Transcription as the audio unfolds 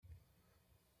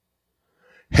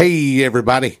Hey,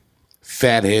 everybody.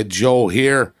 Fathead Joel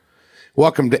here.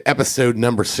 Welcome to episode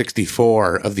number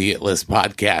 64 of the It List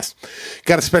podcast.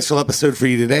 Got a special episode for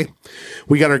you today.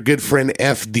 We got our good friend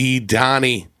FD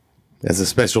Donnie as a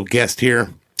special guest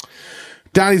here.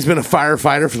 Donnie's been a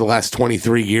firefighter for the last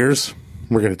 23 years.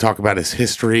 We're going to talk about his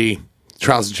history,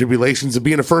 trials and tribulations of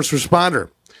being a first responder.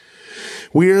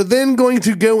 We are then going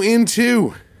to go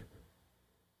into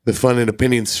the fun and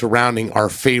opinions surrounding our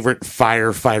favorite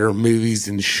firefighter movies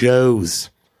and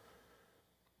shows.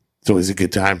 It's always a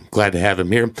good time. Glad to have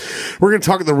him here. We're going to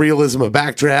talk the realism of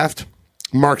Backdraft,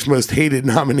 Mark's most hated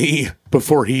nominee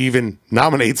before he even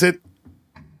nominates it.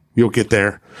 You'll get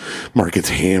there. Mark gets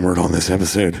hammered on this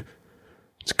episode.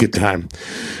 It's a good time.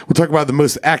 We'll talk about the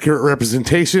most accurate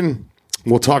representation.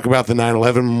 We'll talk about the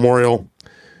 9/11 memorial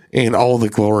and all the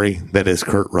glory that is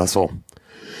Kurt Russell.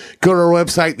 Go to our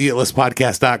website,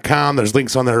 theitlistpodcast.com. There's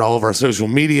links on there to all of our social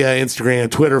media, Instagram,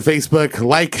 Twitter, Facebook.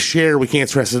 Like, share. We can't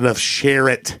stress it enough. Share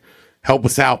it. Help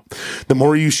us out. The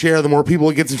more you share, the more people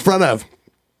it gets in front of.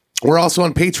 We're also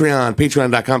on Patreon,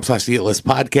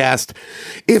 patreon.com/theitlistpodcast.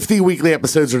 If the weekly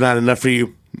episodes are not enough for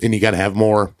you and you got to have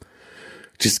more,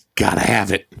 just got to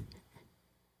have it.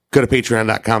 Go to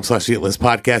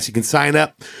patreon.com/theitlistpodcast. You can sign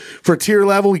up for a tier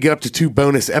level. We get up to 2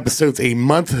 bonus episodes a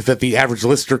month that the average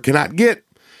listener cannot get.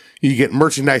 You get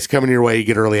merchandise coming your way. You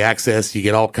get early access. You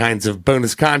get all kinds of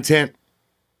bonus content.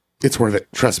 It's worth it.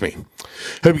 Trust me.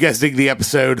 Hope you guys dig the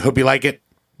episode. Hope you like it.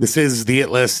 This is the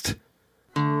It List.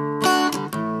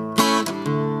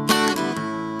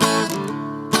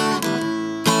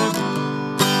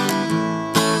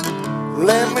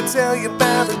 Let me tell you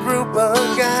about a group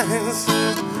of guys.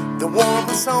 They're warm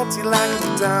and salty like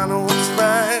McDonald's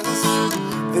fries.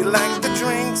 They like the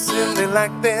drinks and they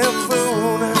like their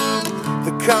food.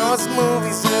 The cars,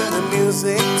 movies, and the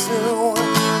music too.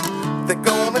 They're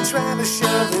gonna try to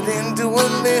shove it into a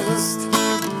list.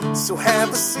 So have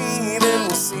a seat and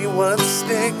we'll see what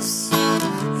sticks.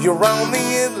 You're on the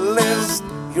It List.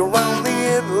 You're on the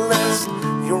It List.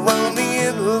 You're on the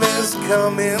It List.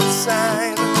 Come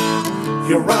inside.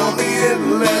 You're on the It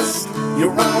List.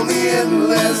 You're on the It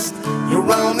List.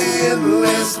 You're on the It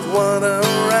List. What a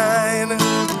ride.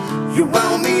 You're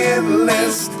on the It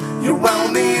List. You're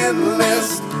on the It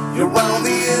List. You're on the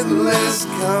It List.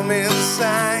 Come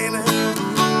inside.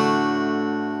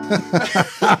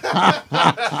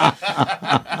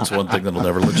 That's one thing that'll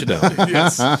never let you down.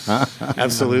 Yes,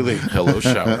 absolutely. Hello,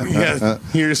 shower. Yeah,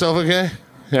 hear yourself okay?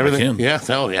 Everything? I can. Yeah.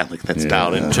 Oh, yeah. Like that's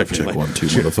dialed in. Check, 1, 2,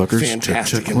 motherfuckers.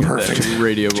 Fantastic check, and perfect.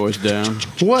 Radio voice down.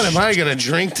 What am I gonna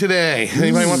drink today?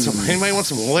 Anybody want some? Anybody want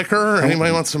some liquor?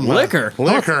 Anybody want some Liquor?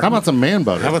 Liquor. How about some man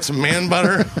butter? How about some man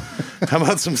butter? How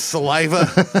about some saliva?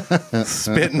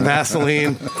 Spit and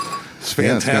Vaseline. It's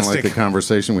Yeah, it's kind of like fantastic. the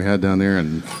conversation we had down there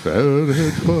in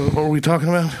What were we talking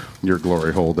about? your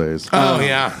glory hole days. Oh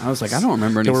yeah. I was like, I don't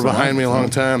remember any. They were behind saliva. me a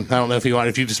long time. I don't know if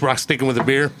you just rock sticking with a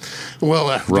beer. Well,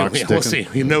 Rock we'll see.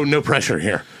 sticking. No pressure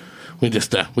here. We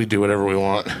just we do whatever we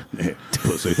want.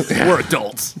 Pussy. We're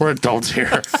adults. We're adults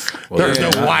here. Well, There's yeah,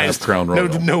 no not wise Crown no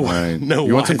Royal. no Right. no.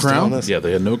 You want some wise Crown? telling us. Yeah,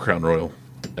 they had no Crown Royal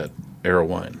at Arrow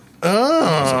Wine.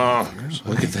 Oh,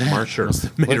 look at that. Mark sure.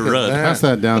 Made a Look at run. that. Pass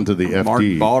that down to the Mark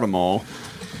FD. bought them all.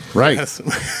 Right. Yes.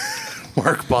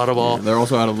 Mark bought them all. They're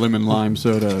also out of lemon lime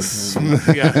soda.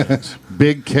 Yeah.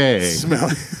 Big K.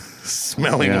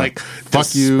 Smelling Yeah. like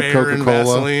Fuck you, despair and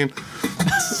Coca-Cola. Vaseline.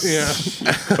 Yeah.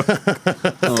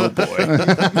 Oh boy,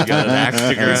 you got an axe to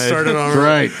I grind. started on That's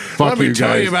right. Fuck Let me you tell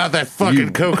guys. you about that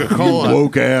fucking Coca-Cola.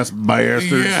 Woke ass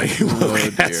bastards. Yeah, you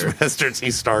woke ass bastards.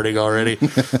 He's starting already.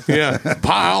 Yeah.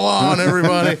 Pile on,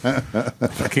 everybody.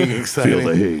 Fucking exciting. Feel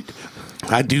the heat.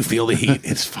 I do feel the heat.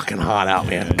 It's fucking hot out,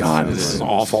 man. God, this is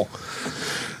awful.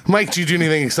 Mike, did you do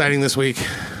anything exciting this week?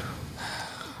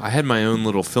 I had my own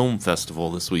little film festival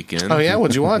this weekend. Oh, yeah?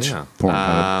 What'd you watch? Yeah.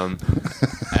 Pornhub.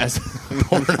 As,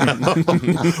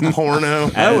 Porno.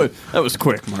 That was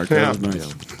quick, Mark. That was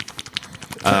nice.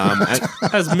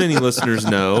 as many listeners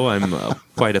know, I'm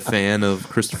quite a fan of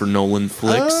Christopher Nolan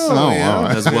flicks, Oh,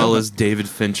 yeah. as well as David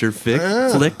Fincher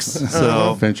flicks.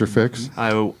 So Fincher fix.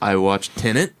 I watched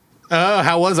Tenet. Oh,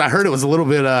 how was? I heard it was a little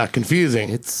bit confusing.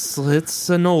 It's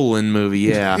a Nolan movie,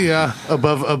 yeah. Yeah,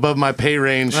 above my pay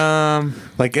range,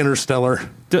 like Interstellar.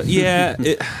 Yeah,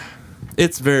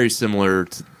 it's very similar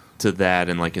to that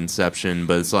and like Inception,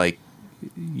 but it's like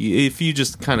if you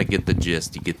just kind of get the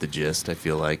gist, you get the gist. I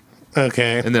feel like.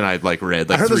 Okay. And then I like read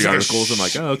like I heard 3 there's like articles. I'm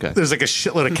like, oh, okay. There's like a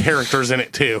shitload of characters in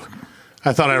it too.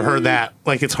 I thought I heard that.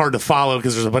 Like it's hard to follow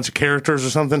because there's a bunch of characters or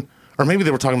something. Or maybe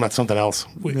they were talking about something else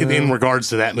in regards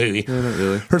to that movie. No, not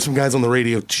really. Heard some guys on the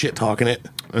radio shit talking it.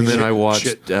 And then I watched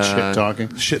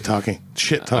Shit talking.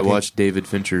 I watched David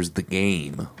Fincher's The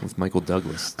Game with Michael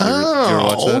Douglas. Did you Oh, ever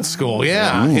watch that? old school.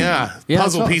 Yeah. Yeah,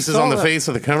 Puzzle I pieces saw on the that. face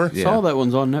of the cover. Yeah. Saw that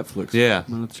one's on Netflix. Yeah.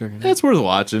 I'm gonna check it out. It's worth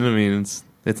watching. I mean,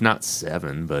 it's not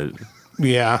 7, but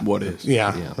Yeah. What is?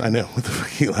 Yeah, Yeah. I know. What the fuck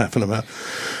are you laughing about?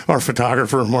 Our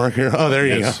photographer, Mark, here. Oh, there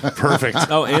you go. Perfect.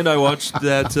 oh, and I watched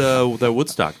that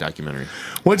Woodstock documentary.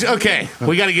 Okay,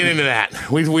 we got to get into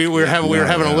that. We were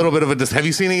having a little bit of a. Have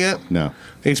you seen it yet? No.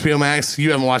 HBO Max.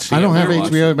 You haven't watched it. I yet. don't have we were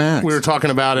HBO Max. We were talking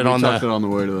about it We on talked the it on the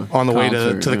way to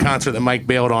the to the yeah. concert that Mike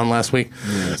bailed on last week.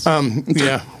 Yes.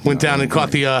 Went down and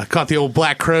caught the old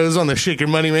Black Crows on the Shake Your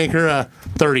Moneymaker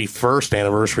 31st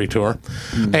anniversary tour,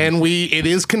 and it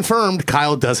is confirmed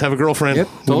Kyle does have a girlfriend. Yep,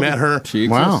 We told met you. her. She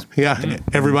Wow. exists. Yeah,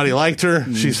 everybody liked her.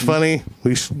 She's funny.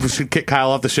 We should kick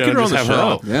Kyle off the show Get and her just on have the her show.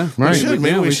 on. Yeah, Right. We should.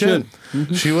 Maybe Yeah, we should.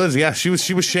 She was. Yeah, she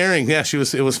was sharing. Yeah, it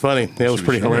was funny. Yeah, it was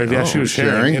pretty hilarious. Yeah, she was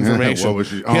sharing information. What was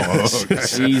she? Oh,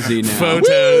 okay. easy now.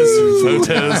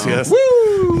 Photos, yes.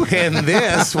 And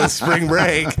this was spring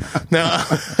break. No,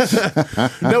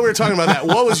 we were talking about that.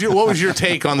 What was your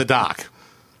take on the doc?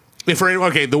 Explain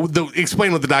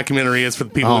what the documentary is for the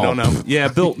people who don't know. Yeah,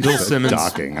 Bill Simmons.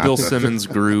 Docking. Bill Simmons'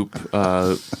 group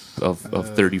of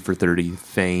 30 for 30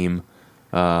 fame.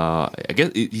 I guess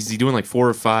is he doing like 4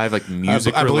 or 5 like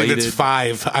music I believe related? it's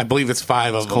 5. I believe it's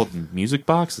 5 of It's called Music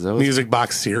Box. Is that what it's Music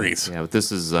Box series. Yeah, but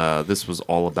this was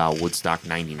all about Woodstock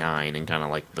 '99 and kind of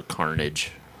like the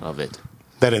carnage of it.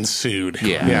 That ensued.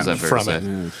 Yeah, is that fair from to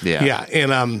it. say? Yeah. Yeah,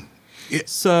 and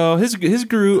So his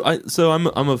group.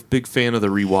 I'm a big fan of the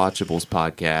Rewatchables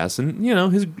podcast, and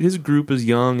his group is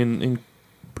young and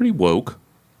pretty woke.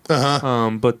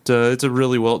 But it's a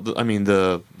really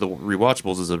the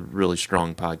Rewatchables is a really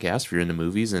strong podcast if you're into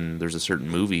movies, and there's a certain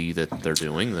movie that they're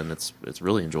doing, then it's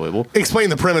really enjoyable.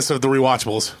 explain the premise of the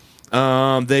Rewatchables.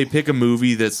 They pick a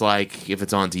movie that's like, if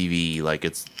it's on TV, like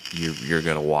you're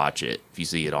gonna watch it if you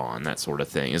see it on, that sort of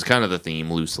thing. It's kind of the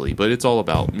theme loosely, but it's all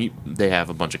about. They have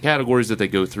a bunch of categories that they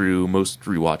go through. Most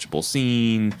rewatchable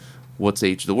scene. What's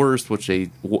aged the worst? They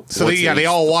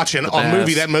all watch a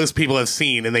movie that most people have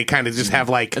seen, and they kind of just have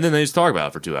like, and then they just talk about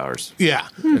it for 2 hours. yeah,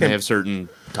 And they have certain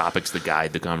topics that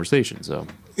guide the conversation. So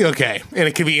okay, and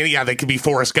it could be they could be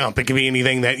Forrest Gump. It could be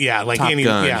anything that like Top any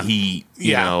Gun, Heat,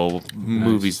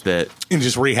 movies that. and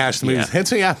just rehash the movies. Yeah. And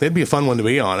so it'd be a fun one to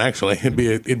be on. Actually, it'd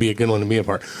be a good one to be a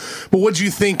part. But what do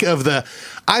you think of the?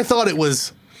 I thought it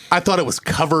was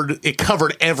covered. It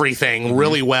covered everything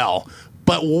really well.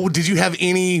 But did you have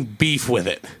any beef with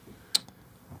it?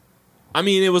 I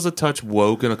mean, it was a touch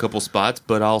woke in a couple spots,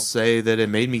 but I'll say that it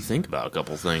made me think about a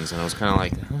couple things, and I was kind of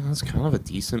like, that's kind of a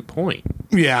decent point.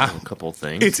 Yeah, A couple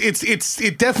things.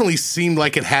 it definitely seemed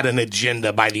like it had an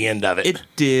agenda by the end of it. It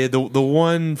did. The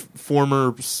one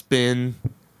former Spin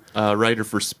writer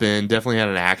for Spin definitely had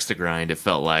an axe to grind. It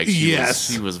felt like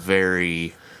she was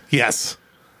very Yes.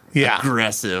 Yeah.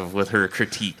 aggressive with her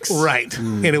critiques, Right.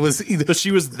 And it was But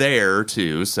she was there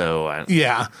too, so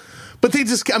yeah. But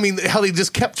how they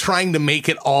just kept trying to make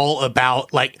it all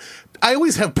about, like, I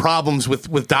always have problems with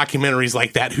documentaries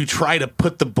like that who try to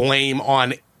put the blame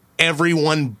on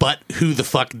everyone but who the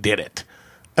fuck did it.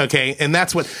 Okay, and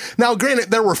that's what. Now, granted,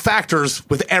 there were factors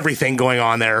with everything going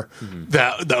on there: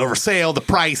 the oversale, the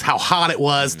price, how hot it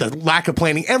was, the lack of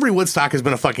planning. Every Woodstock has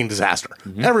been a fucking disaster.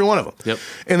 Every one of them. Yep.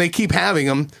 And they keep having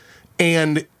them,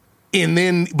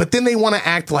 but then they want to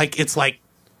act like it's like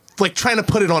trying to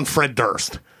put it on Fred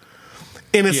Durst,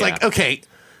 and it's Yeah. like, okay,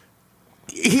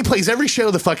 he plays every show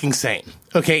the fucking same.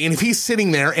 Okay, and if he's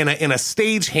sitting there and a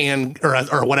stage hand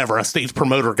or whatever, a stage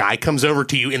promoter guy comes over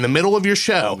to you in the middle of your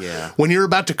show when you're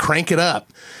about to crank it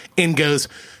up and goes,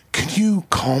 "Can you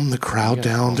calm the crowd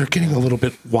down? They're getting a little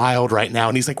bit wild right now."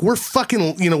 And he's like, "We're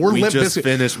fucking, we're we Limp just Bizkit."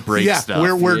 finished Break Stuff.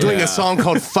 We're doing Yeah. a song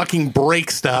called "Fucking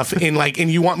Break Stuff," and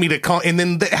you want me to call, and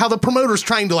then how the promoter's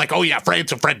trying to like, "Oh yeah,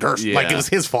 it's a Fred Durst," like it was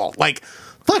his fault, like.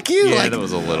 Fuck you! Yeah, like, that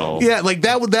was a little. Yeah, like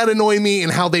that annoyed me,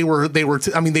 and how they were.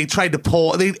 They tried to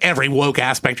pull every woke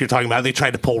aspect you're talking about. They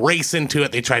tried to pull race into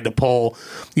it. They tried to pull,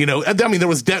 there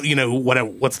was,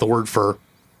 what's the word for,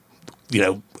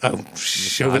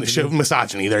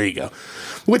 misogyny. There you go.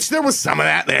 Which there was some of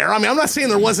that there. I mean, I'm not saying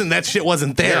that shit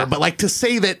wasn't there, Yeah. but like to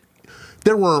say that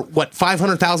there were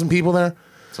 500,000 people there.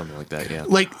 Something like that, yeah.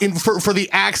 Like for the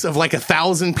acts of like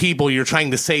 1,000 people, you're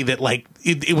trying to say that like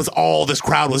it was all this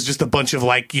crowd was just a bunch of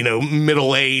like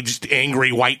middle-aged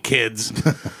angry white kids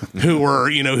who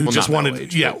were who just not wanted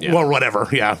middle-aged, but well whatever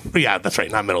yeah that's right,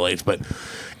 not middle-aged, but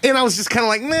and I was just kind of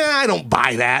like, nah, I don't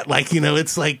buy that, like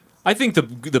it's like I think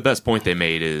the best point they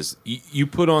made is you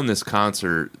put on this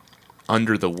concert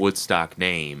under the Woodstock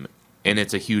name, and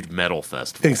it's a huge metal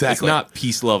festival. Exactly. It's not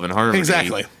peace, love, and harmony.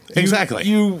 Exactly. Exactly.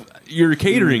 You're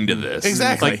catering to this.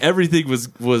 Exactly. Like everything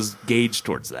was gauged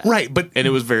towards that. Right, and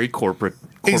it was very corporatized.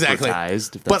 Exactly. If that's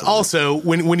But a word. also,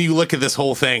 when you look at this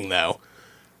whole thing, though,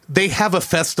 they have a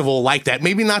festival like that.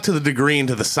 Maybe not to the degree and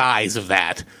to the size of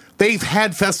that. They've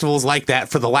had festivals like that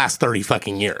for the last 30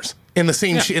 fucking years. And the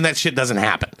same and that shit doesn't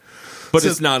happen. But So-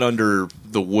 it's not under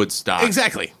the Woodstock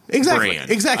Exactly. brand.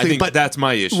 Exactly. I think but that's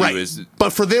my issue. right. Is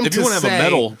But for them if to you want to have say- a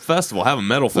metal festival, have a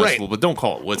metal festival, Right. but don't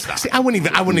call it Woodstock. See, I wouldn't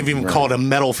even call it a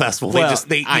metal festival. Well,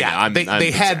 they I know, I'm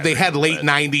had exaggerating, late but-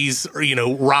 '90s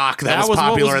rock that was was what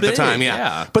popular was at the time. big, Yeah.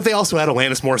 yeah. But they also had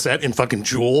Alanis Morissette and fucking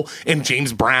Jewel and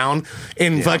James Brown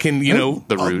and fucking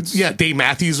The Roots. Dave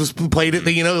Matthews was played it.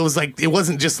 It was like it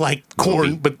wasn't just like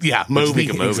Korn, but yeah, What'd you Moby.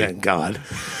 think of Moby? Exactly. God,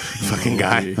 fucking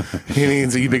guy. He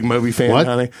needs a big Moby fan, What?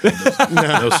 honey.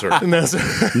 No, sir. No,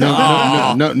 sir. No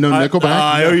Nickelback.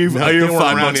 I owe you they weren't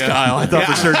 5 around months, yet. Kyle. I thought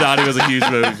for sure Donnie was a huge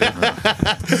movie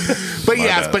fan. But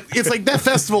yes, but it's like that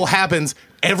festival happens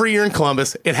every year in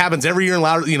Columbus. It happens every year in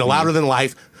Louder Than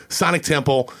Life, Sonic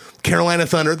Temple, Carolina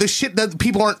Thunder. The shit that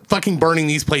people aren't fucking burning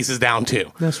these places down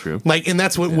too. That's true. Like, and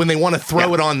that's what when they want to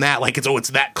throw it on that, like it's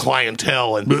that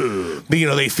clientele, and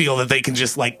they feel that they can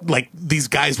just like these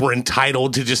guys were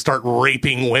entitled to just start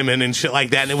raping women and shit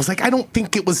like that. And it was like, I don't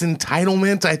think it was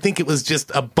entitlement. I think it was just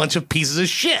a bunch of pieces of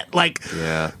shit. Like,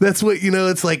 Yeah. that's what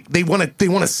It's like they want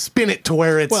to spin it to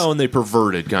where it's Well, and they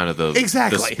perverted kind of the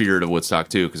Exactly. spirit of Woodstock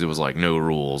too, because it was like no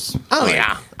rules. oh Like,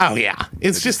 yeah.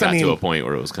 It's it just got I mean to a point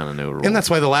where it was kind of no rules. And that's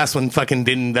why the last one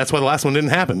didn't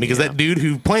happen, because that dude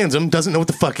who plans them doesn't know what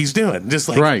the fuck he's doing. Just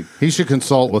like Right. He should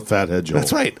consult with Fathead Joel.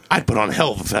 That's right. I'd put on a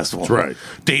hell of a festival. That's right.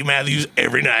 Dave Matthews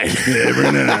every night.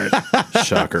 Every night.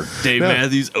 Shocker. Dave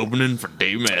Matthews opening for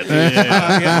Dave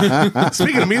Matthews.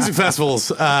 Speaking of music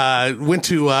festivals, went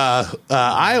to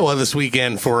Iowa this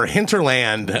weekend for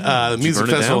Hinterland Music burn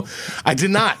it Festival. down? I did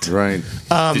not. Right.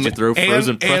 Did you throw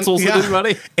frozen pretzels at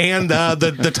anybody? And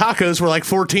the tacos were like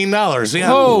 $14. Yeah.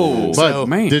 Oh, But So-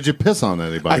 man. did you piss on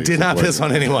anybody? I did not piss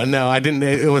on anyone. No, I didn't.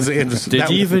 It was. Did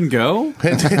you even go?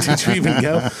 Did you even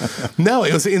go? No,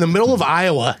 it was in the middle of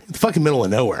Iowa, fucking middle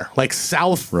of nowhere, like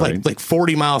south, Right. like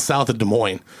 40 miles south of Des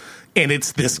Moines, and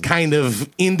it's this kind of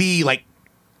indie, like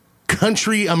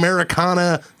country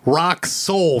Americana rock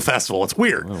soul festival. It's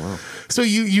weird. So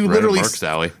you Right up literally Mark's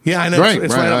alley. Yeah, I know. Right,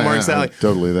 it's right, right up yeah, Mark's yeah, alley. I'm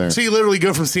totally there. So you literally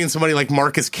go from seeing somebody like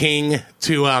Marcus King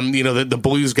to the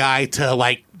blues guy to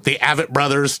like the Avett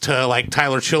Brothers to like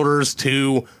Tyler Childers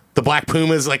to the Black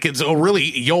Pumas. Like it's a really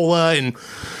Yola and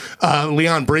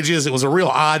Leon Bridges. It was a real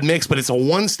odd mix, but it's a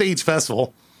one stage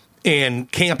festival.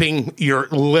 And camping, you're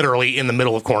literally in the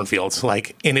middle of cornfields,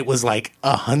 and it was like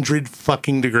 100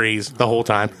 fucking degrees the whole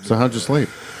time. So how'd you sleep?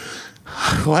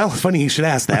 Well, funny you should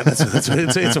ask that.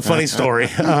 It's a funny story.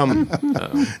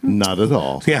 Not at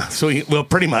all. Yeah, so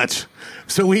pretty much.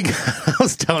 So I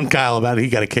was telling Kyle about it. He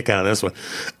got a kick out of this one.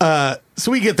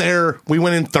 So we get there. We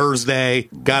went in Thursday.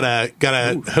 Got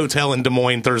a hotel in Des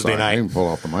Moines Thursday Sorry, I night. didn't pull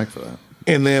off the mic for that.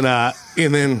 And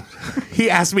then he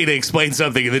asked me to explain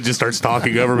something, and then just starts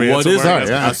talking over me. What And is so it? we're-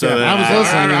 Yeah, So, I was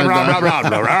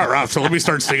listening. So let me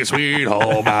start singing "Sweet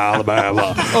Home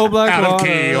Alabama." Oh, black out of water.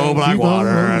 key, oh black water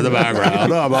in the background.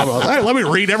 Blah, blah, blah. Hey, let me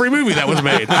read every movie that was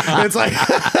made. It's like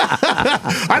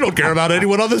I don't care about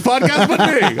anyone on this podcast but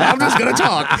me. I'm just gonna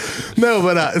talk. No,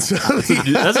 but so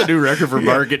That's a new record for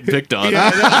Mark getting picked on. no,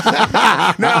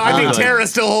 I think Tara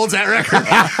still holds that record.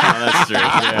 Oh, that's true.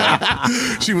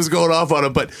 Yeah. She was going off on it,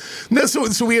 but no.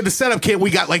 So we had to set up camp. We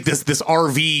got like this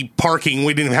RV parking.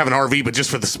 We didn't even have an RV, but just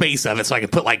for the space of it, so I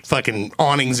could put like fucking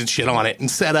awnings and shit on it and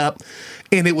set up.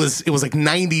 And it was like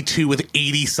 92 with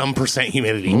 80%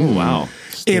 humidity. Ooh, wow.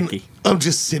 And Sticky. I'm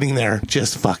just sitting there,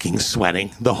 just fucking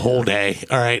sweating the whole day.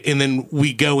 All right. And then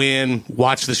we go in,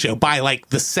 watch the show. By like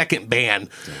the second band,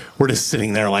 we're just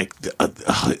sitting there like,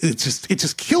 it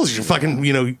just kills you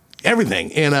fucking,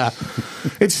 everything. And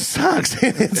it just sucks.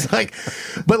 It's like,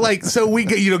 but like, so we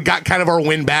got kind of our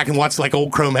wind back and watched like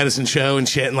old Crow Medicine show and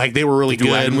shit. And like, they were really do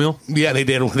good. Wagon Wheel? Yeah, they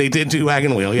did. They did do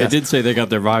Wagon Wheel. Yeah. They did say they got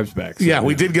their vibes back. So, Yeah,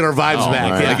 we did get our vibes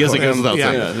back. right. Yeah. I guess it goes without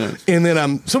Yeah. saying. And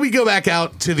then so we go back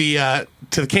out to the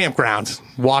campground,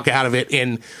 walk out of it,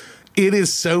 and it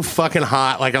is so fucking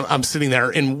hot. Like I'm sitting there,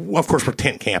 and of course we're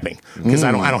tent camping because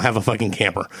I don't have a fucking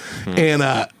camper, and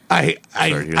I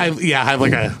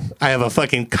have a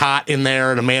fucking cot in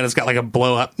there, and a man has got like a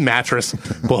blow up mattress,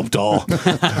 blow up doll.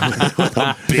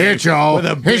 Here, Joe. with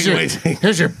a big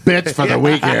Here's your bits for the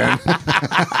weekend.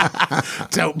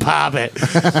 Don't pop it.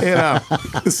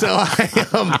 So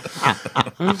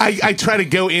I try to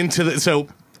go into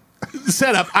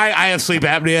setup. I have sleep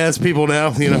apnea, as people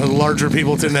know. Larger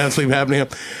people tend to have sleep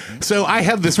apnea. So I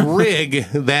have this rig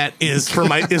that is for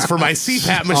my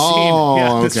CPAP machine.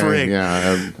 Oh, this okay. rig.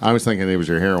 Yeah, I was thinking it was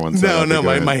your heroin. No,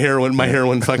 my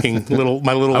heroin fucking little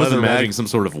I was leather imagining bag. some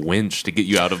sort of winch to get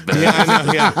you out of bed. Yeah, I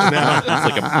know. Yeah, no.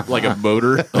 It's like a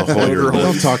motor. A motor.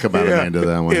 Don't talk about Amanda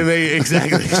that way. Yeah,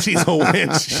 exactly. She's a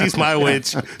witch. She's my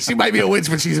witch. She might be a witch,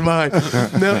 but she's mine.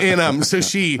 No, and so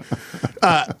she,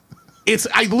 I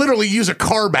literally use a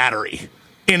car battery.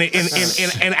 And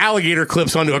an alligator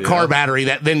clips onto a car battery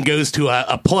that then goes to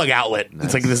a plug outlet. Nice.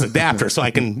 It's like this adapter, so I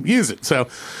can use it. So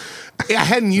I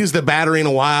hadn't used the battery in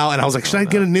a while, and I was like, should I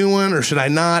get a new one or should I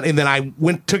not? And then I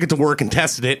took it to work and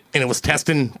tested it, and it was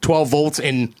testing 12 volts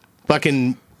and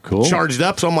fucking charged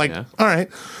up. So I'm like, all right.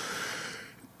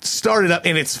 Started up,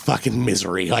 and it's fucking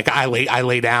misery. Like I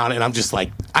lay down, and I'm just like,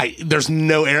 there's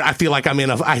no air. I feel like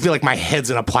I feel like my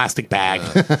head's in a plastic bag.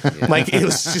 Like it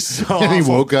was just so. And he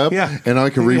awful. woke up, and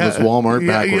I could read his Walmart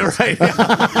backwards. You're right.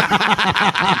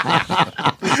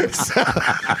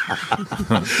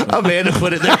 Amanda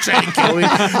put it there trying to kill me.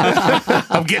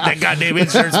 I'm getting that goddamn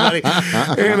insurance money.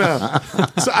 And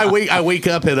so I wake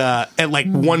up at like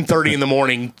 1:30 in the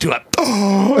morning to a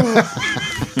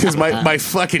because my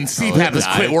fucking CPAP has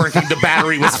quit working. The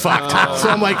battery was fucked. So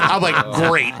I'm like,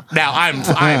 great. Now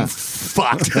I'm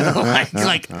fucked.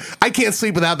 like I can't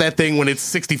sleep without that thing when it's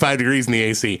 65 degrees in the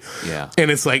AC. Yeah.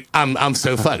 And it's like I'm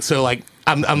so fucked. So like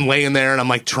I'm laying there and I'm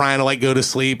like trying to like go to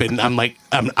sleep and I'm like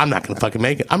I'm not gonna fucking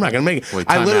make it. I'm not gonna make it. Wait,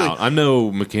 time out. I'm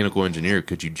no mechanical engineer.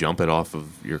 Could you jump it off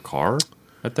of your car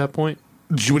at that point?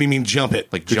 What do you mean jump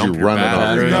it? Like Could jump you your run it off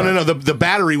battery? your No. The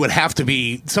battery would have to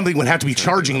be something would have to be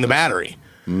charging the battery.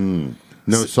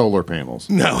 No solar panels.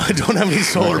 No, I don't have any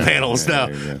solar panels. Yeah,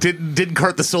 No, yeah. Didn't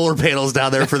cart the solar panels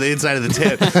down there for the inside of the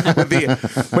tent.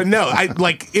 But no,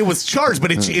 it was charged,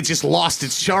 but it just lost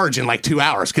its charge in like 2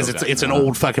 hours because it's an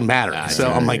old fucking battery. So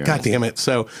I'm like, God damn it!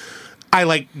 So I'm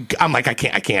like, I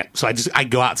can't. So I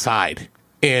go outside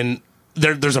and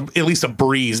there's at least a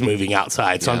breeze moving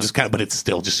outside. So I'm just but it's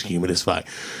still just humid as fuck.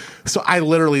 So I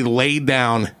literally laid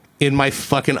down in my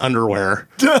fucking underwear.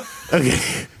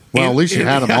 Okay. Well, at least you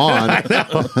had them on.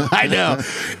 I know.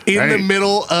 In the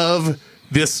middle of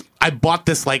this, I bought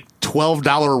this like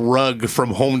 $12 rug from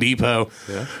Home Depot.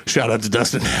 Yeah. Shout out to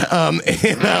Dustin. And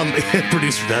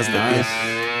producer Dustin. Nice.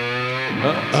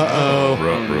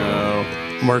 Uh-oh.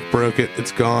 Mark broke it.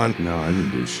 It's gone. No, I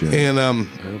didn't do shit. And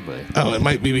it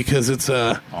might be because it's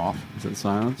Off. Is it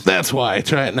silence? That's why.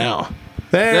 Try it now.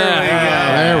 There we go.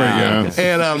 There we go.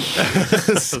 And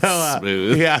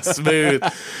Smooth. Yeah, smooth.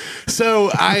 So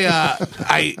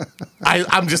I'm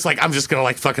just gonna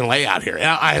like fucking lay out here.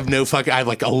 I have no fucking. I have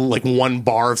like one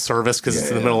bar of service because it's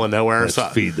in the middle of nowhere. So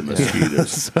Feed the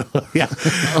mosquitoes.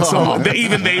 So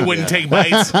even they wouldn't take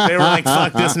bites. They were like,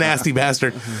 "Fuck this nasty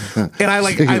bastard." And I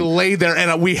laid there,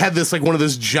 and we had this like one of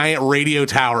those giant radio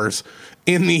towers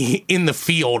in the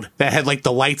field that had like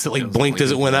the lights that like blinked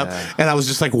as it went up, and I was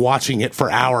just like watching it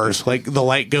for hours, like the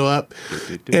light go up,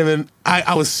 and then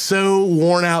I was so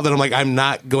worn out that I'm like, I'm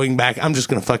not going back. I'm just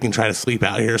gonna fucking try to sleep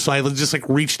out here. So I just like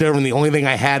reached over, and the only thing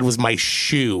I had was my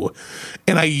shoe,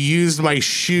 and I used my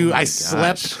shoe. I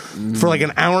slept for like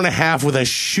an hour and a half with a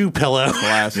shoe pillow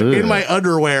in my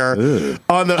underwear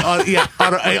on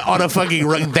a fucking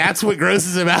rug. That's what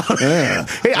grosses him out. Yeah.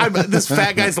 Hey, this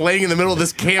fat guy's laying in the middle of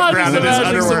this campground in his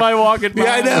underwear. Somebody walking by.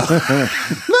 Yeah, I know.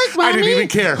 Look, I didn't even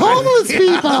care. Homeless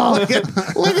people. Look at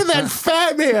that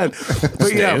fat man. But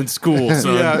Stay in school,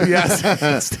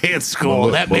 son. Stay in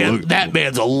school. That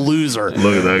man's a loser.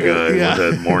 Look at that guy Yeah.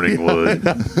 with that morning wood.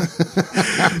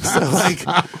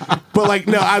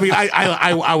 No, I mean,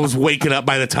 I was waking up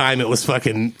by the time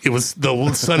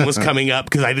the sun was coming up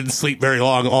because I didn't sleep very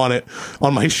long on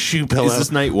my shoe pillow. Is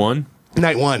this night one?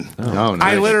 Night one. Oh,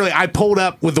 nice. I pulled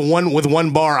up with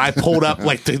one bar. I pulled up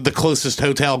like the closest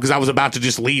hotel because I was about to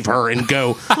just leave her and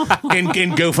go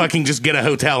and go fucking just get a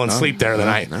hotel and sleep there the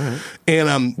night. Right.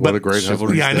 And What a great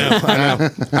husband. Yeah, I know.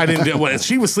 I didn't do it.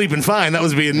 She was sleeping fine. That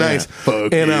was being nice.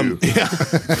 Fuck and you. yeah.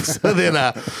 So then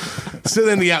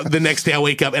the next day I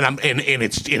wake up and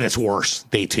it's worse.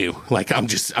 Day two. Like I'm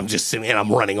just sitting and I'm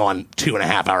running on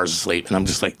 2.5 hours of sleep and I'm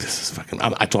just like, this is fucking.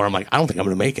 I told her, I'm like, I don't think I'm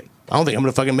gonna make it. I don't think I'm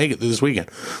gonna fucking make it through this weekend.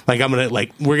 Like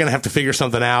we're gonna have to figure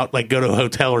something out. Like go to a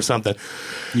hotel or something.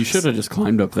 You should have just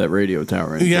climbed up that radio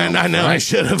tower. And Yeah, I know. I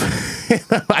should have.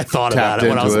 I thought about it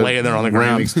when I was laying there on the ran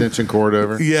ground. extension cord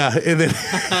over. Yeah, and then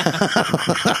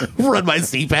run my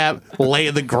CPAP, lay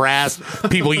in the grass,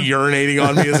 people urinating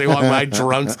on me as they walk by,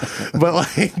 drunks. But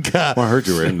like, Well, I heard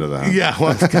you were into that. yeah,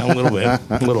 well, kind of a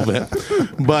little bit.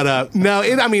 But no,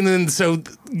 and so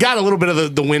got a little bit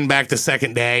of the wind back the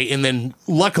second day, and then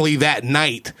luckily that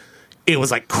night it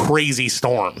was like crazy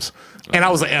storms. And I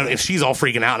was like, if she's all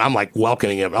freaking out, and I'm like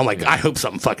welcoming it. I'm like, I hope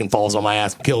something fucking falls on my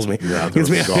ass and kills me. Yeah, Gives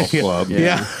me golf club.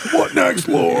 Yeah. What next,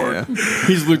 Lord?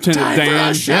 He's Lieutenant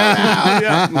Dan.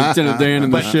 Lieutenant Dan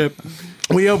in the ship.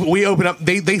 We open up.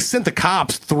 They sent the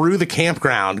cops through the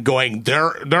campground, going,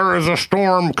 there is a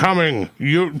storm coming.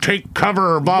 You take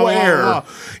cover. Blah Where? blah blah.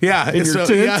 Yeah, In your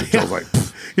tent? Yeah, I was like,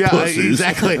 yeah, pussies.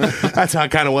 exactly. That's how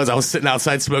it kind of was. I was sitting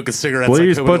outside smoking cigarettes.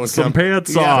 Please like, hoping no put one some come.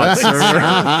 pants Yeah. on,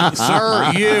 sir.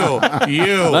 Sir, you.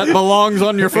 That belongs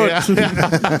on your foot.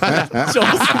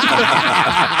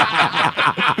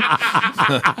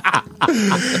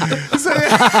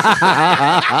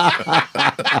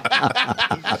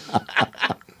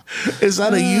 Is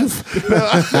that a youth? No.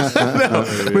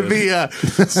 But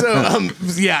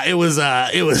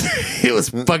it was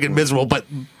fucking miserable. But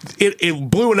it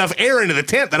blew enough air into the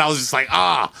tent that I was just like,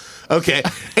 okay.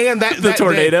 And that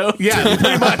tornado? day- yeah,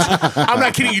 pretty much. I'm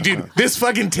not kidding you, dude. This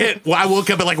fucking tent. Well, I woke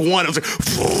up at like 1. It was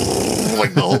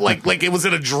like the whole like it was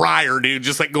in a dryer, dude,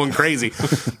 just like going crazy.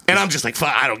 And I'm just like,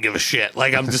 fuck, I don't give a shit.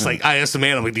 Like I'm just like, I asked the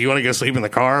man, I'm like, do you want to go sleep in the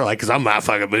car? Like, because I'm not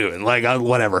fucking moving. Like,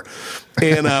 whatever.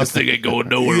 And This thing ain't going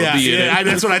nowhere with me in it.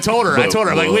 that's what I told her. I told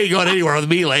her, I'm like, we ain't going anywhere with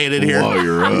me laying in here. while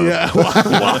you're up. Yeah,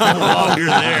 while you're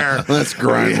there. Let's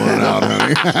grind one out,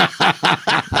 honey.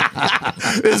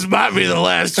 This might be the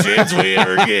last chance we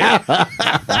ever get.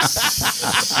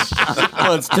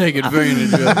 Let's take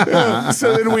advantage of it.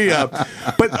 So then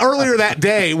but earlier that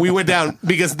day we went down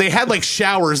because they had like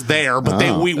showers there, but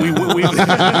we it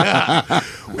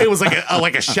was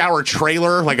like a shower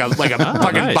trailer, like a fucking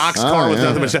nice. box car with yeah,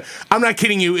 nothing but I'm not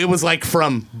kidding you. It was like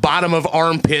from bottom of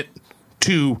armpit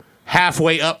to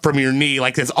halfway up from your knee,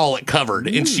 like that's all it covered.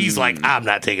 And she's like, I'm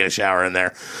not taking a shower in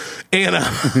there. And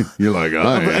You're like,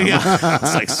 I am. yeah,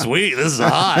 it's like, sweet, this is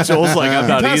hot. Joel's like, I'm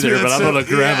not Pass me either, that but I'm soap. going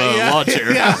to grab a lawn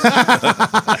chair.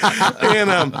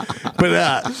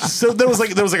 And so there was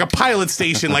like a pilot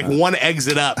station, like one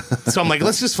exit up. So I'm like,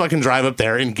 let's just fucking drive up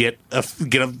there and get a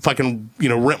fucking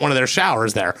rent one of their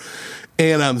showers there.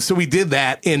 And so we did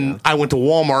that, and I went to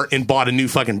Walmart and bought a new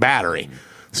fucking battery.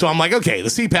 So I'm like, okay, the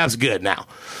CPAP's good now.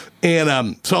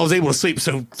 And so I was able to sleep.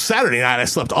 So Saturday night I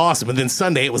slept awesome, and then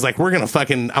Sunday it was like, we're gonna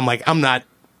fucking. I'm like, I'm not.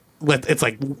 It's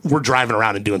like we're driving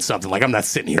around and doing something. Like I'm not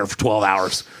sitting here for 12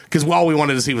 hours because all we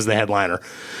wanted to see was the headliner.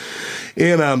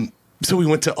 And so we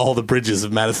went to all the bridges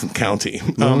of Madison County.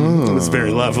 It was very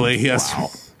lovely. Yes. Wow.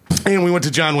 And we went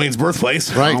to John Wayne's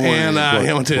birthplace, Right. And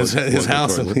I went to his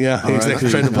house, and exactly,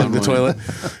 tried to plug the toilet,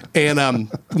 and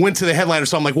went to the headliner.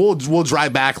 So I'm like, we'll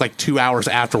drive back like 2 hours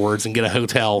afterwards and get a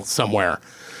hotel somewhere.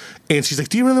 And she's like,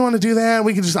 do you really want to do that?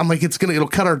 We can just. I'm like, it'll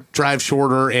cut our drive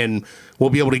shorter, and we'll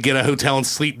be able to get a hotel and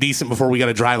sleep decent before we got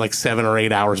to drive like 7 or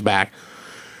 8 hours back.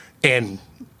 And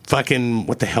fucking,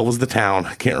 what the hell was the town?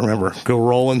 I can't remember. Go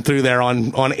rolling through there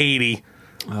on 80.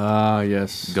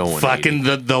 Yes. Going Fucking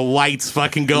the lights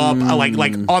fucking go up like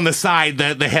on the side,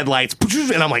 the headlights,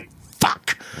 and I'm like,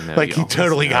 fuck, like he almost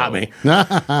totally know got me.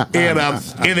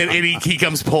 And then he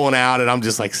comes pulling out, and I'm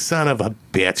just like, son of a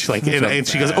bitch. Like, and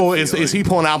she goes, oh, is he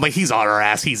pulling out? I'm like, he's on her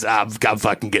ass. I'm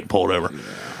fucking getting pulled over.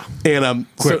 And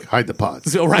Quick, hide the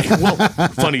pots. so right, well,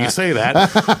 funny you say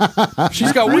that.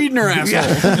 She's got weed in her asshole.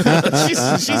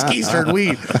 Yeah, she's keistered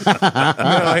weed.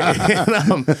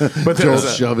 But there Joel's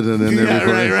was shoving it in there.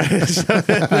 yeah,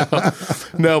 before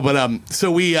right. No, but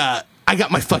so I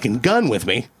got my fucking gun with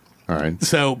me. All right.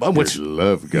 So which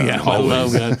love gun. yeah, I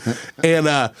love gun.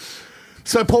 And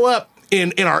so I pull up.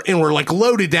 And we're like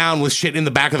loaded down with shit in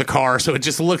the back of the car, so it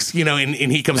just looks, and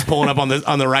he comes pulling up on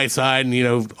the right side,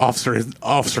 and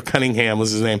Officer Cunningham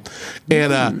was his name,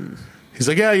 and he's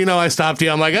like, yeah, I stopped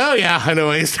you. I'm like, oh yeah, I know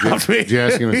why you stopped me. Did you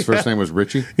ask him his first name was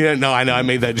Richie? Yeah, no, I know. I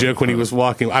made that joke when he was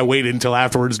walking. I waited until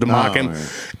afterwards to mock him,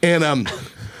 yeah. and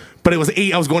but it was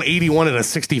I was going 81 and a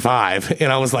 65,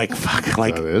 and I was like, fuck,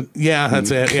 like, that it? yeah, that's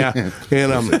it, yeah,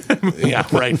 and yeah,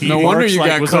 right. No wonder you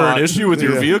got was there caught. an issue with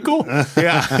your vehicle?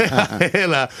 Yeah,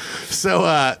 and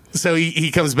so he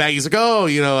comes back. He's like, oh,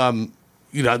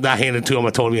 I handed it to him.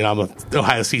 I told him, I'm a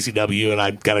Ohio CCW, and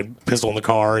I got a pistol in the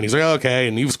car. And he's like, oh, okay,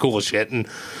 and he was cool as shit. And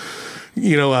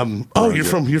oh, you're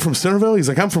from Centerville? He's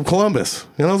like, I'm from Columbus.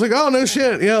 And I was like, oh, no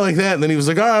shit, yeah, like that. And then he was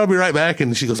like, all right, I'll be right back.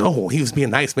 And she goes, oh, he was being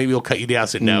nice. Maybe he'll cut you down. I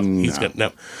said, no, he's gonna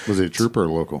no. Was he a trooper or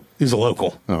local? He's a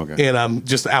local. Oh, okay. And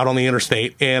just out on the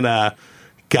interstate, and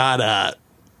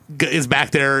is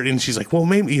back there, and she's like, well,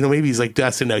 maybe he's like,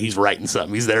 I said, no, he's writing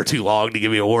something. He's there too long to give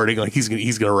me a warning. Like he's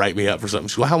gonna write me up for something.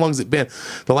 She goes, well, how long's it been?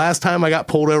 The last time I got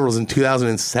pulled over was in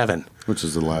 2007. Which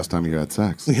is the last time you had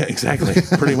sex. Yeah, exactly.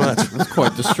 Pretty much. That's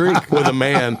quite the streak. With a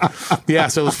man. Yeah,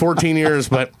 so it was 14 years,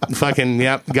 but fucking,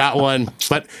 yep, got one.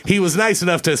 But he was nice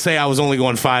enough to say I was only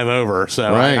going 5 over,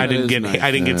 so Right. I didn't That get is nice.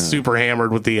 I didn't get super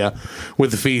hammered with the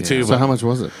fee too. So But how much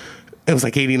was it? it was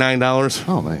like $89.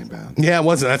 Oh, that ain't bad. Yeah, it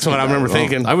wasn't. That's what I remember at all.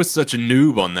 thinking. I was such a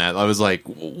noob on that. I was like,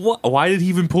 "What? Why did he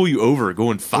even pull you over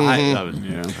going 5?" I was,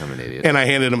 I'm an idiot. And I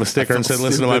handed him a sticker and said,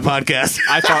 "Listen to my podcast."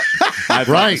 I thought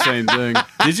Right. the same thing.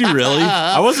 Did you really?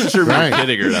 I wasn't sure if you Right. were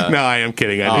kidding or not. No, I am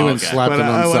kidding. I Oh, did. He went okay. and slapped But it on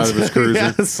the I side was- of his cruiser.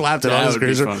 Yeah, slapped it That on his would be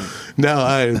cruiser. funny.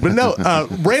 No,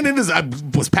 Brandon I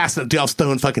was passing Delph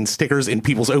Stone fucking stickers in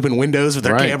people's open windows with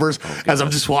their Right. campers as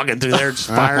I'm just walking through there, just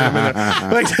firing them in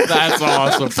there. Like, That's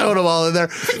awesome. throwing them all in there,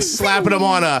 slapping them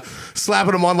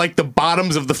on like the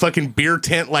bottoms of the fucking beer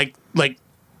tent, like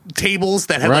tables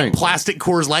that had like Right. plastic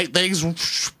Coors Light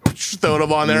things, throwing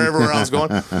them on there everywhere I was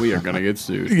going. We are gonna get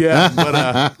sued. Yeah,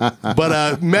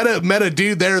 but met a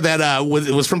dude there that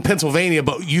was from Pennsylvania,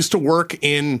 but used to work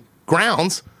in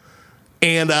grounds,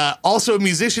 and also a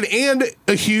musician and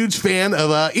a huge fan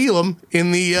of Elam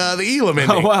in the Elam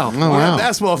ending. Oh, wow. Oh, wow.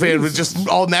 Basketball fan was just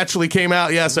all naturally came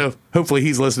out. Yeah, so hopefully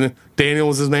he's listening. Daniel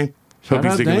was his name. Hope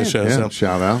he's out digging the Dan. show. Yeah, So.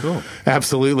 shout out.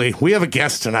 Absolutely, we have a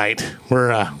guest tonight.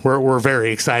 We're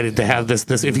very excited to have this.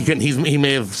 If he couldn't, he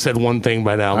may have said one thing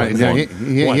by now. But Yeah,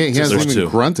 he What? hasn't There's even two.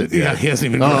 grunted yeah, yet. he hasn't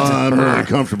even. I'm really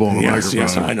comfortable on the Yes,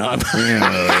 microphone. I know.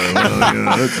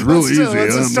 It's real easy. Let's I'm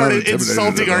just not start intimidated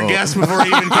insulting at our all. guest before he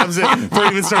even comes in, before he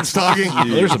even starts talking.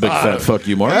 There's a big fat fuck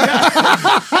you, Mark.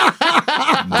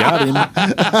 Got him.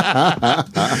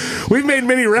 We've made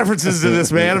many references to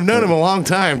this man. I've known him a long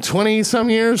time, 20-some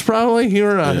years probably. You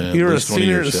were a least 20 senior,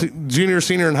 years, yeah. junior,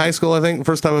 senior in high school, I think,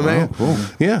 first time I met you. Cool.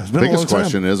 Yeah, it's been a long Biggest time.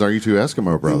 question is, are you two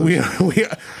Eskimo brothers? We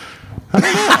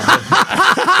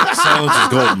Silence is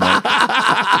golden, Mark.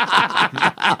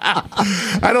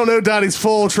 I don't know Donnie's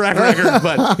full track record,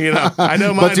 but I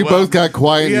know mine. But you well. both got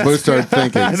quiet and Yes. you both started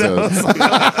thinking. So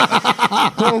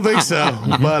I don't think so.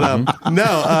 But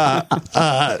no,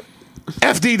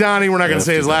 FD Donnie, we're not going to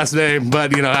say his last name,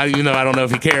 but I don't know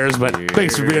if he cares, but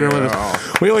thanks for being here with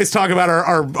us. We always talk about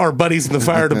our buddies in the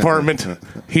fire department.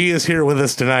 He is here with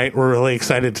us tonight. We're really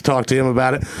excited to talk to him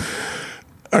about it.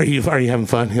 Are you having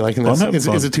fun? You liking this? I'm having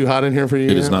fun. Is it too hot in here for you?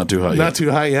 It is not too hot Not yet.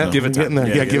 too hot yet. Give it time. Getting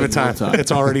there. Yeah, give it time. It's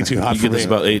already too hot You for get me. this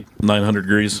about 900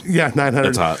 degrees. Yeah, 900.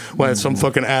 It's hot. Well, it's some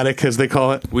fucking attic, as they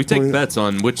call it. We take bets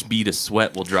on which beat of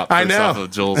sweat will drop first I know, off of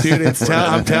Joel's. dude.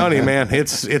 I'm telling you, man.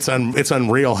 It's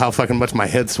unreal how fucking much my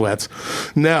head sweats.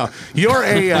 No, you're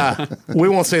a. We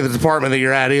won't say the department that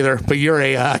you're at either, but you're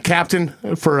a captain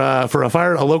for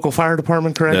a local fire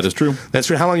department, correct? That is true. That's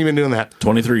true. How long have you been doing that?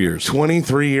 23 years.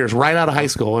 23 years, right out of high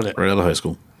school, isn't it? Right out of high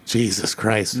school. Jesus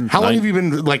Christ! How long have you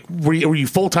been like? Were you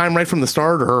full time right from the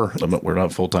start, or We're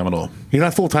not full time at all. you're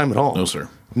not full time at all? No, sir.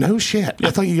 No shit. I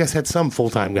thought you guys had some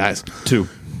full time guys. 2.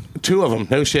 Two of them.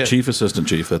 No shit. Chief, assistant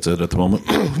chief. That's it at the moment.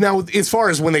 Now, as far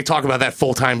as when they talk about that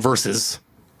full time versus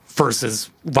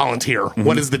volunteer,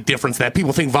 what is the difference? That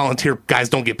people think volunteer guys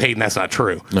don't get paid, and that's not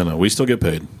true. No, we still get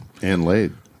paid. and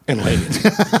laid. And ladies,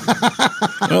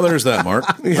 Oh, there's that, Mark.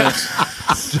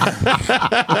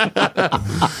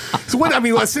 so what? I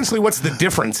mean, essentially, what's the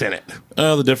difference in it?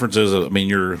 The difference is,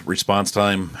 your response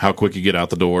time, how quick you get out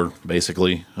the door,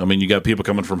 basically. You got people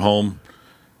coming from home,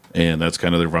 and that's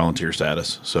kind of their volunteer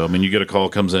status. So, you get a call,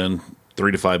 comes in,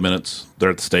 3 to 5 minutes, they're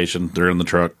at the station, they're in the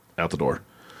truck, out the door.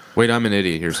 Wait, I'm an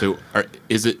idiot here. So,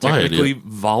 is it Go ahead, technically idiot.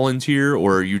 volunteer,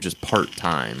 or are you just part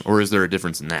time, or is there a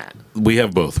difference in that? We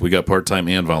have both. We got part-time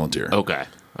and volunteer. Okay.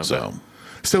 So,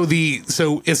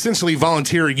 So essentially,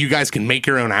 volunteer, you guys can make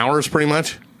your own hours, pretty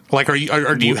much. Like, or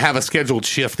do you have a scheduled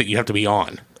shift that you have to be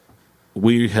on?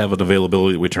 we have an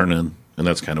availability that we turn in, and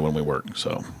that's kind of when we work.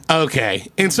 So, Okay,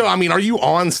 and so are you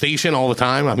on station all the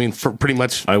time? For pretty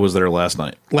much I was there last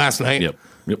night. last night. Yep.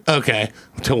 Okay.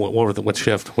 Tell what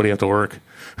shift? What do you have to work?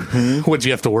 What'd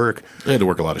you have to work? I had to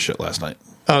work a lot of shit last night.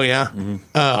 Oh yeah.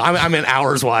 I meant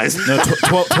hours wise. No,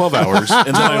 12 hours. And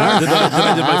then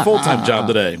I did my full-time job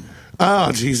today.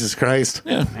 Oh Jesus Christ!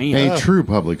 Yeah. A true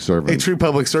public servant. A true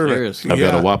public servant. Serious. I've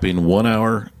got a whopping 1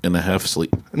 hour and a half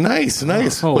sleep. Nice.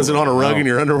 Oh, Was it on a rug wow. in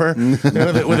your underwear with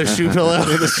a shoe pillow?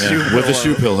 With a shoe With a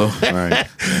shoe pillow All right.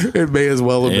 It may as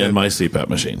well have and been. my CPAP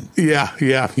machine. Yeah.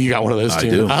 You got one of those I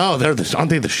too. do. Oh, aren't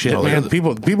they the shit, Oh, they're man? the-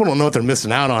 People don't know what they're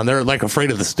missing out on. They're like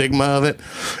afraid of the stigma of it,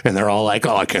 and they're all like,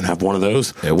 "Oh, I can't have one of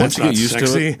those." Yeah, once That's you get not used to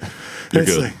sexy. it, you're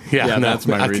It's good. like- Yeah, that's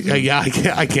my reason.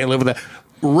 I can't live with that.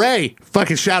 Ray,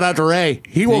 fucking shout out to Ray.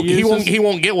 He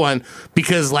won't get one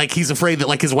because like he's afraid that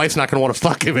like his wife's not going to want to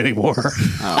fuck him anymore.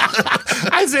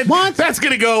 I said, what? That's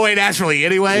going to go away naturally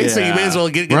anyway, so you may as well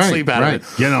get sleep out of it.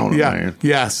 Get on it, Yeah, man.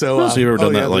 yeah. So, So you ever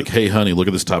done that? Like, hey, honey, look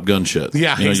at this Top Gun shit.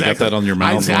 Yeah, you exactly. You got that on your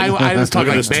mouth. I was talking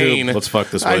Look at like this tube. Bane. Let's fuck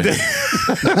this way.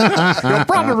 You're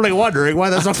probably wondering why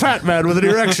there's a fat man with an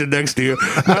erection next to you.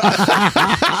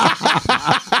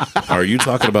 Are you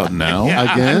talking about now?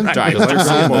 Again?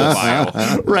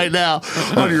 Right now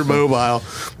on your mobile.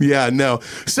 Yeah, no.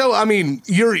 So I mean,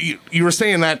 you were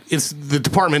saying that it's the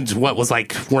department. What was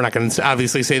like? We're not going to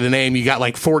obviously say the name. You got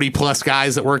like 40 plus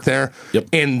guys that work there. Yep.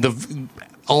 And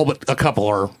all but a couple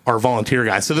are volunteer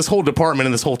guys. So this whole department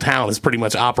and this whole town is pretty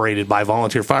much operated by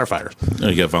volunteer firefighters.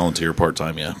 You got volunteer part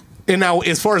time, yeah. And now,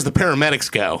 as far as the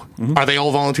paramedics go, are they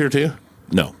all volunteer too?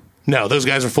 No, Those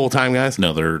guys are full time guys.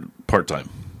 no, they're part time.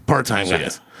 Part time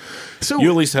guys. So You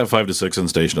at least have 5 to 6 in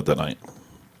station at that night.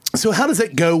 So how does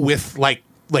it go with like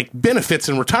benefits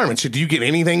and retirement? Do you get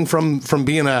anything from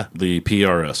being a? The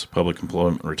PRS, Public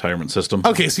Employment Retirement System.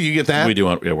 Okay, so you get that. We do.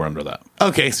 Yeah, we're under that.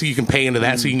 Okay, so you can pay into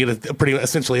that, so you can get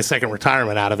essentially a second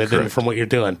retirement out of it then from what you're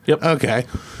doing. Yep. Okay,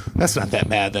 that's not that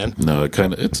bad then. No,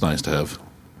 it's nice to have.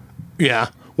 Yeah.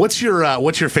 What's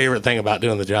your favorite thing about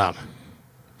doing the job?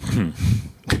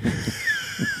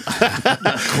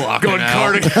 Going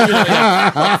car to 6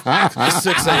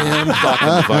 a.m. Fucking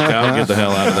the fuck out. Get the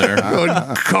hell out of there.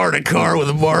 going car to car with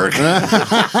a Mark.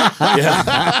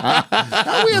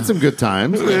 We had some good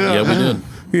times. Yeah, we did.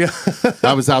 Yeah.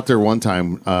 I was out there one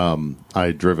time. I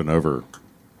had driven over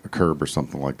a curb or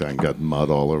something like that and got mud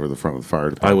all over the front of the fire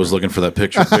department. I was looking for that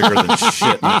picture bigger than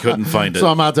shit and I couldn't find it. So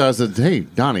I'm out there. I said, "Hey,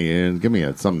 Donnie, and give me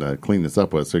something to clean this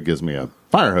up with." So he gives me a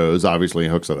fire hose. Obviously,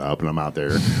 hooks it up, and I'm out there.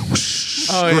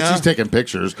 Oh, yeah? She's taking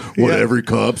pictures. What every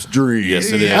cup's dream.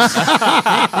 Yes, it is.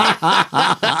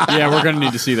 Yeah, we're gonna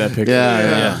need to see that picture.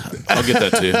 Yeah. I'll get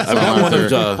that too. I've got I'm one out of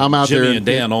there. I'm out Jimmy there and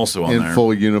Dan also on in there.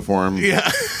 full uniform, Yeah.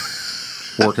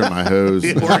 working my hose.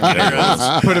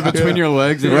 Put it between your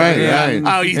legs. And Right, yeah. right.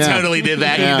 Oh, you totally did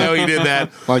that. Yeah. You know he did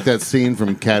that. Like that scene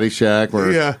from Caddyshack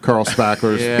where Yeah. Carl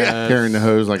Spackler's Yes. carrying the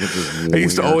hose like it's just. I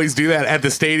used to always do that at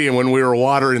the stadium when we were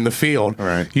watering the field.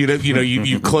 Right.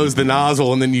 You close the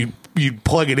nozzle and then you'd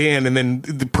plug it in and then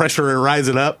the pressure would rise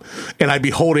it up and I'd be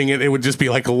holding it. It would just be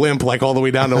like a limp, like all the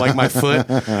way down to like my foot.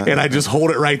 And I'd just hold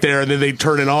it right there and then they'd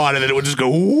turn it on and then it would just go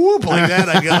whoop like that.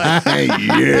 I'd go like,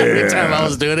 every time I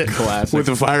was doing it Classic. with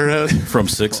the fire hose. From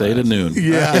 6 a to noon.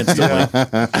 Yeah.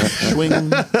 Swing.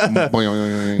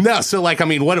 No, so like, I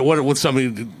mean, what's some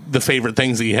of the favorite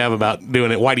things that you have about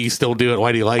doing it? Why do you still do it?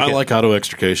 Why do you like I it? like auto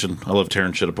extrication. I love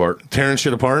tearing shit apart. Tearing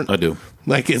shit apart? I do.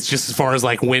 Like, it's just as far as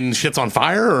like when shit's on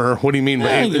fire, or what do you mean?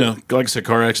 Yeah, like I said,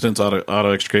 car accidents,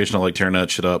 auto extrication. I like tearing that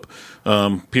shit up.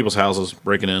 People's houses,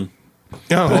 breaking in.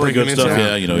 Oh, Pretty good stuff.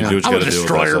 Yeah, you do what you I'm got a to do.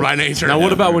 destroyer by nature. Now,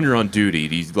 what about when you're on duty?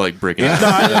 Do you like breaking it?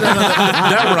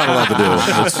 That we're not allowed to do.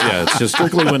 It's just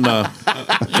strictly when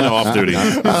off duty.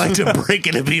 I like to break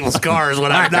into people's cars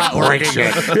when I'm not working.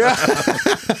 Yeah.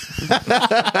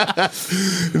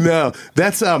 No,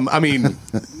 that's I mean,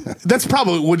 that's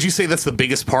probably. Would you say that's the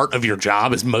biggest part of your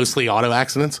job? Is mostly auto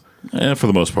accidents? Yeah, for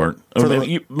the most part.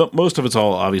 Most of it's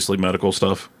all obviously medical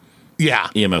stuff. Yeah.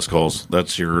 EMS calls.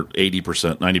 That's your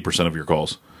 80%, 90% of your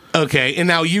calls. Okay, and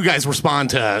now you guys respond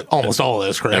to almost all of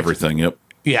those, correct? Everything. Yep.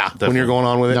 Yeah, when you're going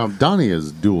on with it. Now Donnie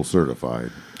is dual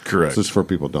certified. Correct. Just for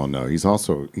people who don't know, he's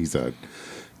a.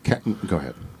 Go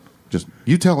ahead. Just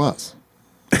you tell us.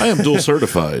 I am dual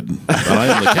certified, and I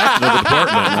am the captain of the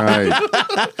department, All right.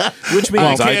 which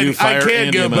means I do fire can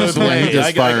and go EMS. both ways. He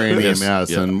does fire and Yes.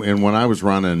 EMS, Yeah. and when I was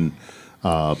running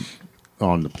on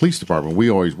the police department, we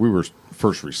were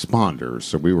first responders,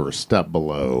 so we were a step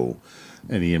below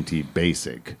an EMT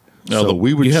basic. No, So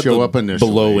we would you have show the up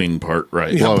initially. blowing part,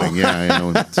 right? Blowing,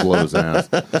 yeah, it blows ass.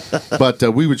 But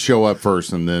we would show up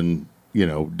first, and then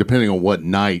depending on what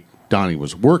night Donnie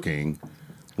was working,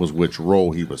 was which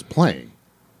role he was playing.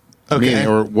 Okay.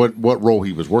 Or what role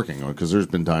he was working on, because there's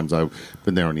been times I've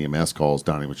been there on EMS calls,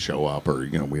 Donnie would show up, or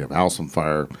we have a house on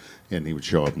fire, and he would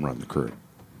show up and run the crew.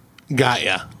 Got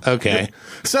ya. Okay.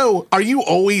 So, are you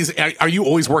always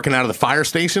working out of the fire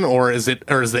station, or is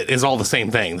all the same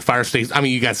thing? The fire station. I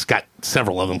mean, you guys got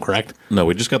several of them, correct? No,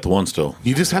 we just got the one still.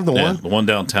 You just have the Yeah, one. the one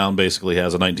downtown basically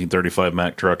has a 1935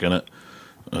 Mack truck in it.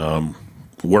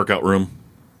 Workout room.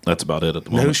 That's about it at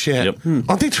the moment. No shit. Yep.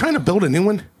 Aren't they trying to build a new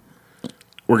one?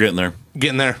 We're getting there.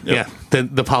 Getting there, Yep. yeah.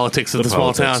 The politics of the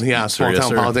small politics. town, yeah, Yes, small sir. Yes, town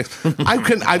sir. politics. I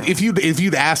couldn't. If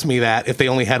you'd asked me that if they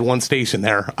only had one station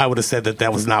there, I would have said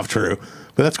that was not true.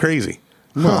 But that's crazy.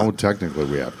 No, technically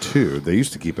we have two. They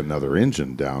used to keep another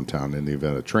engine downtown in the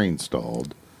event a train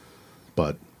stalled.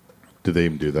 But do they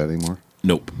even do that anymore?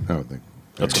 Nope. I don't think.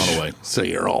 That's gone away. So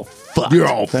you're all fucked. You're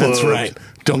all That's fucked. right.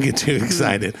 Don't get too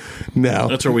excited. No.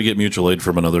 That's where we get mutual aid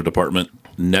from another department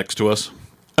next to us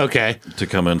Okay. to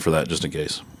come in for that just in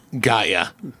case. Got ya.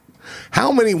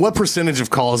 What percentage of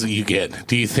calls that you get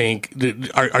do you think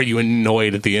are you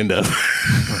annoyed at the end of?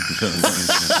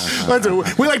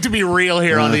 We like to be real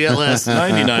here on the It List.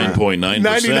 99.9%.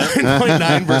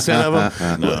 99.9% of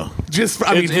them. No. Just,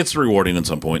 I mean, It's rewarding at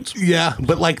some points. yeah,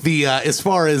 but like as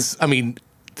far as, I mean,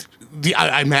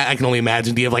 I can only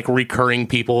imagine. Do you have like recurring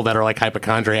people that are like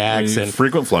hypochondriacs and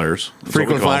Frequent flyers. That's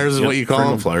Frequent what we call flyers them. is what you call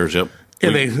frequent them? flyers, yep.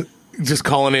 and they just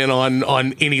calling in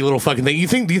on any little fucking thing?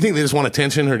 Do you think they just want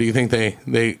attention, or do you think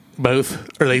they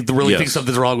both, or they really think Yes.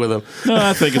 something's wrong with them? No,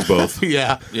 I think it's both.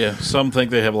 Yeah, Yeah, some think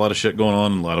they have a lot of shit going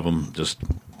on, and a lot of them just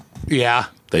yeah.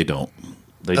 they don't.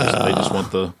 They just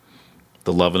want the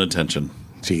love and attention.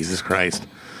 Jesus Christ.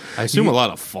 I assume a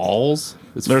lot of falls.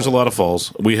 There's a lot of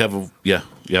falls. We have we've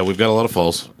got a lot of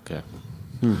falls. Okay.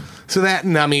 So that,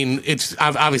 and I mean, it's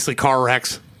obviously car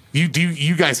wrecks.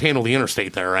 You guys handle the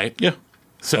interstate there, right? Yeah.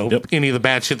 So Yep. any of the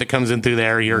bad shit that comes in through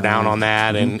there, you're down on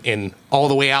that, and all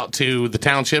the way out to the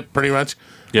township, pretty much.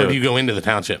 Yeah. Or do you go into the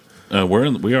township? We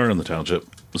are in the township.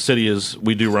 The city is.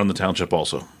 We do run the township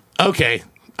also, Okay,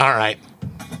 all right.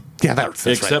 Yeah, that's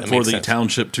right. except That for makes the sense.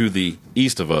 township to the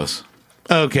east of us.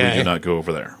 Okay. We do not go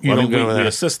over there. You don't go we, over there. we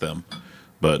assist them,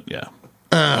 but yeah.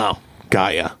 Oh,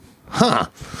 got ya. Huh.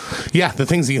 Yeah, the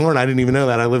things that you learn, I didn't even know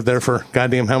that. I lived there for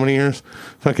goddamn how many years?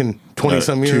 Fucking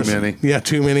 20-some too years. many. Yeah,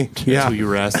 too many. Yeah. So you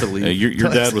were asked to leave.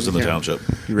 Your dad was in the township.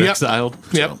 You were Yep. exiled.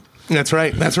 Yep. That's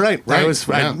right. That's right. I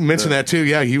Yeah. mentioned that too.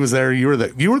 Yeah, he was there. You were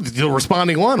the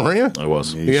responding one, weren't you? I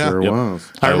was. He sure Yep.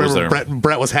 was. I I was remember there.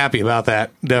 Brett was happy about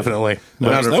that. Definitely.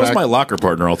 That was my locker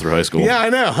partner all through high school. Yeah, I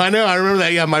know. I remember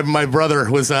that. Yeah, my brother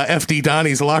was FD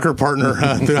Donnie's locker partner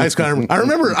through high school. I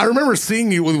remember seeing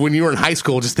you when you were in high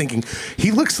school, just thinking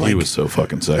he looks like He was so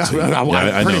fucking sexy. I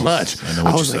know. much. I know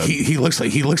what I was you like,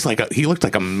 said. he looked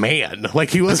like a man.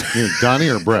 Like he was. Donnie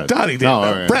or Brett? Donnie did. Oh,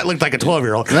 all right. Brett looked like a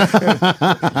 12-year-old.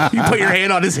 You put your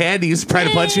hand on his head, and he's trying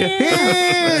to punch you.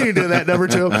 Yeah, you do that number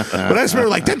to him. But I just remember,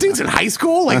 like, that dude's in high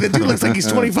school. Like, that dude looks like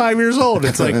he's 25 years old.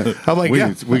 It's like, I'm like,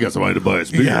 yeah. We got somebody to buy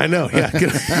us beer. Yeah, I know. Yeah,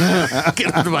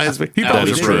 get him to buy his beer. He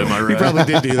probably is did. true. Am I He right? probably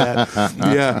did do that.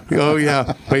 Yeah. Oh,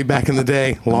 yeah. Way back in the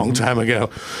day, long time ago.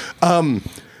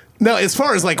 Now, as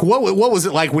far as like, what was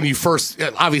it like when you first?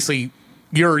 Obviously,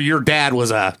 your dad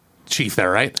was a chief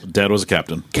there, right? Dad was a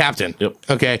captain. Captain. Yep.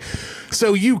 Okay.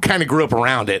 So you kind of grew up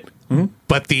around it,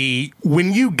 but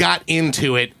when you got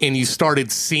into it and you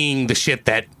started seeing the shit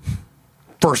that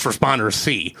first responders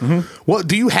see, what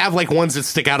do you have like ones that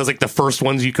stick out as like the first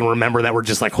ones you can remember that were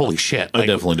just like holy shit? I Like,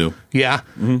 definitely do. Yeah.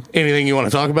 Anything you want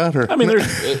to talk about? Or? I mean,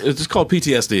 it's called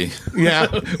PTSD. yeah.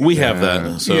 We have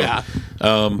that. So, Yeah.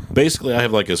 basically, I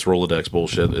have like this Rolodex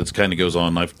bullshit. It kind of goes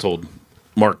on. I've told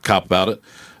Mark Kopp about it.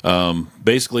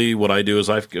 Basically, what I do is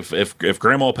if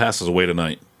Grandma passes away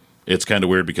tonight, it's kind of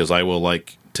weird because I will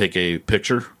like take a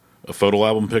picture, a photo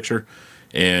album picture,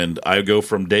 and I go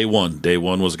from day one. Day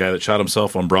one was a guy that shot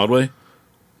himself on Broadway.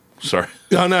 Sorry.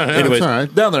 Oh, no. Anyways, That's all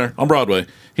right. down there on Broadway,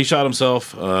 he shot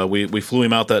himself. We flew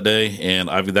him out that day, and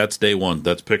that's day one.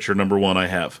 That's picture number one I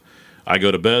have. I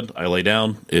go to bed, I lay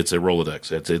down. It's a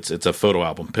Rolodex. It's a photo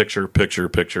album. Picture, picture,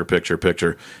 picture, picture,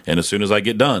 picture. And as soon as I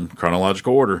get done,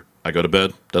 chronological order, I go to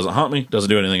bed. Doesn't haunt me. Doesn't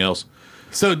do anything else.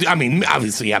 So, I mean,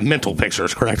 obviously, yeah, mental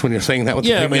pictures, correct, when you're saying that? With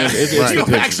Yeah, the I mean, it's you good don't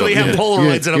pictures actually of have it.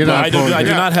 Polaroids in a You're not book. I do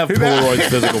not have Polaroids,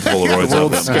 physical Polaroids. The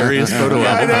of world's them. scariest photo I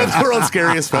album. know, the world's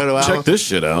scariest photo album. Check this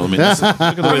shit out. I mean, look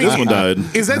at the way this one died.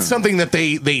 Is that something that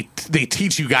they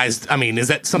teach you guys? I mean, is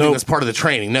that something Nope. that's part of the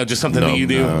training? No, just something that you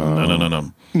do?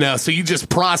 No. No, so you just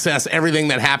process everything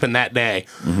that happened that day,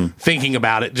 thinking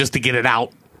about it just to get it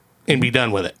out and be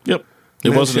done with it. Yep. It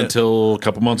That wasn't shit. until a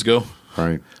couple months ago.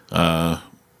 Right.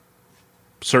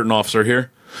 Certain officer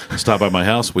here stopped by my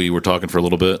house. We were talking for a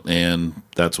little bit, and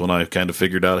that's when I kind of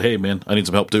figured out, hey, man, I need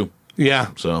some help too. Yeah.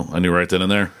 So I knew right then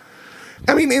and there.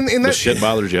 I mean, in The that shit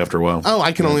bothers you after a while. Oh,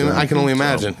 I can only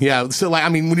imagine. Yeah. So, like, I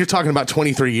mean, when you're talking about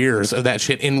 23 years of that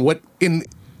shit,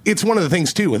 it's one of the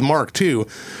things too with Mark too.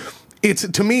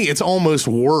 To me, it's almost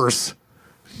worse.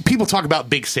 People talk about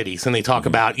big cities and they talk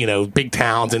about, big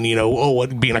towns and,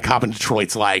 what being a cop in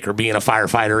Detroit's like or being a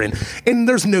firefighter. And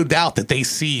there's no doubt that they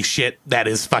see shit that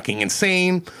is fucking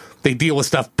insane. They deal with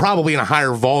stuff probably in a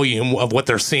higher volume of what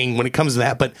they're seeing when it comes to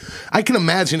that. But I can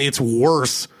imagine it's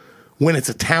worse when it's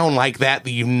a town like that and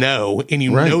you know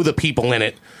the people in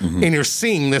it and you're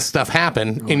seeing this stuff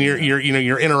happen and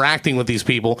you're interacting with these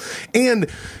people. And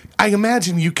I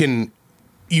imagine you can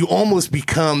you almost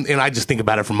become, and I just think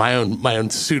about it from my own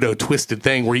pseudo twisted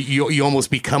thing, where you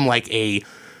almost become like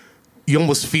you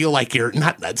almost feel like you're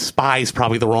not spy is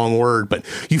probably the wrong word, but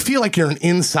you feel like you're an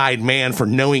inside man for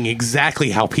knowing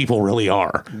exactly how people really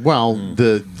are. Well,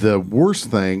 the worst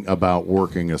thing about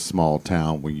working a small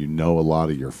town when you know a lot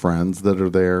of your friends that are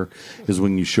there is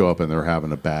when you show up and they're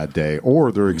having a bad day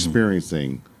or they're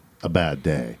experiencing a bad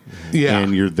day. Yeah.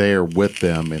 And you're there with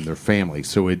them and their family.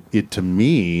 So it to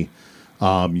me,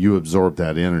 you absorb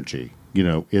that energy. You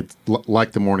know, it's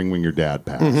like the morning when your dad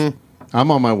passed. Mm-hmm. I'm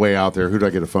on my way out there. Who did I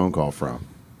get a phone call from?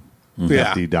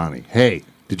 Yeah. FD Donnie. Hey,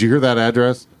 did you hear that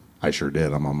address? I sure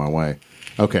did. I'm on my way.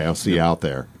 Okay, I'll see you out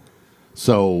there.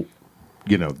 So,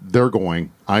 you know, they're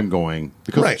going, I'm going,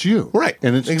 because Right. it's you. Right.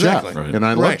 And it's Exactly. Jeff. Right. And I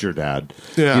Right. loved your dad.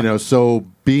 Yeah. You know, so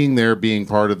being there, being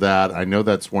part of that, I know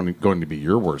that's going to be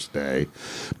your worst day,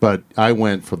 but I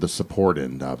went for the support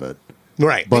end of it.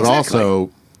 Right. But exactly. also,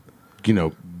 you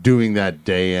know, doing that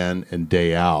day in and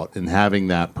day out and having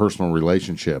that personal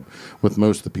relationship with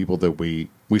most of the people that we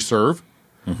serve,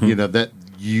 you know, that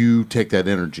you take that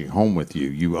energy home with you.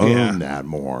 You own Yeah. that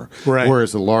more. Right.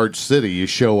 Whereas a large city, you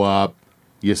show up,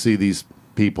 you see these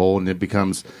people, and it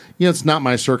becomes, you know, it's not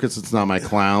my circus, it's not my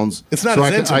clowns. It's not so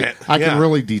as I intimate. I Yeah. can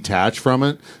really detach from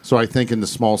it. So I think in the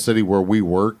small city where we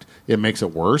worked, it makes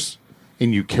it worse.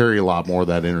 And you carry a lot more of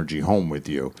that energy home with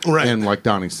you. Right. And like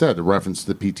Donnie said, the reference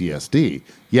to the PTSD,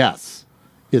 yes,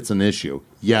 it's an issue.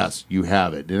 Yes, you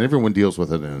have it. And everyone deals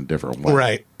with it in a different way.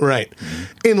 Right, right.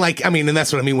 And like, I mean, and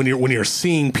that's what I mean when you're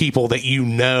seeing people that you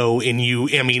know, and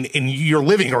you're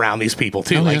living around these people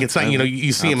too. Oh, like yeah. it's like, you know,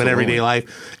 you see them in Absolutely. everyday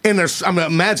life, and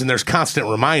imagine there's constant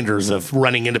reminders of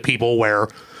running into people where.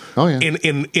 Oh, yeah.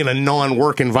 In a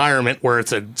non-work environment where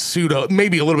it's a pseudo,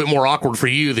 maybe a little bit more awkward for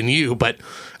you than you, but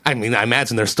I mean, I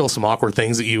imagine there's still some awkward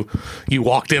things that you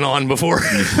walked in on before.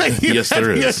 Yes, there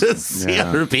is. You see Yeah.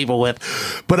 other people with,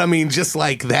 but I mean, just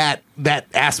like that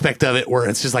aspect of it, where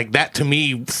it's just like that to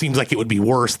me seems like it would be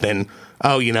worse than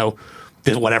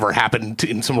whatever happened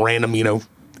in some random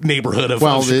neighborhood of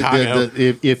Chicago.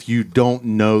 If you don't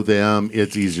know them,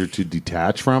 it's easier to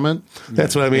detach from it.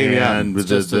 That's what I mean. Yeah. And It's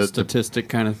just a statistic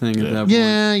kind of thing at that point.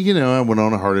 yeah, you know, I went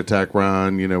on a heart attack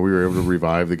run. You know, we were able to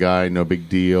revive the guy. No big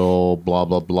deal. Blah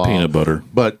blah blah. Peanut butter.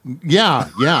 But yeah.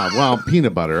 Well,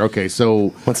 peanut butter. Okay, so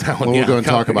What's that one? We're Yeah, going to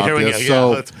talk about here we this.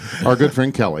 go. Yeah, So our good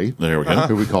friend Kelly, There we go.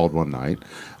 who we called one night,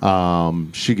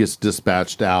 she gets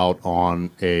dispatched out on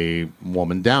a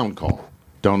woman down call.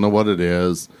 Don't know what it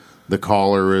is. The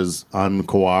caller is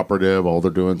uncooperative. All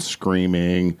they're doing is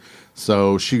screaming.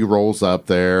 So she rolls up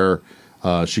there.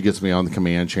 She gets me on the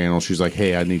command channel. She's like,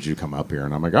 hey, I need you to come up here.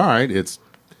 And I'm like, all right, it's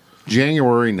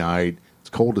January night. It's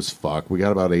cold as fuck. We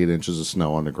got about 8 inches of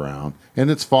snow on the ground, and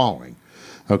it's falling.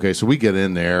 Okay, so we get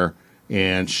in there,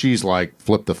 and she's like,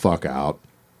 flip the fuck out.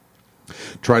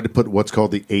 Tried to put what's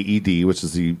called the AED, which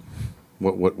is the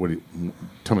what do you,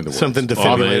 tell me the word. Something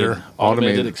defibrillator.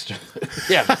 Automated.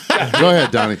 Yeah. Go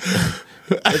ahead, Donnie.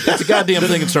 It's a goddamn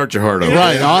thing that starts your heart over.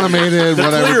 Right, automated,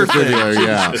 whatever. clear thing.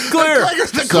 Yeah. Clear.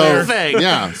 The clear thing.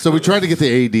 Yeah, so we tried to get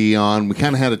the AD on. We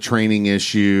kind of had a training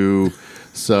issue.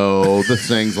 So the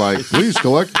thing's like, please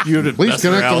connect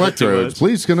messing around with it too electrodes. much.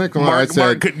 Please connect. I Mark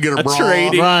said, couldn't get a bra.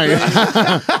 trading.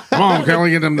 right. Come on, can we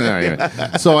get them there?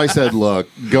 Yeah. So I said, look,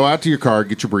 go out to your car,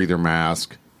 get your breather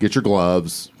mask, get your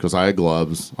gloves, because I had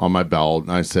gloves on my belt.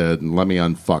 And I said, let me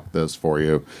unfuck this for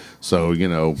you. So, you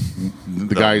know,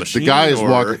 the guy is or-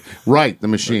 walking. Right, the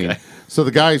machine. Okay. So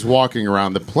the guy's walking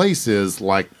around. The place is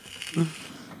like,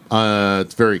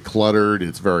 it's very cluttered.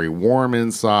 It's very warm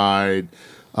inside.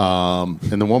 And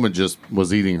the woman just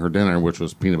was eating her dinner, which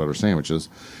was peanut butter sandwiches,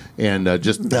 and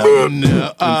just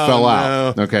fell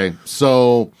out. Okay,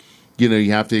 so you know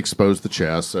you have to expose the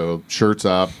chest. So shirts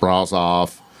up, bras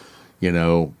off. You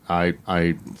know,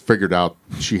 I figured out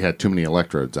she had too many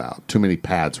electrodes out. Too many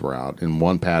pads were out, and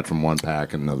one pad from one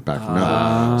pack and another pack from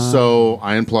another. So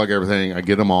I unplug everything. I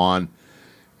get them on,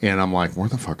 and I'm like, where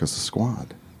the fuck is the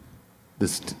squad?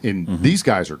 These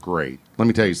guys are great. Let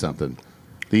me tell you something.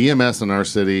 The EMS in our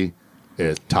city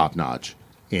is top notch,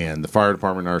 and the fire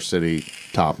department in our city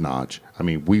top notch. I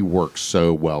mean, we work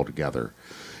so well together,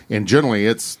 and generally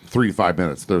it's 3 to 5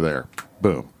 minutes. They're there,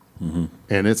 boom,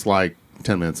 and it's like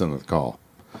 10 minutes into the call.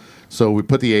 So we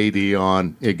put the AED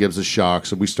on. It gives a shock,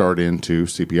 so we start into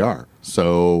CPR.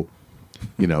 So,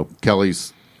 you know,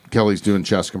 Kelly's doing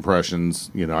chest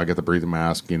compressions. You know, I got the breathing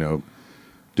mask. You know.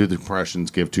 Do the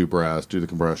compressions, give 2 breaths. Do the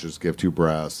compressions, give 2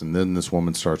 breaths. And then this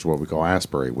woman starts what we call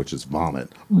aspirate, which is vomit.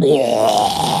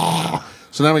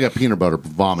 So now we got peanut butter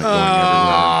vomit going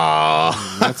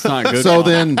everywhere. That's not good. So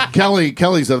then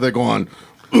Kelly's up there going,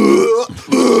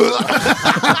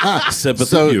 Sympathy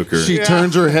So puker. she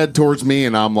turns her head towards me,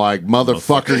 and I'm like,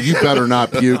 "Motherfucker, you better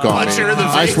not puke on Punch me! her in the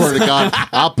I face. swear to God,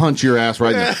 I'll punch your ass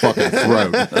right in the fucking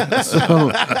throat."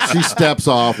 So she steps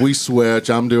off. We switch.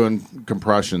 I'm doing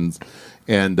compressions,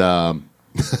 and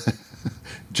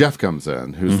Jeff comes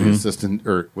in, who's the assistant,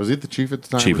 or was he the chief at the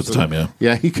time? Chief at the time, yeah.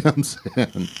 Yeah, he comes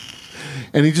in,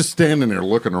 and he's just standing there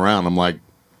looking around. I'm like,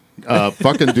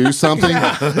 fucking do something.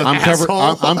 I'm covered.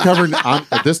 I'm covered.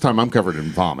 At this time, I'm covered in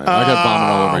vomit. I got vomit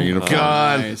all over my uniform.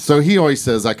 God. So he always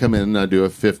says I come in and I do a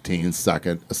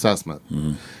 15-second assessment,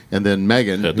 and then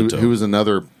Megan, Head to toe. who was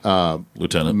another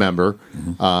Lieutenant. member,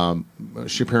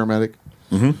 she paramedic.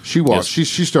 She walks. Yes.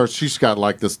 She starts. She's got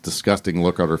like this disgusting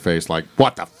look on her face, like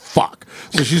what the fuck.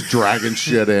 So she's dragging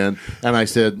shit in, and I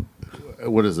said,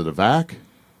 "What is it? A vac?"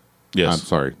 Yes. I'm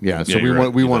sorry. Yeah. So Yeah, we you're want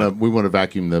right. we You want to bet. we want to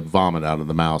vacuum the vomit out of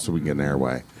the mouth so we can get an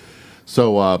airway.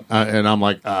 So and I'm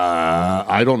like,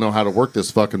 I don't know how to work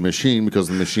this fucking machine because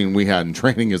the machine we had in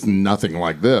training is nothing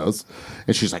like this.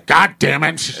 And she's like, God damn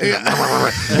it!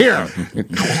 Here.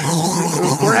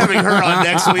 We're having her on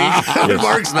next week.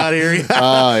 Mark's not here.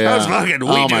 Oh yeah. Those fucking, we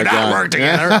Oh, do my not God. work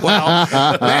together. Well,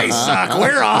 they suck.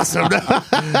 We're awesome.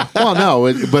 Well,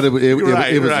 no, but it was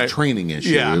Right. a training issue.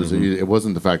 Yeah. It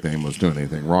wasn't the fact that anyone was doing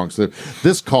anything wrong. So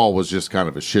this call was just kind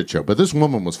of a shit show. But this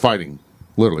woman was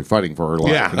literally fighting for her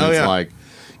life. Yeah. And Oh, it's yeah. like,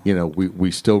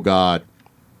 we still got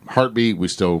heartbeat.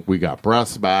 We got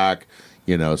breaths back.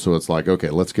 So it's like, okay,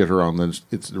 let's get her on.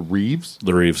 It's the Reeves.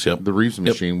 The Reeves, yep. The Reeves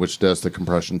machine, which does the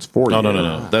compressions for you.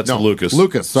 No. That's Lucas.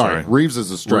 Lucas, sorry. Reeves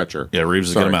is a stretcher. Yeah, Reeves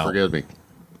is sorry, getting him out. Forgive me.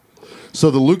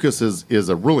 So the Lucas is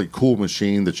a really cool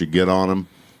machine that you get on them,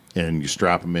 and you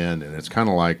strap them in, and it's kind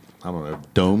of like, I don't know,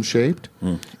 dome shaped,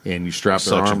 and you strap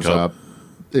their Suction arms cup. up.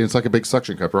 And it's like a big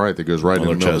suction cup, right? That goes right in the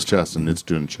their middle of chest. the chest, and it's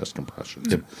doing chest compression.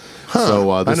 So this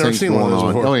I've never thing's seen one of going those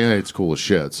on. before. Oh yeah, it's cool as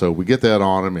shit. So we get that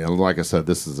on him, and like I said,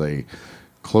 this is a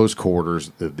close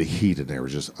quarters. The heat in there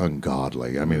is just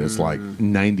ungodly. I mean, it's like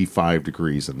 95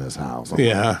 degrees in this house. I'm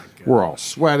Yeah. like, we're all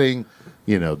sweating.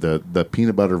 The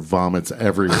peanut butter vomits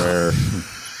everywhere.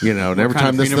 And every kind time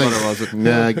of this peanut thing, butter was it?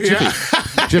 Nah,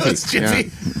 Jiffy, It's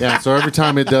Jiffy. Yeah. So every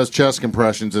time it does chest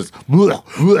compressions, it's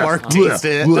Mark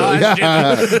tasted it. Oh, that's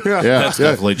Jiffy. That's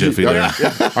definitely Jiffy there.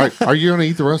 Are you going to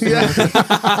eat the rest of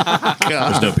that?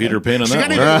 There's no Peter Pan in She got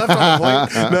that anything one.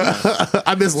 left on the plate? No.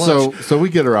 I missed lunch. So we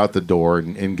get her out the door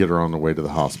and get her on the way to the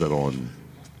hospital, and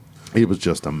it was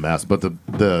just a mess. But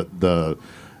the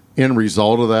end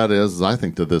result of that is I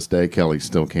think to this day Kelly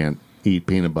still can't eat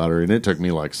peanut butter, and it took me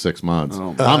like 6 months.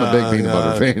 I'm a big peanut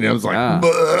butter fan. I was like,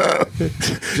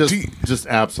 just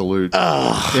absolute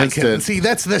instant. See,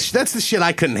 that's the shit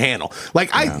I couldn't handle.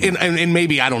 Like and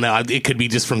maybe I don't know. It could be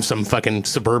just from some fucking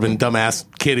suburban dumbass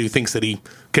kid who thinks that he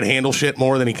can handle shit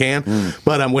more than he can,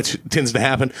 but which tends to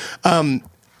happen.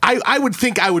 I would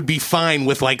think I would be fine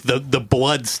with like the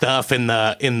blood stuff and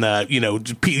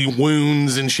the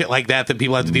wounds and shit like that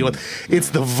people have to deal with. It's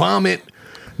the vomit.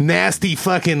 Nasty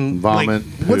fucking Vomit,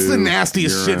 Like, what's the poo,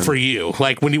 nastiest urine. shit for you?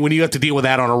 Like when you have to deal with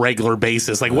that on a regular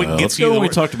basis. Like what Let's gets go you? when we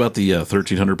the- talked about the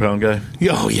 1,300-pound guy.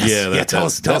 Oh yes, Yeah, tell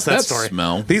us that that story.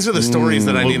 smell. These are the stories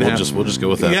that I need to have. We'll just go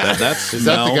with that. Yeah. That's Is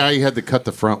that the guy you had to cut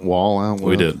the front wall out with?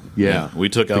 We did. Yeah. We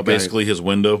took The out guy- basically his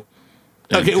window.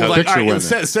 and Okay, well, cut- like, picture all right,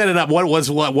 window. set it up. What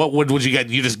would you get?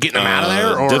 You just getting him out of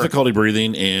there, or difficulty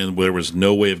breathing, and there was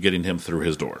no way of getting him through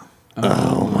his door.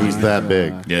 He's that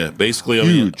big. Yeah, basically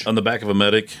Huge. on the back of a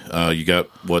medic, you got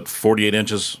 48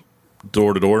 inches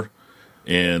door to door,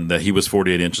 and that he was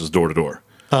 48 inches door to door.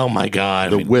 Oh my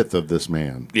god! The width of this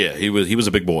man. Yeah, he was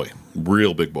a big boy,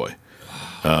 real big boy.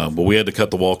 But we had to cut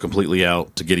the wall completely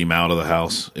out to get him out of the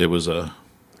house. It was Did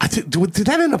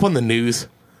that end up on the news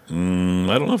I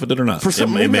don't know if it did or not. for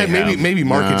some? It may have. Maybe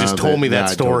Mark had just told me that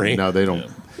story. No, they don't.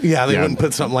 Yeah, they Yeah. wouldn't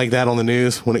put something like that on the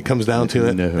news when it comes down to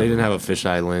it. No. They didn't have a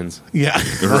fisheye lens. Yeah,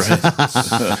 Right.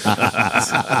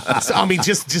 so, I mean,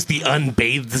 just the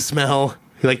unbathed smell,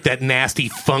 like that nasty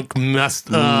funk must.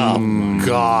 Oh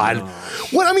God!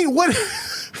 What?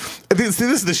 This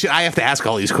is the shit I have to ask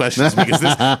all these questions because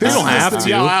this you don't have to.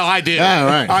 Yeah, I do. Yeah,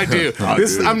 right. I do.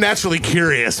 I'm naturally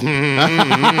curious, and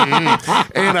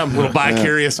I'm a little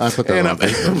bi-curious, I put that and on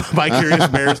I'm bi-curious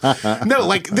bears. No,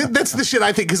 like that's the shit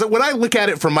I think because when I look at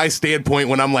it from my standpoint,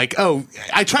 when I'm like, oh,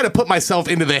 I try to put myself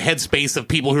into the headspace of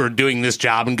people who are doing this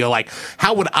job and go like,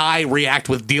 how would I react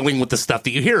with dealing with the stuff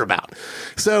that you hear about?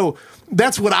 So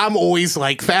that's what I'm always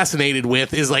like fascinated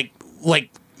with is like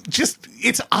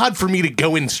it's odd for me to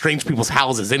go in strange people's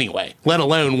houses anyway, let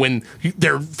alone when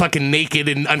they're fucking naked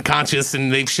and unconscious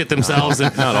and they've shit themselves.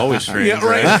 And Not always strange. yeah,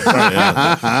 right.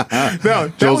 No,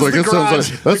 that Joel's was like, the that sounds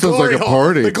garage. like- that The sounds like glory a hole-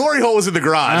 party. The glory hole was in the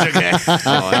garage. Okay.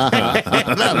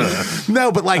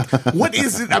 No, but like, what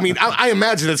is it? I mean, I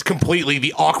imagine it's completely,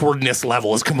 the awkwardness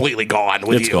level is completely gone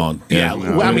with It's you. gone. Yeah.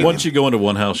 Well, I mean, once you go into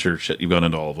one house, you've gone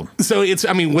into all of them. so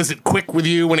was it quick with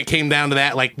you when it came down to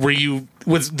that? Like, did you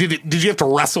have to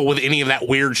wrestle with any of that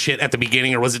weird shit at the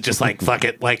beginning, or was it just like, fuck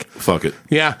it? Like, Fuck it.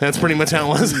 yeah, that's pretty much how it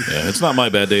was. Yeah, it's not my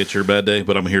bad day. It's your bad day,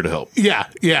 but I'm here to help. Yeah.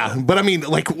 But I mean,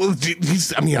 like,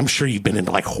 I'm sure you've been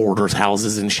into like hoarders'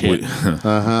 houses and shit.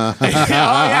 Oh,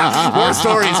 yeah. More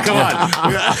stories. Come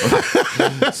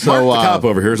on. So The cop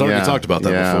over here has already talked about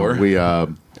that before.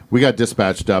 We got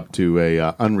dispatched up to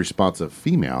a unresponsive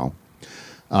female.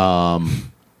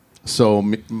 So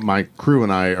my crew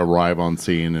and I arrive on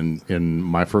scene, and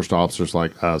my first officer's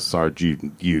like, "Sarge,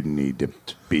 you need to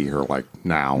be here like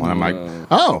now." And I'm like,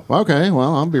 "Oh, okay.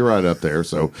 Well, I'll be right up there."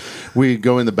 So we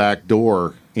go in the back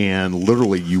door, and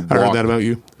literally you walk. I heard that about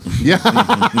you. Yeah,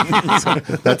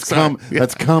 that's come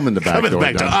in the back Come in the door.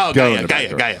 back door. Oh, Go got in the back ya.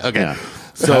 door. Okay. Yeah.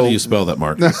 How So do you spell that,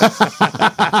 Mark?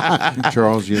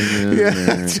 Charles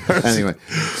Jr. Anyway,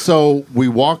 so we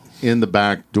walk in the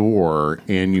back door,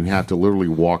 and you have to literally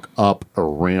walk up a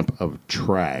ramp of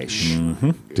trash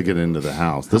to get into the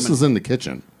house. This is in the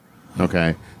kitchen.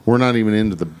 Okay, we're not even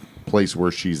into the place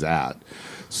where she's at,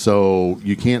 so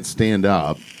you can't stand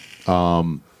up.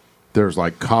 There's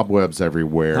like cobwebs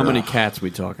everywhere. How many cats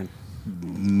we talking?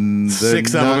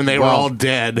 6 of them, and they were all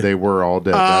dead. They were all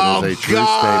dead. Oh, that is a true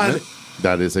God. statement.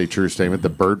 That is a true statement. The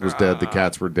bird was dead. The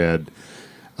cats were dead.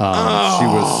 She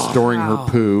was storing her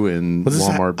poo in Was this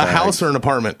Walmart a bags. house or an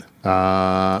apartment? It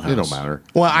don't matter.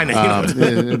 Well, I know.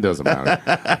 It doesn't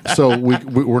matter. So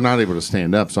we're not able to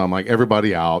stand up. So I'm like,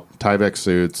 everybody out. Tyvek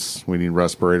suits. We need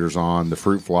respirators on. The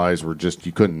fruit flies were just,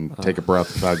 you couldn't take a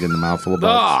breath without getting a mouthful of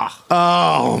bugs.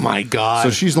 Oh, my God. So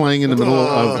she's laying in the middle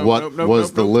of what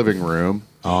was the living room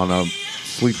on a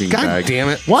sleeping God bag. damn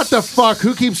it. What the fuck?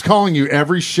 Who keeps calling you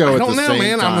every show I at don't the know, same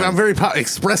man. time? I'm very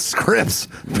Express Scripts.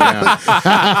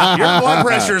 Yeah. Your blood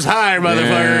pressure's high, motherfucker.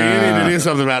 Yeah. You need to do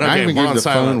something about it. I Okay, even we're gave on the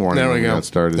silent. phone warning There we when we go. got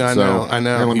started. I So, know. here,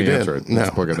 let You me did. answer it. No. Let's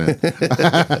plug it in. Do you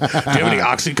have any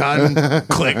Oxycontin?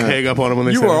 Click, hang up on them when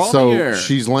they You say are it. all- So the air.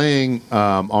 she's laying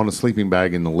on a sleeping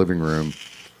bag in the living room.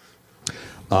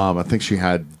 I think she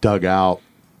had dug out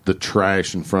the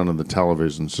trash in front of the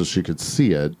television so she could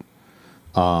see it.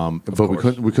 But we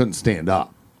couldn't stand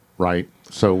up, right?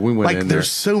 So we went Like, in there. there's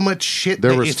so much shit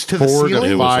There that was it's to the 4 ceiling. to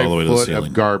It was 5 all the way to the foot ceiling.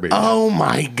 of garbage Oh,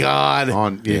 my God.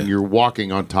 and you're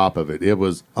walking on top of it. It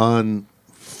was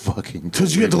unfucking.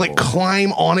 Because you had to, like, believable.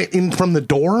 climb on it in from the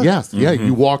door? Yes, yeah.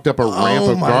 You walked up a ramp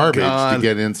of my garbage God. to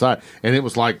get inside, and it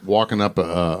was like walking up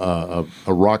a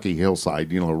rocky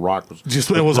hillside. You know, a rock was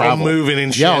Just, it was all gravel. moving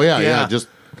and shit. Yeah, oh, yeah. Just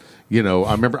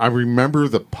I remember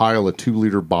the pile of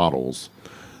 2-liter bottles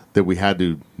that we had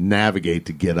to navigate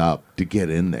to get up to get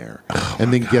in there,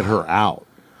 and then get her out.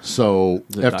 So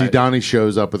FD Donnie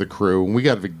shows up with a crew, and we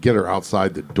got to get her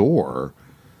outside the door.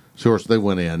 So of course they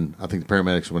went in. I think the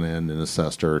paramedics went in and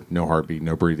assessed her. No heartbeat,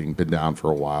 no breathing. Been down for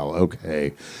a while.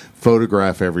 Okay,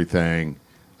 photograph everything.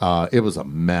 It was a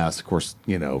mess. Of course,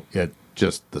 it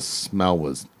just the smell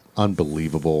was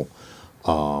unbelievable.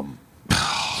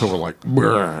 So we're like,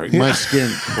 "Brr." My skin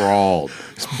crawled.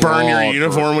 Burn your Crawled.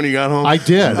 uniform when you got home? I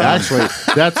did actually.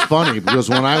 That's funny because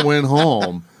when I went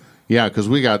home, because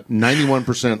we got 91%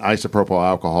 isopropyl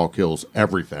alcohol kills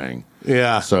everything.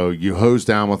 Yeah. So you hose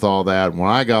down with all that. When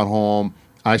I got home,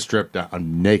 I stripped down.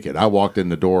 I'm naked. I walked in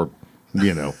the door. Me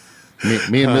and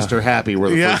Mr. Happy were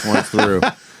the Yeah. first ones through.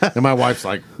 And my wife's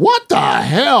like, "What the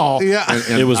hell?" Yeah.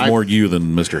 And It was I- more you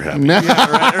than Mr. Happy. right.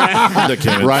 That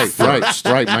came in right. first.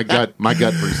 My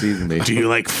gut preceded me. Do you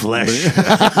like flesh?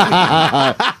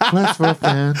 That's for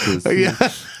fantasy. Yeah.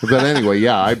 But anyway,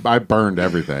 I burned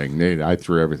everything. I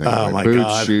threw everything Oh, away. my Boots,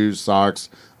 God. shoes, socks,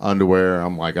 underwear.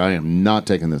 I'm like, I am not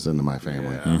taking this into my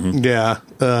family. Yeah.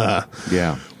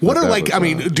 Yeah. What But are that like? was, I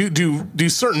mean, do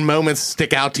certain moments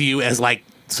stick out to you as like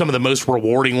some of the most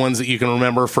rewarding ones that you can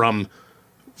remember from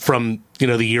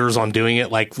the years on doing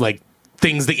it? Like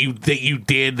things that you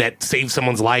did that saved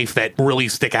someone's life that really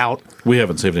stick out. We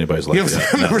haven't saved anybody's life You haven't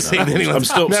yet. never saved anyone's. I'm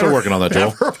still Never. working on that,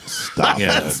 Joel. Stop.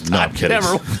 Yeah, no, I'm kidding.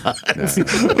 Never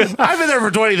once. I've been there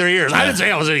for 23 years. I didn't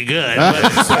say I was any good. But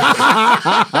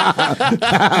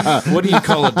What do you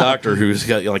call a doctor who's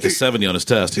got like a 70 on his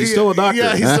test? He's still a doctor.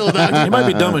 Yeah, he's still a doctor. He might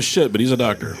be dumb as shit, but he's a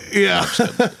doctor. Yeah.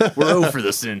 We're over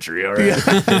the century, all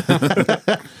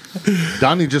right?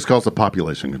 Donnie just calls it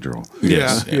population control.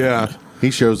 Yes. Yeah.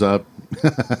 He shows up.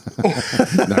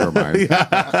 Never mind.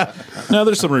 Now,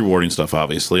 there's some rewarding stuff,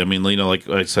 obviously. I mean, like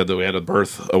I said, that we had a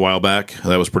birth a while back.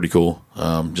 That was pretty cool.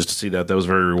 Just to see that was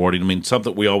very rewarding. I mean,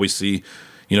 something we always see,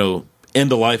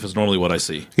 end of life is normally what I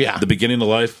see. Yeah. The beginning of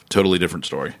life, totally different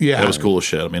story. Yeah. That was cool as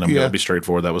shit. I mean, I'm going Yeah. to be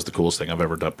straightforward. That was the coolest thing I've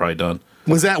ever probably done.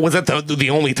 Was that the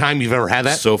only time you've ever had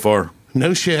that? So far.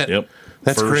 No shit. Yep.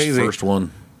 That's crazy. First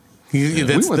one. We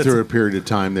went through a period of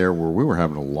time there where we were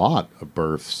having a lot of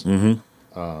births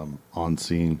on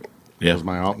scene. Yeah.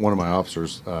 One of my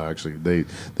officers actually they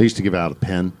used to give out a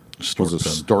pen. Stork was a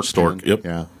pen. stork. Stork, pen. yep.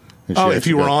 Yeah. And Oh, she if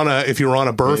you were on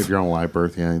a birth. if you're on a live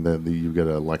birth, yeah, you get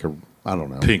I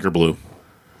don't know. Pink or blue.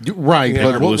 Right,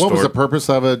 Yeah. but what was the Stork. purpose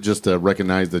of it? Just to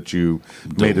recognize that you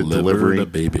made a Delivered delivery, a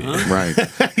baby. right?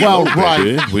 Well, Baby,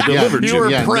 right. we delivered You were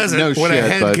Yeah, present no when a shit,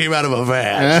 head but- came out of a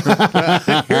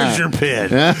vat. Here's your pin.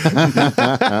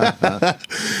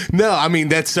 No, I mean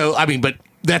that's so. I mean, but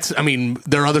that's. I mean,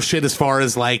 there are other shit as far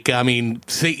as like. I mean,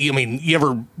 you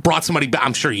ever brought somebody back?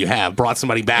 I'm sure you have brought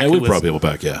somebody back. Yeah, who we was- brought people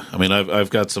back. Yeah, I mean, I've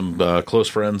got some close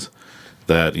friends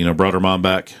that brought her mom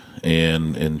back,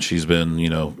 and she's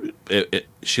been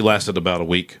she lasted about a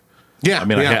week. Yeah, I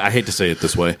mean, yeah. I hate to say it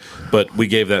this way, but we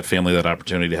gave that family that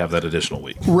opportunity to have that additional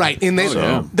week. Right, and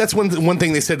yeah. that's one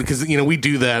thing they said, because we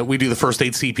do the first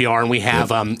aid CPR, and we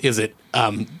have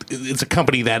it's a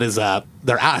company that is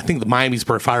they're out, I think the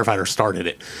Miamisburg firefighters started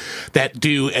it, that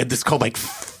do it's called like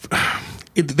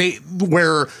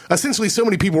where essentially so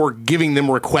many people were giving them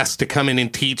requests to come in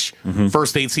and teach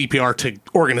first aid CPR to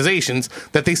organizations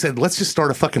that they said, let's just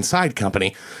start a fucking side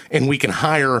company and we can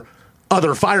hire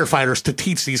other firefighters to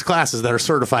teach these classes that are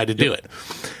certified to do it.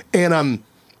 And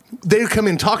they come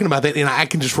in talking about that, and I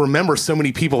can just remember so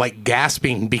many people like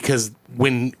gasping because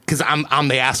I'm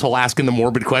the asshole asking the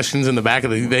morbid questions in the back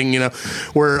of the thing,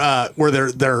 where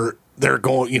they're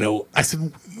going, I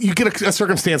said, you get a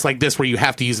circumstance like this where you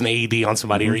have to use an AED on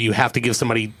somebody or you have to give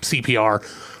somebody CPR.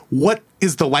 What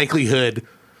is the likelihood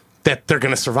that they're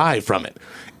going to survive from it?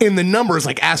 And the number is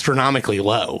like astronomically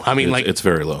low. I mean, It's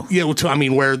very low. I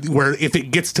mean, where if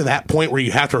it gets to that point where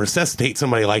you have to resuscitate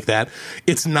somebody like that,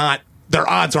 it's not, their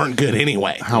odds aren't good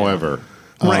anyway. However,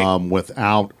 Right.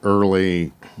 Without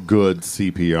early good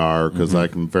CPR, because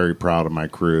I'm very proud of my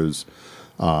crews.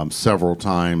 Several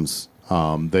times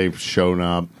they've shown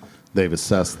up, they've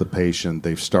assessed the patient,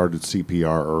 they've started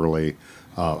CPR early.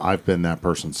 I've been that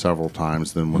person several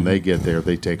times. Then when they get there,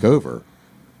 they take over,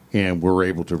 and we're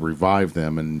able to revive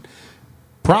them. And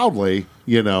proudly,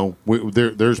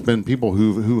 there's been people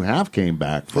who have came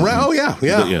back from. Oh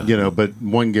yeah. But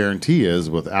one guarantee is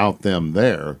without them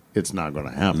there, it's not going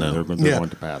to happen. They're going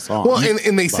to pass on. Well,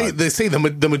 and they say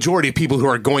the majority of people who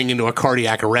are going into a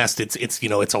cardiac arrest, it's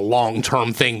a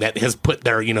long-term thing that has put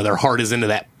their heart is into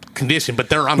that condition.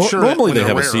 But I'm sure Normally that they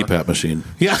have a rarer. CPAP machine.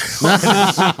 Yeah.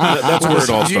 That's where it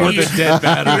all starts. With a dead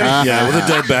battery. Yeah, with a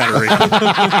dead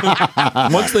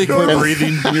battery. Once they quit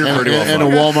breathing, you're pretty well and a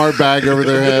fine. Walmart bag over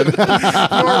their head.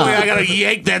 Normally I gotta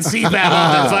yank that CPAP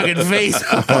off their fucking face.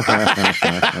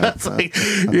 It's like,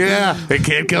 yeah, it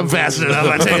can't come fast enough.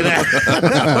 I tell you that.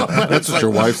 That's what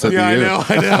your wife said Yeah, to you.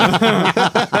 I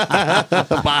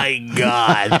know. My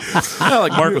God. Yeah,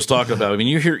 like Mark was talking about. I mean,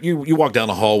 you walk down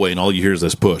the hallway and all you hear is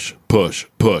this push, push,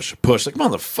 push, push. Like,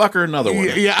 motherfucker, another one.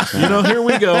 Yeah. Here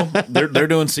we go. They're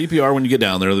doing CPR when you get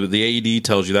down there. The AED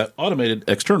tells you that automated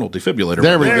external defibrillator.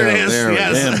 There we There go. it is, There we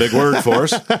yes. go. Man, big word for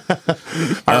us.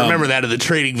 I remember that in the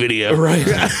training video. Right.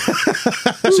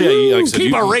 So, yeah, like I said,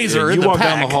 Keep a razor you in the walk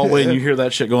down pack. the hallway and you hear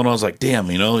that shit going on. It's like, damn,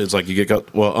 it's like you get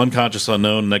unconscious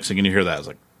unknown. Next thing you hear that, it's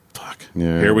like, fuck.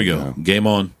 Yeah, Here we go. Game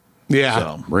on. Yeah.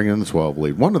 So, Bring in the 12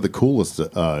 lead. One of the coolest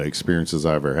experiences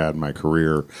I ever had in my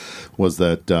career was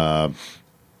that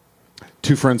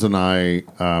two friends and I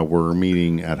were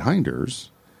meeting at Hinders,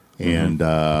 and we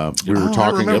were I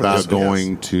talking remember about this,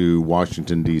 going to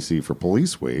Washington, D.C. for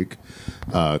Police Week.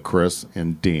 Chris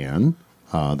and Dan,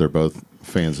 they're both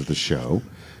fans of the show,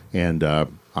 and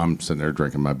I'm sitting there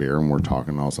drinking my beer, and we're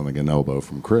talking, and all of a sudden I get an elbow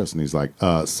from Chris, and he's like,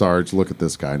 Sarge, look at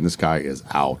this guy, and this guy is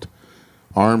out.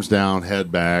 Arms down, head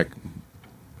back,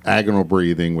 agonal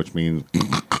breathing, which means,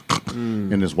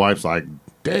 and his wife's like,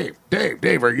 Dave,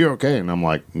 are you okay? And I'm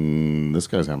like, this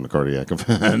guy's having a cardiac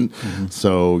event.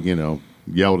 So,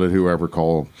 yelled at whoever,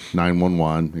 called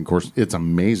 911. And of course, it's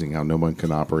amazing how no one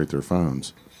can operate their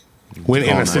phones. When in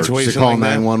a To situation call like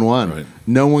that. 911. Right.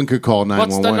 No one could call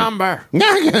 911. What's the number?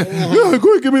 Yeah,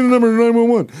 quick, give me the number to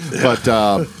 911.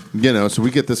 But, so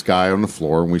we get this guy on the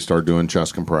floor, and we start doing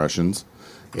chest compressions.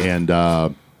 And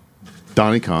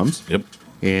Donnie comes. Yep.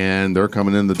 And they're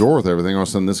coming in the door with everything. All of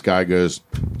a sudden, this guy goes,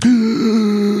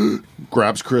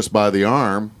 grabs Chris by the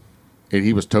arm, and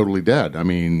he was totally dead. I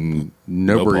mean,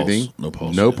 no breathing, no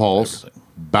pulse, everything.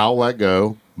 Bowel let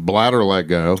go, bladder let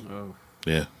go.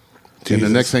 Yeah. And the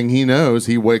next thing he knows,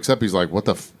 he wakes up. He's like, "What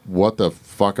the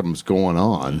fuck is going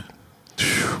on?"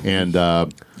 And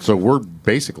so we're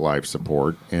basic life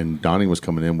support, and Donnie was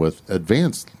coming in with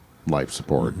advanced life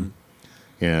support.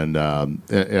 And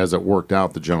as it worked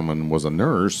out, the gentleman was a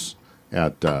nurse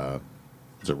at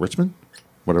is it Richmond?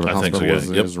 Whatever I think hospital so, was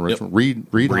yeah. it was in Richmond.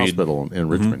 Reed Hospital in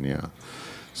Richmond, yeah.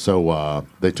 So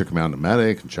they took him out to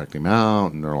medic and checked him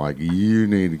out, and they're like, "You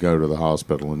need to go to the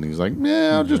hospital." And he's like,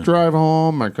 "Yeah, I'll just drive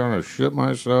home. I kind of shit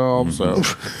myself." So,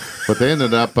 but they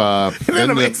ended up.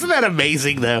 Isn't that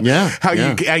amazing though? Yeah, how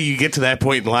you get to that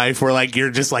point in life where like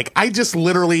you're just like, I just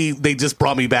literally they just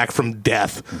brought me back from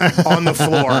death on the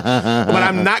floor, but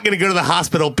I'm not going to go to the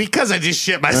hospital because I just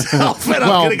shit myself, and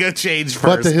I'm going to go change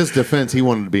first. But to his defense, he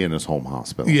wanted to be in his home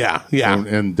hospital. Yeah.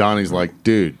 And Donnie's like,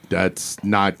 "Dude, that's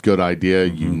not a good idea.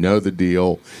 You know the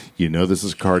deal. You know this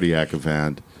is a cardiac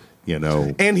event. You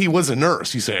know." And he was a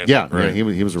nurse, you said. Yeah, right? he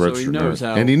was a registered knows nurse.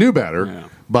 how- And he knew better. Yeah.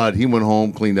 But he went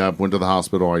home, cleaned up, went to the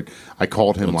hospital. I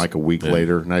called him like a week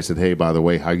later, and I said, "Hey, by the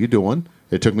way, how you doing?"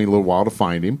 It took me a little while to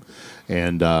find him.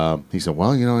 And he said,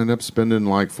 "Well, I ended up spending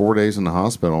like 4 days in the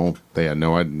hospital. They had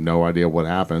no idea what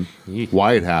happened,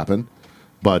 why it happened.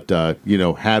 But,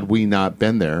 had we not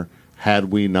been there,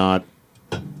 had we not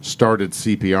started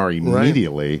CPR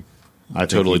immediately, I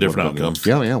think Totally he different would've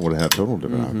been- outcome. Yeah, would have had a total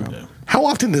different outcome. Yeah. How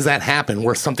often does that happen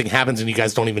where something happens and you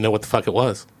guys don't even know what the fuck it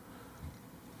was?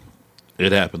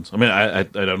 It happens. I mean, I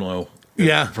don't know.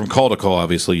 Yeah. From call to call,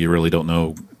 obviously, you really don't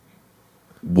know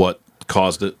what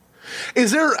caused it.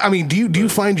 Is there, I mean, do you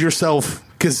find yourself,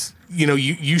 because,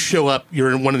 you show up,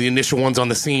 you're one of the initial ones on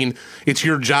the scene, it's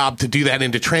your job to do that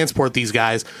and to transport these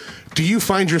guys. Do you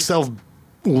find yourself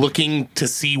looking to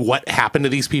see what happened to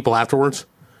these people afterwards?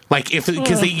 Like,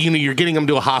 because you're getting them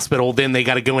to a hospital, then they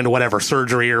got to go into whatever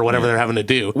surgery or whatever they're having to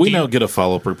do. We now get a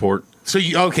follow-up report. So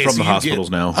from the hospitals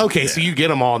now. Okay, so you get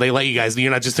them all. They let you guys.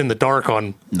 You're not just in the dark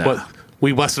on what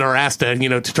we busted our ass to,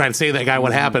 to try to say that guy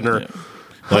what happened or. Yeah.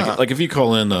 Like if you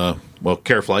call in,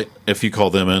 CareFlight, if you call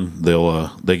them in,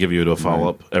 they give you a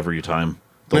follow-up every time.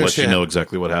 They'll let you know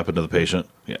exactly what happened to the patient.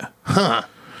 Yeah. Huh.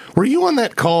 Were you on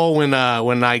that call when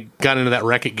I got into that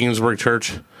wreck at Ginsburg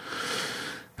Church?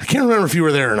 I can't remember if you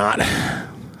were there or not.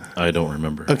 I don't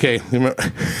remember. Okay.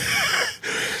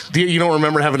 You don't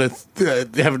remember having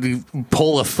to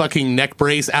pull a fucking neck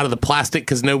brace out of the plastic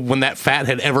because no one that fat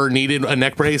had ever needed a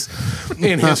neck brace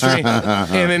in history,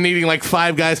 and then needing like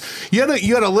 5 guys. You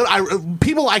had a little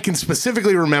people I can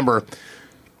specifically remember,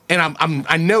 and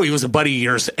I know he was a buddy of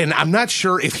yours, and I'm not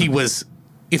sure if he was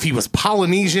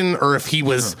Polynesian or if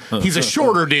he's a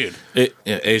shorter dude.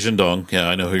 Asian Dong. Yeah,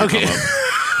 I know who you're talking about.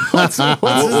 What's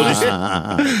his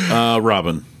name?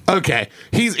 Robin. Okay,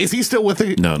 is he still with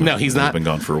the? No, he's not. Been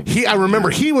gone for a I remember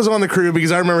he was on the crew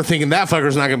because I remember thinking that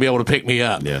fucker's not going to be able to pick me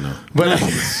up. Yeah, no. But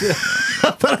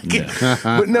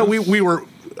but no, we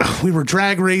were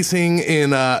drag racing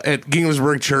in at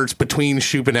Ginsburg Church between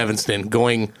Shoup and Evanston,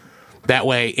 going that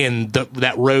way, and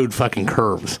that road fucking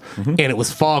curves, and it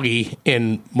was foggy,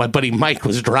 and my buddy Mike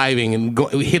was driving and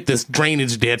hit this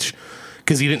drainage ditch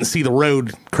because he didn't see the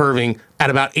road curving at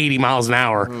about 80 miles an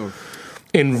hour.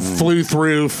 And flew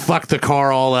through, fucked the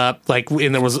car all up.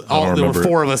 And there were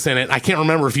 4 of us in it. I can't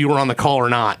remember if you were on the call or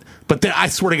not. But I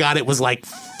swear to God, it was like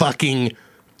fucking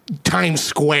Times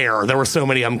Square. There were so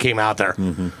many of them came out there.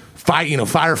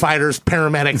 Firefighters,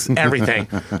 paramedics, everything.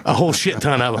 A whole shit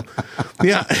ton of them.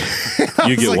 Yeah.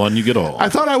 You get one, you get all. I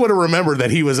thought I would have remembered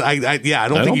that he was. I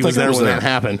don't think he was there when that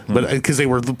happened. But because they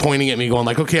were pointing at me, going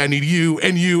like, "Okay, I need you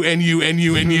and you and you and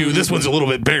you and you. This one's a little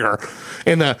bit bigger."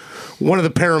 And one of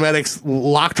the paramedics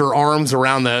locked her arms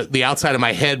around the outside of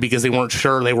my head because they weren't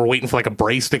sure. They were waiting for like a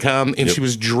brace to come, and she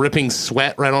was dripping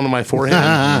sweat right onto my forehead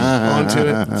onto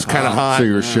it. It's kind of hot. So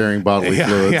you were sharing bodily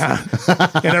fluids. Yeah.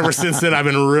 And ever since then, I've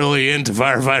been really into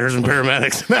firefighters and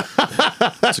paramedics.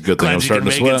 That's a good thing. I'm starting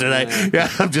to sweat. Yeah,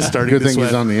 I'm just starting Good to thing sweat.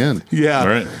 he's on the end. Yeah. All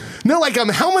right. No,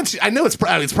 how much? I know it's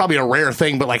probably a rare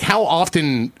thing, but like how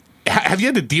often have you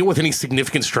had to deal with any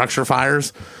significant structure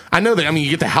fires? I know that. I mean,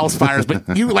 you get the house fires,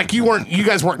 but you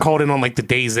guys weren't called in on like the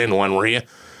Days In one, were you?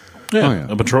 Yeah.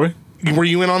 Up in Troy. Were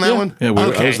you in on that one? Yeah,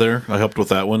 I was there. I helped with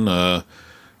that one.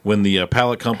 When the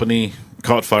pallet company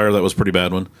caught fire, that was a pretty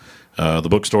bad one. The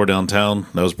bookstore downtown,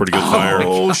 that was a pretty good fire.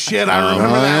 Oh shit, I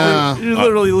remember that one. You're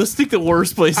literally listing the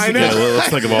worst places. I know. to get. Let's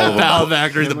think of all of them. Pallet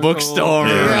Factory, the bookstore,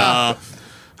 Yeah.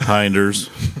 Hinders.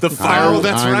 the fire.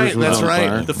 That's right. was That's on right.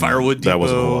 fire. The firewood depot. That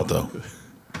wasn't a lot, though.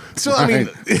 So I mean,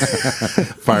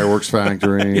 Fireworks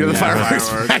factory. the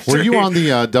fireworks. Were you on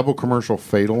the double commercial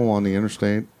Fatal on the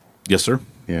interstate? Yes, sir.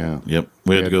 Yeah. Yep.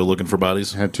 We had to go looking for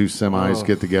bodies. Had two semis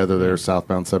get together there,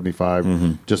 southbound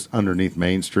 75, just underneath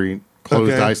Main Street.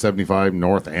 Closed Okay. I-75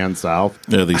 north and south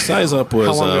Yeah, the size up was,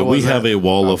 long ago we was have that? a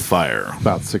wall of fire.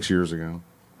 about 6 years ago.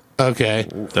 Okay.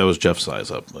 That was Jeff's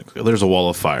size up. Like, there's a wall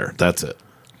of fire. That's it.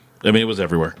 I mean, it was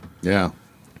everywhere. Yeah.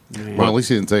 Well, at least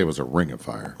he didn't say it was a ring of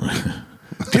fire. Do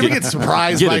you ever get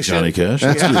surprised Get by it, Johnny shit? Cash.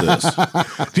 Let's do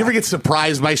this. Do you ever get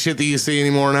surprised by shit that you see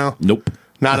anymore now? Nope.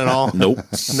 Not at all. Nope.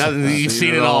 Nothing. You've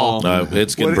seen it all.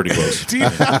 It's getting pretty close. Do you-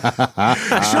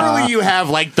 surely you have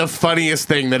like the funniest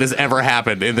thing that has ever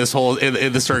happened in this whole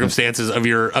in the circumstances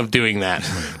of doing that.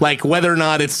 Like whether or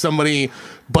not it's somebody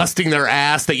busting their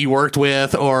ass that you worked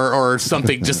with or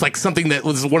something, just like something that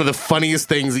was one of the funniest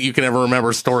things that you can ever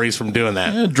remember stories from doing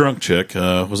that. A drunk chick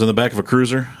was in the back of a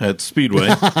cruiser at Speedway.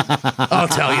 I'll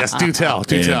tell. Yes, do tell.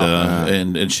 Do tell.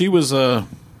 And she was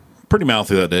pretty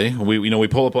mouthy that day. We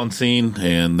pull up on scene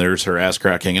and there's her ass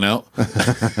crack hanging out,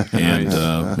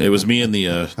 and it was me and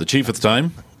the chief at the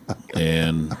time,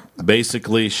 and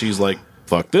basically she's like,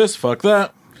 "Fuck this, fuck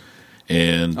that,"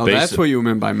 and that's what you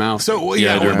meant by mouth. So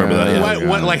Yeah, I do remember that, yeah.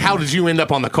 What like how did you end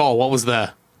up on the call? What was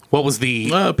the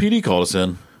PD called us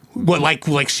in. what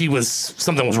like she was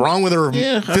something was wrong with her?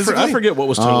 Yeah, physically? I forget what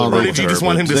was totally wrong Or with did you her, just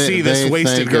want but- him to see this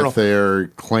wasted think girl? If they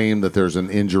claim that there's an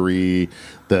injury,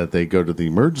 that they go to the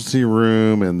emergency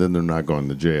room and then they're not going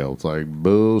to jail. It's like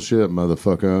bullshit,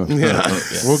 motherfucker. Yeah.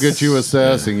 We'll get you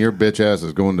assessed, and your bitch ass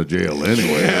is going to jail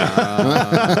anyway.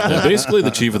 Yeah, basically,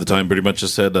 the chief at the time pretty much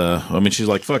just said, she's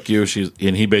like, "Fuck you."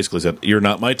 And he basically said, "You're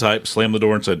not my type." Slammed the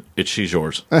door and said, "She's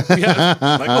yours." Yeah.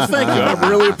 I'm like, well, thank you. I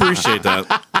really appreciate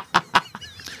that.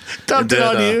 Dumped it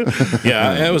on you.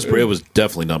 Yeah, it was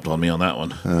definitely dumped on me on that one.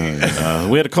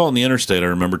 We had a call in the interstate. I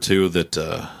remember too that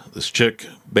this chick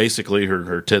basically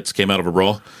her tits came out of her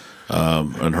bra,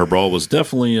 and her bra was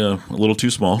definitely a little too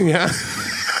small. Yeah.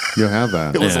 You'll have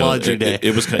that. It was laundry day.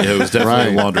 It was definitely Right.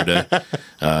 a laundry day.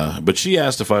 But she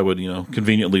asked if I would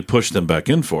conveniently push them back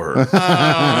in for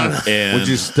her. And Would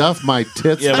you stuff my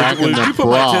tits yeah, back would in the you put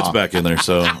bra? my tits back in there?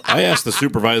 So I asked the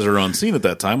supervisor on scene at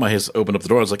that time. I just opened up the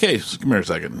door. I was like, "Hey, come here a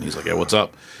second." And he's like, "Yeah, what's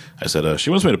up?" I said, "She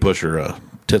wants me to push her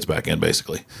tits back in,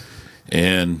 basically."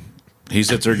 And he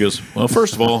sits there and goes, "Well,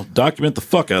 first of all, document the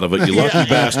fuck out of it, you lucky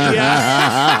bastard."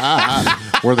 Yeah.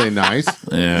 Were they nice?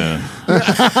 Yeah.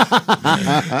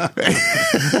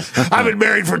 I've been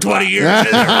married for 20 years. And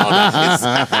they're all nice.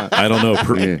 I don't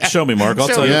know. Show me, Mark. I'll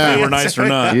Show tell you me. if they were nice or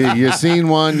not. You seen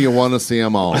one, you want to see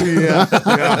them all.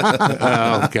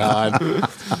 Oh God.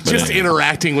 Just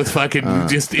interacting with fucking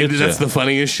that's the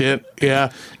funniest shit.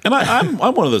 Yeah. And I'm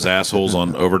one of those assholes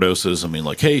on overdoses. I mean,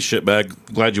 like, "Hey, shitbag,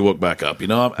 glad you woke back up."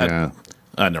 Yeah.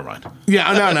 Never mind.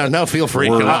 Yeah, no, feel free.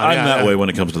 Come on. I'm Yeah, that yeah. way when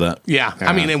it comes to that. Yeah.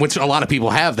 I mean, in which a lot of people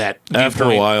have that. After a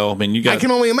viewpoint. while, I mean, you got. I can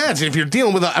only imagine if you're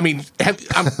dealing with.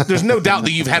 There's no doubt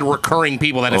that you've had recurring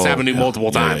people that has happened to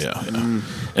multiple times. Yeah.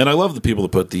 And I love the people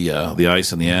that put the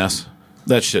ice in the ass.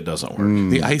 That shit doesn't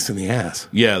work. The ice in the ass.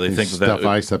 Yeah, they think Stuff that.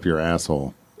 ice up your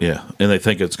asshole. Yeah, and they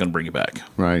think it's going to bring you back,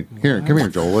 Right. Here, come here,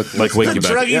 Joel. Let's like wake you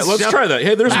back. Druggies Yeah, let's shove- try that.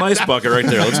 Hey, there's an ice bucket right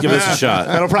there. Let's give this a shot.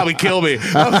 That'll probably kill me.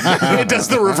 It does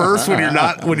the reverse when you're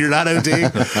not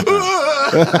ODing.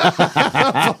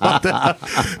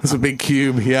 It's a big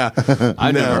cube. Yeah.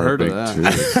 I never heard of big that.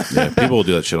 tube. Yeah, people will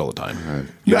do that shit all the time.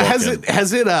 You walk in.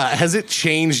 Has it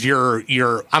changed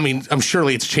your I mean, I'm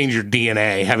surely it's changed your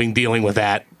DNA dealing with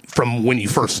that from when you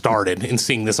first started and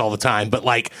seeing this all the time. But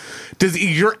like, does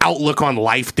your outlook on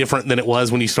life different than it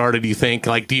was when you started? Do you think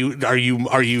like are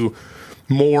you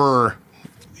more?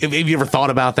 Have you ever thought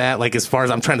about that? Like, as far as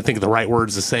I'm trying to think of the right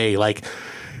words to say, like,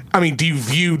 I mean, do you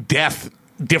view death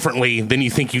differently than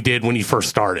you think you did when you first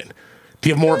started? Do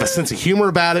you have more of a sense of humor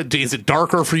about it? Is it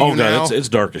darker for you Oh now? god, it's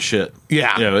dark as shit.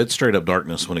 Yeah. It's straight up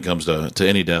darkness when it comes to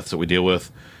any deaths that we deal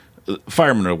with.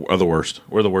 Firemen are the worst.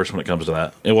 We're the worst when it comes to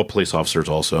that, and police officers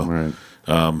also. Right.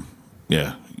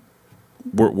 Yeah,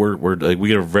 we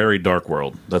get a very dark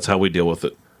world. That's how we deal with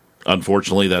it.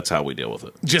 Unfortunately, that's how we deal with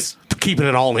it. Just keeping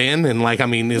it all in, and like, I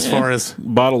mean, as far as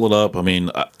Bottle it up. I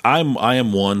mean, I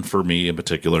am one for me in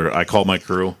particular. I call my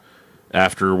crew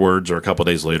afterwards or a couple of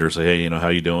days later, say, "Hey, how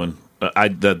you doing?"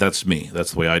 That's me.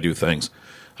 That's the way I do things.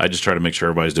 I just try to make sure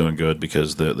everybody's doing good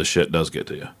because the shit does get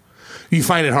to you. you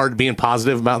find it hard being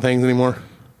positive about things anymore?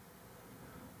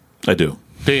 I do.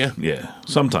 Do you? Yeah,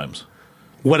 sometimes.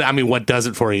 What does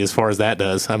it for you as far as that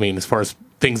does? I mean, as far as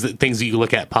things that you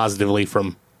look at positively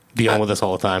from dealing with this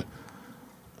all the time.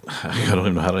 I don't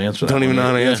even know how to answer that. Don't even know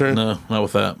how to answer it? No, not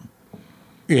with that.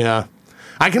 Yeah,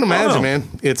 I can imagine, know. man.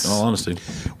 It's In all honesty.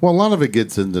 Well, a lot of it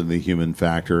gets into the human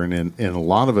factor, and a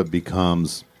lot of it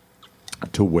becomes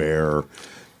to where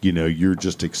you're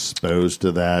just exposed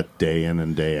to that day in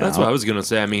and day out. That's what I was going to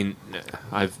say. I mean,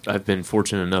 I've been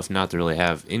fortunate enough not to really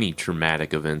have any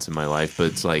traumatic events in my life, but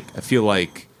it's like I feel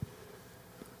like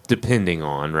depending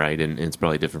on, right, and it's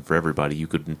probably different for everybody, you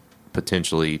could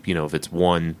potentially, if it's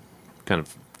one kind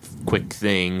of quick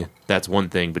thing, that's one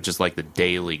thing, but just like the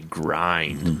daily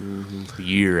grind,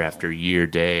 year after year,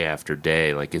 day after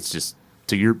day, like it's just,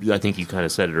 I think you kind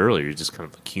of said it earlier, it just kind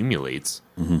of accumulates.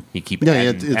 You keep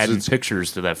adding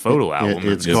pictures to that photo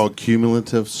album. It's called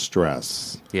cumulative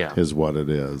stress. Yeah, is what it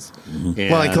is.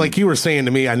 Well, like you were saying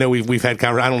to me, I know we've had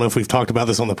I don't know if we've talked about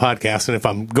this on the podcast, and if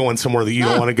I'm going somewhere that you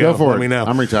don't want to go, for let me know.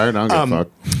 I'm retired. I don't give a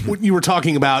fuck. You were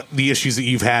talking about the issues that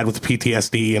you've had with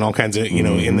PTSD and all kinds of,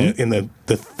 in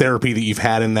the therapy that you've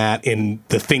had in that, and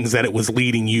the things that it was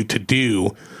leading you to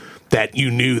do that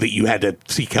you knew that you had to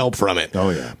seek help from it.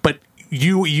 Oh yeah, but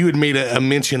you had made a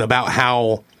mention about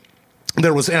how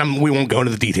there was, and we won't go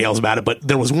into the details about it, but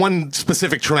there was one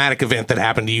specific traumatic event that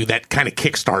happened to you that kind of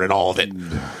kickstarted all of it.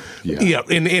 Yeah.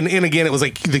 And again, it was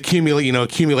like the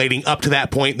accumulating up to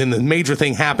that point. Then the major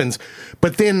thing happens,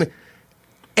 but then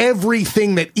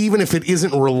everything that, even if it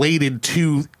isn't related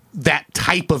to that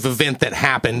type of event that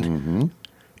happened,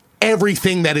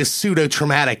 everything that is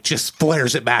pseudo-traumatic just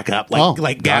flares it back up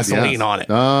like gasoline on it.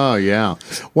 Oh, yeah.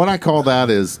 What I call that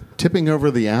is tipping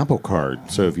over the apple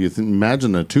cart. So if you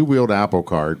imagine a two-wheeled apple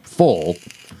cart full,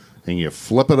 and you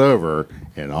flip it over,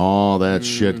 and all that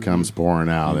shit comes pouring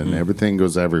out, and everything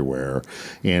goes everywhere.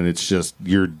 And it's just,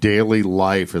 your daily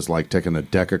life is like taking a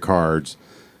deck of cards,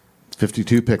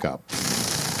 52 pickup.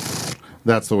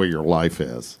 That's the way your life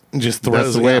is. Just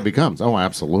That's the way it becomes. Oh,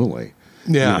 absolutely.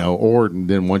 Yeah. Or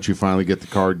then once you finally get the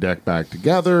card deck back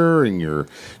together and you're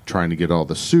trying to get all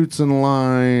the suits in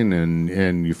line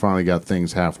and you finally got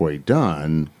things halfway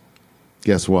done,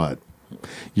 guess what?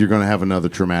 You're going to have another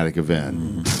traumatic event.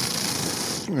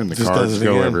 And the cards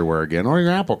go everywhere again. Or your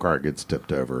Apple Card gets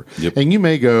tipped over. Yep. And you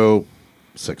may go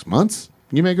 6 months.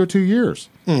 You may go 2 years.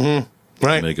 Right.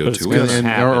 They go But it's 2 gonna weeks.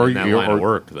 happen in that line of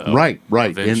work, though. Right.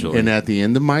 Eventually. And at the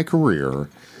end of my career,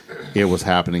 it was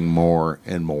happening more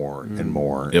and more and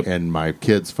more. Yep. And my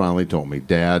kids finally told me,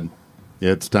 Dad,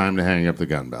 it's time to hang up the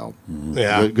gun belt.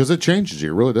 Yeah. Because it changes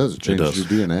you. It really does. It changes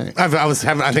does. your DNA. I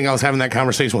think I was having that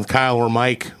conversation with Kyle or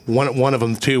Mike, one of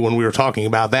them too, when we were talking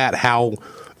about that, how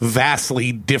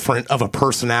vastly different of a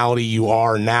personality you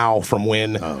are now from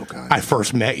when I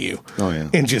first met you. Oh, yeah.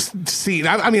 And just see,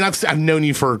 I mean, I've known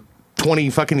you for 20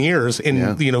 fucking years,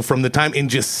 and from the time, and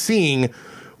just seeing.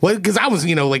 Well, because I was,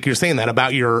 like you're saying that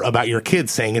about your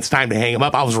kids saying it's time to hang them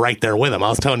up. I was right there with them. I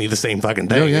was telling you the same fucking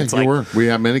thing. Yeah, it's you were. We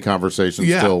had many conversations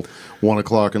till 1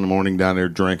 o'clock in the morning down there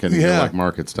drinking. And you're like,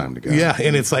 Mark, it's time to go. Yeah,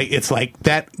 and it's like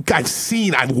that.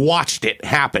 I've watched it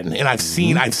happen, and I've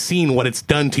seen what it's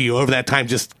done to you over that time.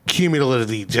 Just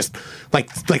cumulatively, just like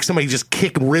somebody just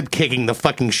rib kicking the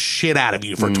fucking shit out of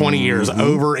you for 20 years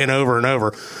over and over and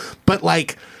over. But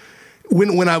like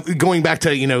when I going back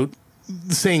to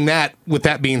saying that, with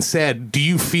that being said, do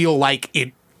you feel like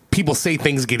people say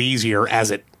things get easier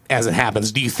as it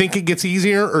happens? Do you think it gets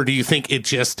easier, or do you think it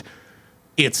just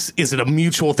is it a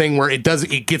mutual thing where it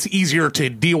gets easier to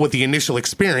deal with the initial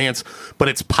experience, but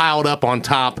it's piled up on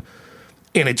top,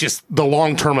 and the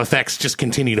long-term effects just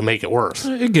continue to make it worse?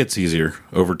 It gets easier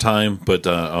over time, but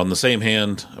on the same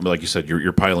hand, I mean, like you said,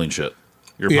 you're piling shit.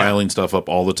 You're piling stuff up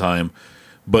all the time,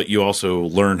 but you also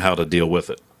learn how to deal with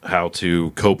it, how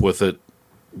to cope with it,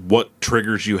 what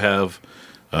triggers you have,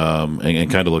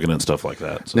 and kind of looking at stuff like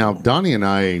that. So. Now, Donnie and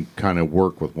I kind of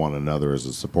work with one another as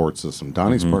a support system.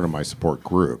 Donnie's part of my support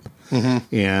group.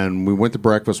 And we went to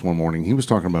breakfast one morning. He was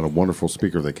talking about a wonderful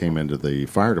speaker that came into the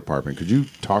fire department. Could you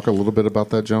talk a little bit about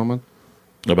that gentleman?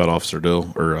 About Officer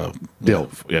Dill or Dill?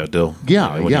 Yeah, Dill.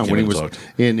 Yeah, when he was, talked.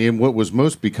 and what was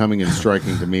most becoming and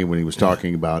striking to me when he was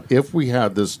talking about if we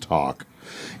had this talk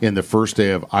in the first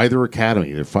day of either academy,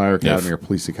 either fire academy or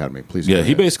police academy. Please, yeah,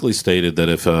 he basically stated that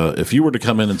if you were to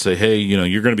come in and say, hey,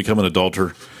 you're going to become an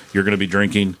adulterer, you're going to be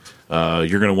drinking, you're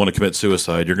going to want to commit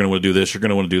suicide, you're going to want to do this, you're going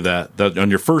to want to do that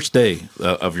on your first day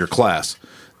of your class,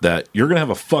 that you're going to have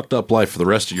a fucked up life for the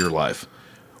rest of your life.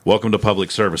 Welcome to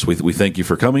public service. We thank you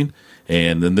for coming,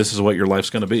 and then this is what your life's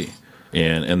going to be.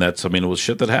 And that's, it was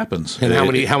shit that happens. And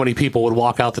how many people would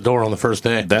walk out the door on the first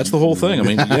day? That's the whole thing.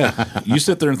 You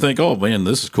sit there and think, oh man,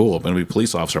 this is cool. I'm going to be a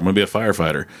police officer. I'm going to be a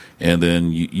firefighter. And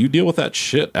then you deal with that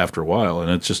shit after a while. And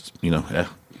it's just,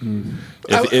 Again,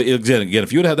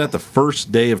 if you would have had that the first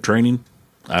day of training,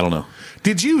 I don't know.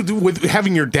 Did you, with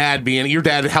having your dad,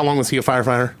 how long was he a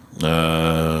firefighter?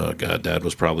 God, Dad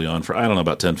was probably on for, I don't know,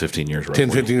 about 10, 15 years.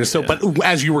 10, 15 years. So, but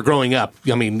as you were growing up,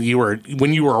 I mean,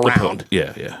 when you were around.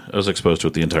 Yeah. I was exposed to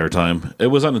it the entire time. It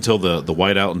wasn't until the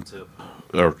whiteout and tip,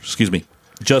 or excuse me,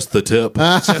 just the tip.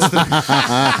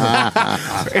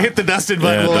 Hit the dusted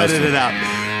button, we'll edit dusted. it out.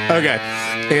 Okay.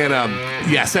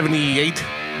 And, 78.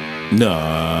 No,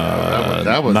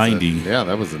 that was 90.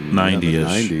 that was in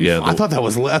 90-ish. 90s. Yeah, I thought that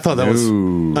was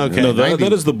okay. No,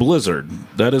 that is the blizzard.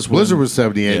 That is when, Blizzard was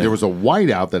 78. Yeah. There was a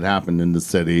whiteout that happened in the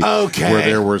city. Okay. Where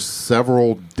there were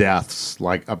several deaths,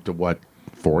 like up to what,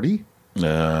 40?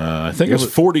 I think it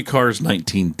was 40 cars,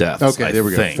 19 deaths. Okay, there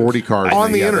we go. 40 cars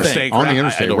On the together. interstate, On right? the I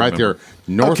interstate, don't right remember. there,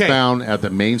 northbound at the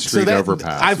Main Street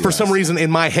overpass. For some reason,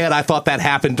 in my head, I thought that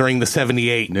happened during the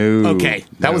 78. No. Okay.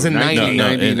 That was in 90. No,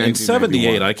 90, in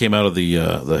 78, 1991. I came out of the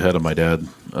head of my dad.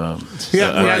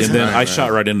 Yeah, and then I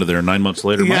shot right into there 9 months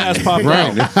later. My Yeah. ass popped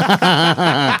Right.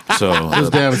 out. So His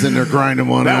dad was in there grinding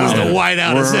one That out. was the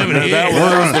whiteout of 78.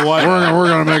 We're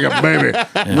gonna make a baby.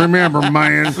 Remember,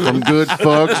 man, from good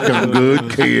folks come good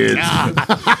kids.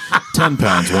 10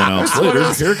 pounds 1 ounce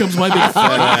later, here comes my big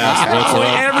fat ass. What's Boy,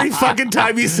 up? every fucking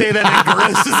time you say that, it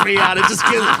grosses me out. It just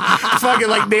gets fucking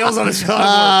like nails on a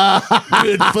chalkboard.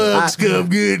 Good folks come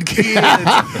good kids.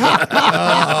 That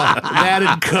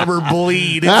and cover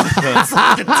bleed. I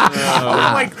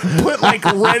would put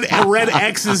red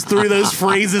X's through those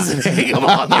phrases and hang them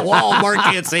on the wall. Mark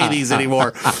can't say these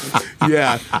anymore.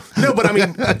 Yeah. No, but I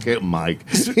mean, Okay, Mike.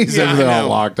 He's Yeah, over there I all know.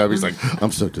 locked up. He's like,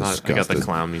 I'm so I disgusted. got the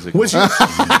clown music. was your, yeah,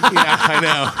 I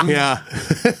know. Yeah.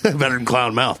 Better than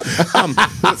clown mouth.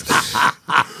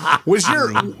 Was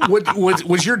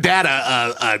your dad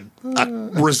a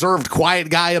reserved, quiet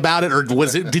guy about it, or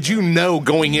did you know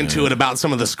going into it about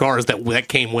some of the scars that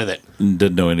came with it?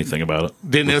 Didn't know anything about it.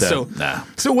 Didn't know. With So that, nah.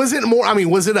 So was it more? I mean,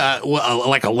 was it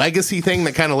like a legacy thing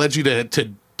that kind of led you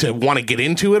to want to get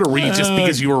into it, or were you just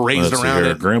because you were raised Let's see around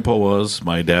here. it? Grandpa was,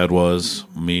 my dad was,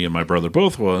 me and my brother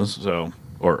both was, so,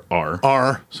 or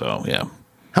are. So, yeah.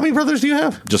 How many brothers do you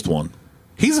have? Just one.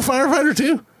 He's a firefighter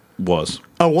too. Was.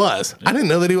 Oh, was. I didn't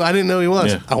know that I didn't know he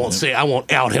was. Yeah. I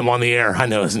won't out him on the air. I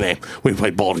know his name. We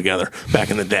played ball together back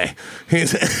in the day. You're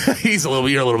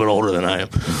a little bit older than I am.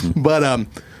 But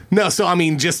no, so I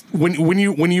mean, just when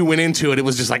you went into it, it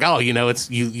was just like, oh, it's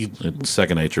you. It's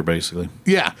second nature, basically.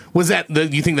 Yeah. Was that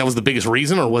you think that was the biggest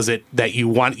reason, or was it that you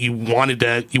wanted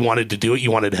to do it?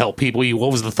 You wanted to help people.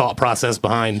 What was the thought process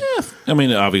behind? I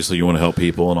mean, obviously you want to help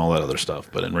people and all that other stuff,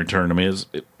 but in return, I mean, it's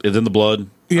in the blood.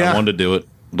 Yeah. I wanted to do it.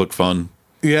 Looked fun.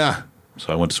 Yeah.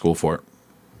 So I went to school for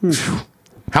it.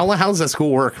 How does that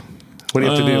school work? What do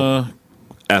you have to do?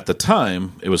 At the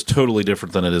time, it was totally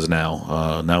different than it is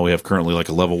now. Now we have currently like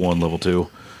a level 1, level 2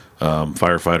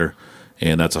 firefighter,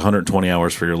 and that's 120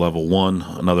 hours for your level 1,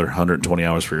 another 120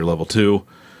 hours for your level 2,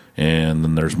 and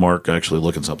then there's Mark actually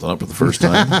looking something up for the first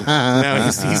time. Now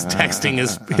he's texting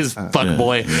his fuck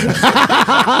boy.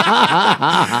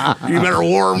 You better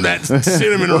warm that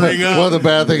cinnamon ring up. Well, the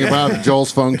bad thing about it,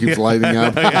 Joel's phone keeps lighting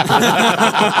up.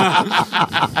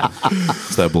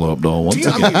 It's that blow up doll once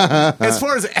again. As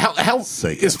far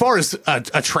as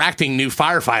attracting new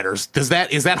firefighters,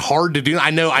 is that hard to do?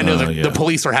 I know yeah. the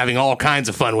police are having all kinds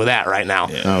of fun with that right now.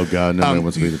 Oh, God, nobody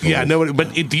wants to be the police. Yeah, nobody.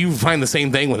 But do you find the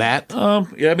same thing with that?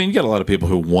 Yeah, I mean, you got a lot of people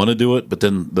who want to do it, but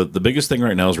then the biggest thing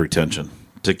right now is retention,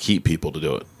 to keep people to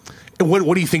do it.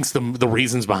 What do you think's the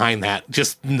reasons behind that?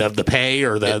 Just the pay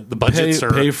or the budgets?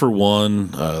 Pay for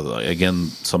one. Again,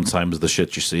 sometimes the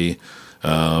shit you see.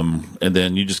 And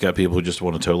then you just got people who just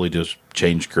want to totally just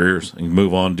change careers and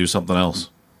move on, do something else.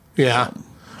 Yeah.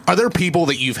 Are there people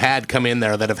that you've had come in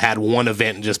there that have had one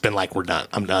event and just been like, we're done,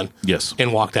 I'm done? Yes.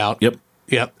 And walked out? Yep.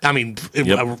 Yep. I mean,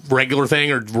 a regular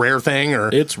thing or rare thing? Or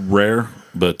It's rare,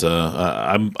 but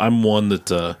I'm one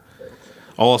that I'll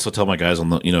also tell my guys on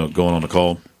the going on the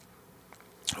call,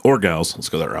 or gals, let's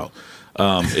go that route.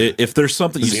 If there's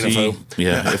something you see,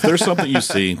 if there's something you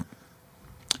see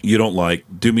you don't like,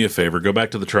 do me a favor, go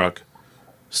back to the truck,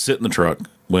 sit in the truck.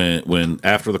 When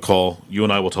after the call, you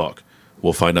and I will talk.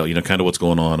 We'll find out, kind of what's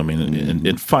going on. I mean,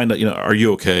 and find out, are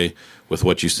you okay with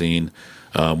what you've seen?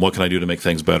 What can I do to make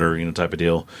things better? Type of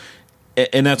deal.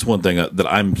 And that's one thing that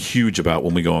I'm huge about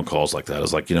when we go on calls like that.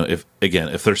 Is like,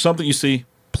 if there's something you see,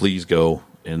 please go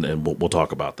and we'll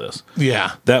talk about this.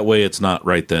 Yeah. That way, it's not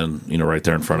right then, right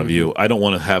there in front of you. I don't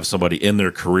want to have somebody in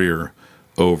their career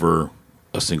over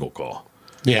a single call.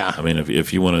 Yeah. I mean,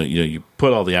 if you want to, you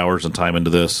put all the hours and time into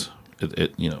this, do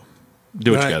what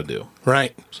you got to do.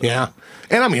 Right. So. Yeah.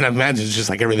 And I mean, I imagine it's just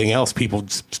like everything else. People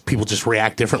just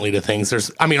react differently to things.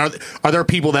 Are there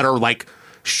people that are like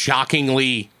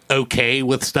shockingly okay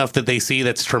with stuff that they see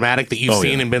that's traumatic that you've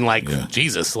seen and been like,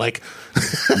 Jesus, like,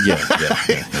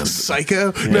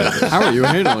 psycho. How are you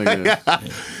handling it?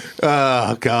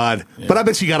 Oh God! Yeah. But I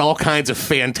bet you got all kinds of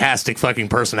fantastic fucking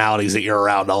personalities that you're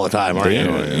around all the time, aren't you?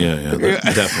 Yeah,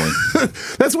 definitely.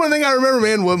 That's one thing I remember,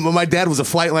 man. When my dad was a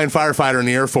flight line firefighter in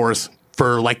the Air Force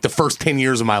for like the first 10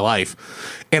 years of my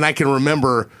life, and I can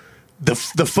remember the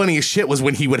funniest shit was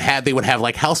when they would have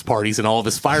like house parties, and all of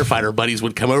his firefighter buddies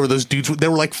would come over. Those dudes, they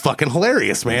were like fucking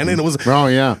hilarious, man. And it was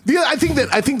yeah. I think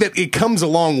that it comes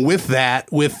along with that,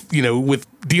 with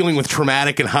dealing with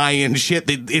traumatic and high end shit.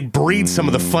 It breeds some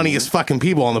of the funniest fucking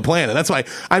people on the planet. That's why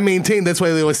I maintain. That's why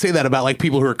they always say that about like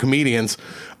people who are comedians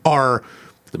are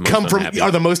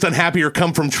the most unhappy or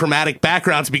come from traumatic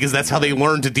backgrounds, because that's how they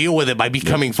learn to deal with it, by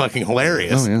becoming fucking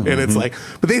hilarious. And it's like,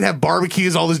 but they'd have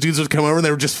barbecues, all those dudes would come over and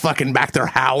they were just fucking back there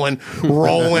howling,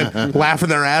 rolling, laughing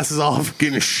their asses off,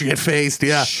 getting shit faced.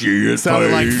 Yeah. Shit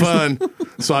sounded like fun.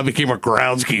 So I became a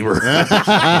groundskeeper.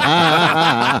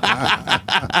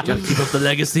 Gotta keep up the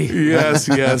legacy. Yes.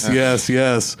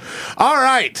 All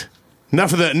right.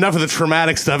 Enough of the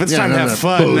traumatic stuff. It's time to have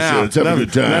fun now. Let's have a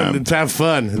good time. Let's have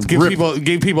fun. Let's give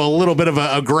people a little bit of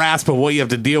a grasp of what you have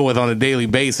to deal with on a daily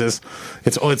basis.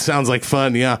 It sounds like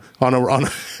fun, yeah.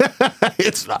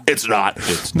 It's not. It's not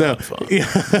fun. Yeah.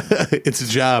 It's a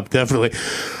job, definitely.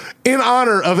 In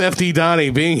honor of FD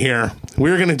Donnie being here,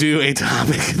 we're going to do a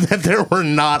topic that there were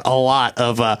not a lot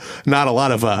of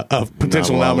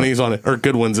potential nominees on it, or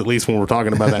good ones at least when we're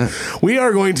talking about that. We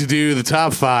are going to do the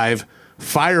top 5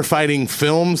 firefighting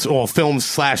films, or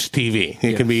films/TV.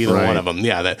 It can be either one of them.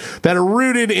 Yeah, that are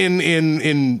rooted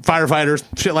in firefighters,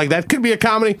 shit like that. Could be a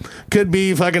comedy, could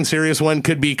be fucking serious one,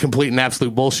 could be complete and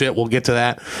absolute bullshit. We'll get to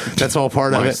that. That's all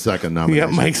part of it. Second nomination.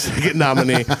 Yeah, Mike's second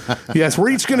nominee. Yes, we're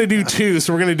each going to do 2,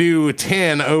 so we're going to do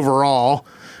 10 overall.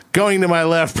 Going to my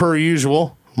left, per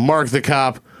usual, Mark the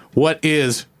Cop. What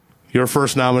is your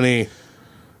first nominee?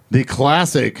 The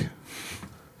classic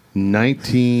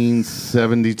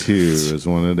 1972 is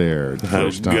when it aired.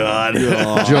 First time. God.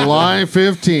 July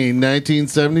 15,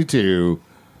 1972.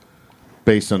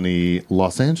 Based on the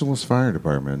Los Angeles Fire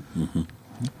Department.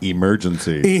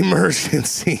 Emergency.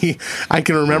 I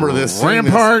can remember this.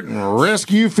 Rampart and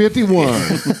Rescue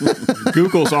 51.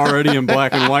 Google's already in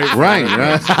black and white. Right.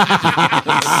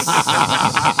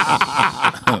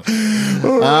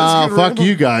 Fuck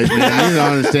you guys, man. You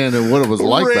don't understand what it was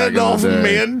like Randolph back in the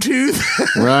day. Mantooth.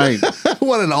 Right.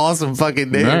 What an awesome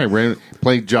fucking name. Right.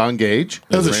 Played John Gage.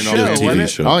 That was a show, wasn't it?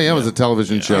 show. Oh, yeah, it was a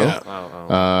television show.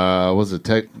 Yeah. Was it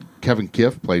Kevin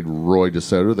Kiff played Roy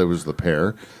DeSoto. There was the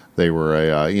pair. They were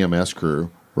a EMS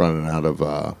crew running out of,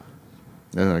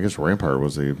 and I guess Rampart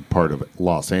was a part of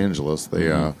Los Angeles.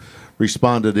 They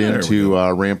responded into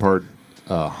Rampart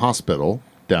Hospital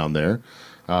down there.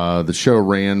 The show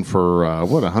ran for,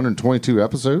 122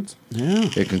 episodes? Yeah.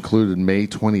 It concluded May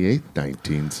 28th,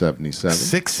 1977.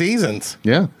 6 seasons.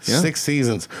 Yeah. 6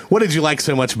 seasons. What did you like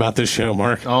so much about this show,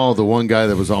 Mark? Oh, the one guy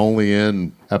that was only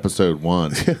in episode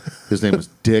 1. His name was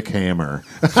Dick Hammer.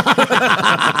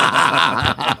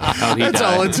 That's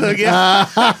all it took. Yeah.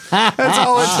 That's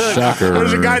all it took. Sucker.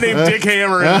 There's a guy named Dick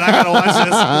Hammer, and I gotta watch this for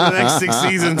the next 6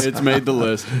 seasons. It's made the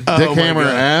list. Dick Hammer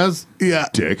as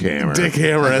Dick Hammer. Dick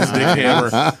Hammer as Dick Hammer.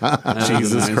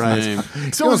 Jesus nice Christ.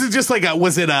 name. So was it just like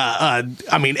every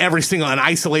single an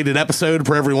isolated episode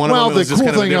for every one of them? Well, It was the just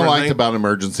cool kind of a thing I different liked thing? about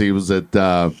Emergency was that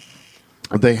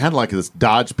they had like this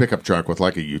Dodge pickup truck with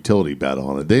like a utility bed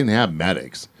on it. They didn't have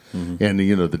medics. And,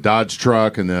 the Dodge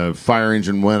truck and the fire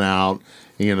engine went out.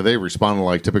 And, they responded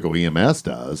like typical EMS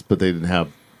does, but they didn't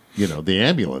have, the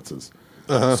ambulances.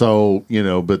 So,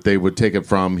 but they would take it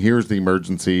from, here's the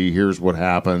emergency, here's what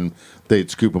happened.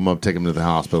 They'd scoop them up, take them to the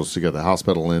hospital. So you got the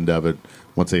hospital end of it.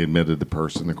 Once they admitted the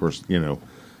person, of course,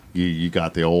 you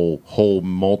got the whole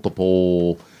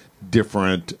multiple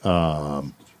different,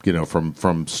 from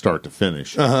start to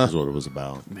finish is what it was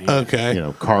about.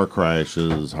 Okay. Car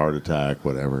crashes, heart attack,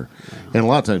 whatever. And a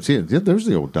lot of times, there's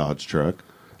the old Dodge truck.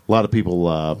 A lot of people.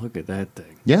 Look at that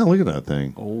thing. Yeah, look at that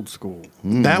thing. Old school.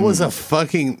 That was a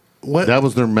fucking what? That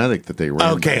was their medic that they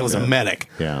ran. Okay, it was a medic.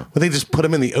 Yeah. Would they just put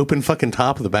him in the open fucking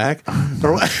top of the back?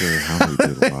 Or what? Not sure how they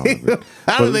did a lot of it.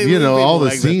 How do But, they move all people the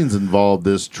like that? scenes involved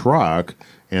this truck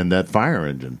and that fire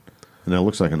engine. And it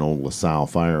looks like an old LaSalle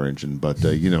fire engine. But,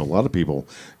 a lot of people,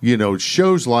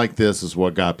 shows like this is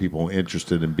what got people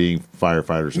interested in being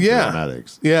firefighters and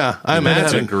paramedics. Yeah, I That had a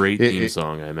imagine. great It- theme it-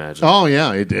 song, I imagine. Oh,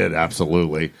 yeah, it did.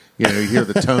 Absolutely. You hear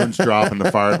the tones drop in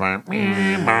the firefighter.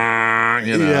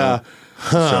 Yeah.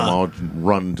 Some all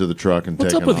run to the truck and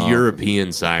What's take up with off.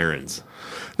 European sirens?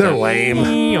 They're lame.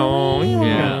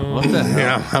 Yeah. What the hell?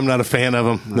 Yeah, I'm not a fan of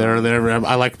them. They're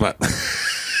I like my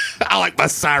I like my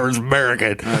sirens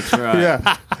American. That's right.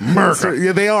 Yeah, America.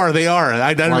 Yeah, they are. I never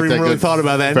Like even that really good thought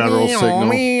about that. federal Meow, signal.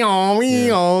 meow,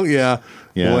 meow. Yeah.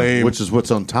 Yeah, Lame. which is what's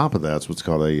on top of that. It's what's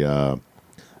called a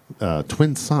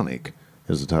twin sonic.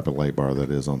 Is the type of light bar that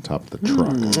is on top of the truck.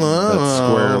 That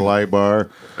square light bar.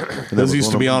 And that Those was used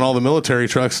one to be of- on all the military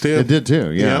trucks too. It did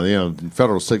too. Yeah, Yep.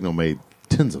 Federal Signal made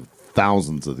tens of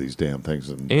thousands of these damn things.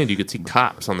 And And you could see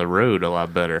cops on the road a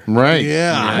lot better. right.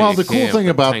 Yeah. Well, you the cool can't thing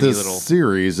with about tiny this little-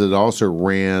 series, it also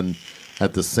ran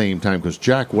at the same time because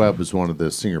Jack Webb is one of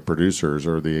the senior producers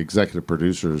or the executive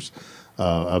producers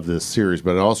of this series,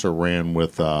 but it also ran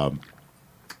with.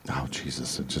 Oh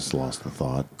Jesus! I just lost the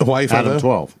thought. The wife of Adam the-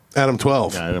 12. Adam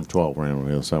 12. Yeah, Adam 12 ran on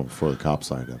the other side before the cop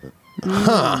side of it.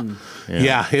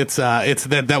 Yeah, it's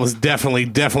that was definitely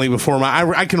before my.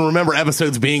 I can remember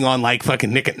episodes being on like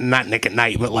fucking not Nick at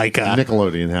Night, but like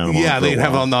Nickelodeon had them. yeah, on for a they'd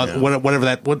have while. on the Yeah. whatever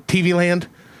that TV Land.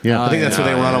 Yeah, I think that's where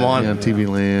they run them on. Yeah, TV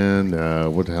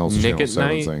Land. What the hell's Nick Channel at 7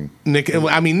 Night? thing? Nick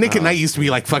at Night used to be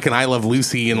like fucking I Love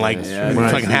Lucy and like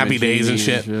fucking Happy Days and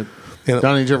shit. You know,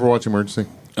 Donnie, did you ever watch Emergency?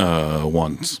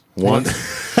 Once. Once.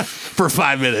 for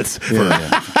 5 minutes.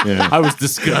 Yeah. I was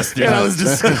disgusted. And I was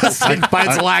disgusted by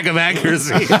its lack of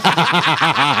accuracy. Correct.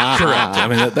 I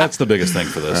mean, that's the biggest thing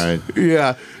for this. All right.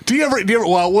 Yeah. Do you ever?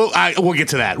 Well, we'll get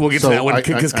to that. We'll get So to that one I-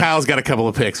 because Kyle's got a couple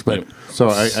of picks. But So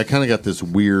I kind of got this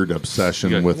weird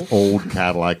obsession with old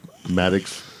Cadillac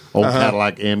medics, old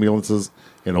Cadillac ambulances,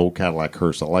 and old Cadillac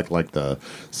hearse. I like the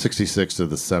 66 to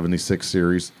the 76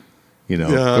 series,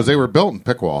 because they were built in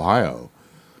Piqua, Ohio.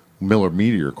 Miller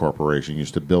Meteor Corporation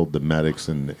used to build the medics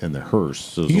and the hearse.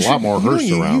 So there's a lot more hearse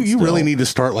around. You really still. need to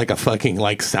start like a fucking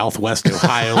like Southwest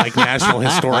Ohio like National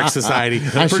Historic Society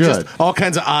I for should. just all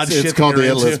kinds of odd shit. It's called that the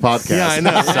you're It List into. Podcast. Yeah, I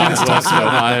know. Southwest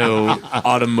Ohio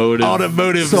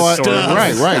automotive So stuff.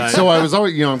 right. So I was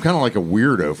always, I'm kind of like a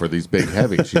weirdo for these big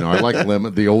heavies. I like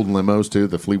the old limos too,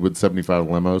 the Fleetwood 75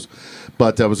 limos.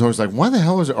 But I was always like, why the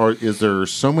hell is there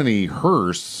so many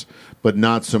hearse but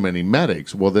not so many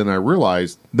medics? Well, then I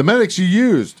realized the medics you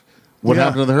used. What Yeah.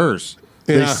 happened to the hearse?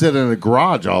 They Yeah. sit in a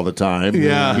garage all the time.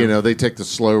 Yeah. They take the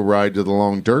slow ride to the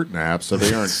long dirt nap, so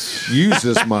they aren't used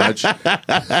as much.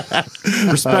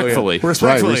 respectfully.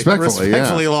 Respectfully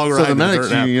long So ride the to medics,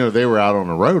 dirt nap. they were out on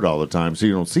the road all the time, so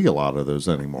you don't see a lot of those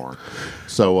anymore.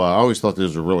 So I always thought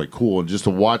those were really cool, and just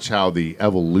to watch how the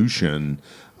evolution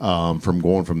from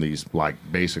going from these like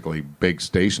basically big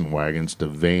station wagons to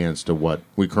vans to what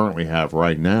we currently have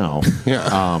right now, with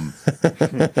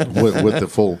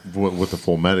the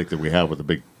full medic that we have with the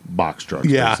big box trucks,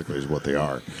 Yeah. basically is what they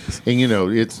are. And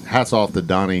it's hats off to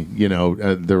Donnie.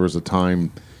 There was a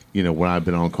time, when I've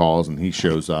been on calls and he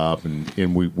shows up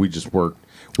and we just worked.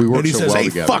 We worked And he so says, well "Hey,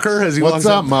 together. fucker," as he What's walks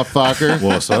up, up. motherfucker?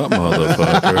 What's up,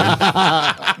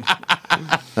 motherfucker?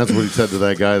 That's what he said to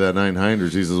that guy, that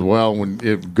 900s. He says, well,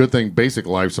 good thing basic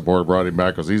life support brought him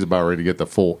back because he's about ready to get the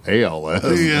full ALS,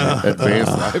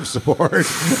 advanced life support.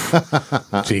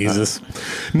 Jesus.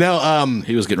 Now,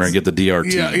 He was getting ready to get the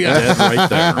DRT. Yeah, yeah.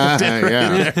 Dead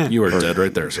right there. You were dead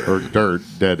right there, sir. Or dirt,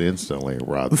 dead instantly.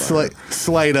 Rod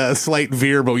slight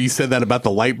veer, but you said that about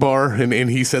the light bar, and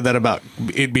he said that about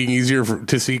it being easier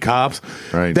to see cops.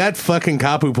 Right. That fucking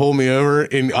cop who pulled me over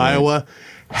in Iowa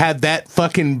had that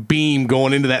fucking beam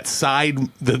going into that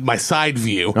my side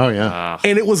view. Oh, yeah.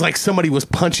 And it was like somebody was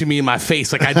punching me in my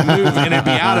face. Like I'd move and it'd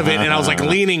be out of it, and I was like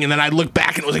leaning, and then I'd look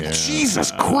back and it was like,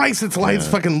 Jesus Christ, it's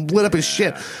fucking lit up as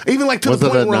shit. Even like to Was the it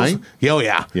point at where I was, night? oh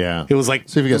yeah, Yeah. It was like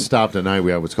So if you get stopped at night,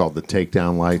 we have what's called the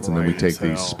takedown lights, and then we take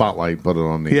the spotlight, put it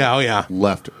on the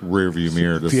left rear view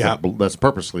mirror. That's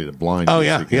purposely to blind you. Oh so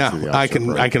yeah, you can't see the I opposite can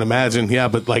road. I can imagine. Yeah,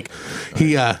 but like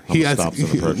he stops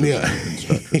and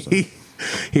approaches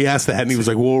he asked that, and he was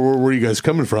like, "Well, where are you guys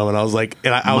coming from?" And I was like,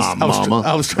 and I was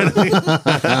trying to think,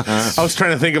 I was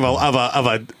trying to think of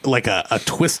a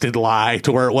twisted lie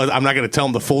to where it was. I'm not going to tell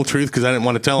him the full truth because I didn't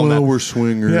want to tell him that. We're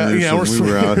swingers. Yeah, and we're we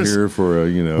were out swingers. here for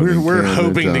We're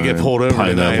hoping to get pulled over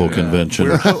Pineapple tonight.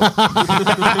 convention.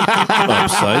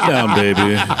 Upside down,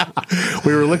 baby.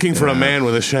 We were looking for a man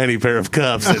with a shiny pair of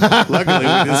cuffs, and luckily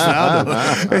we just found him.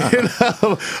 And,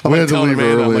 I'm We like had to telling the leave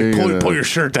man, I'm early, like, pull your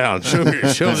shirt down, show them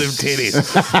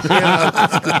titties,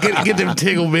 get them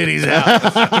tickle bitties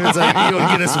out. And it's like, you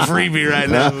gonna get us a freebie right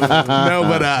now.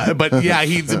 No, but yeah,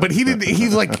 he didn't.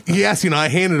 He's like, he asked, I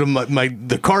handed him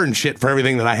the card and shit for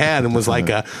everything that I had, and was like,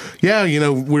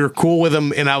 we were cool with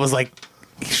him, and I was like,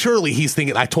 surely he's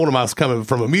thinking. I told him I was coming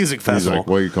from a music He's festival. like,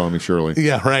 why are you calling me Shirley?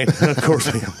 Yeah, right. Of course,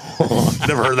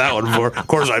 never heard that one before. Of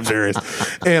course, I'm serious.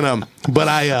 And but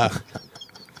I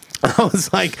I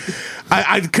was like,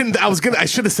 I couldn't. I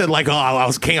should have said like, oh, I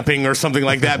was camping or something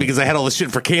like that because I had all the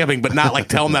shit for camping, but not like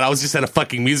tell him that I was just at a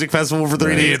fucking music festival for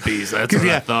 3 days. Hippies, that's what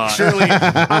I thought. Surely,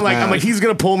 I'm like, he's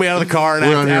gonna pull me out of the car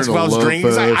and ask if I was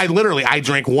drinking. I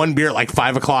drank one beer at like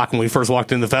 5 o'clock when we first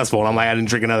walked into the festival, and I'm like, I didn't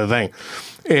drink another thing.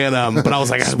 And but I was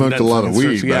like, I smoked a lot of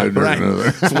weed. Yeah, right.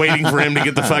 Just waiting for him to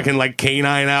get the fucking like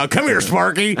canine out. Come here,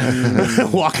 Sparky.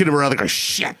 Walking around like,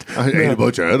 shit. I ate a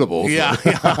bunch of edibles. Yeah,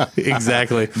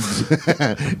 exactly.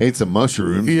 Ate some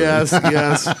mushrooms. Yes.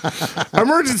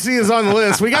 Emergency is on the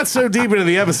list. We got so deep into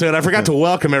the episode, I forgot to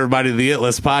welcome everybody to the It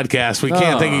List podcast. We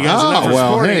can't thank you guys enough for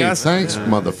supporting us. Thanks,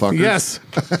 motherfuckers. Yes,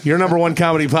 your number one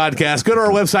comedy podcast. Go to our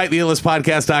website,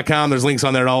 theitlistpodcast.com. There's links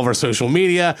on there to all of our social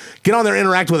media. Get on there,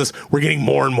 interact with us. We're getting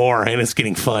more and more, and it's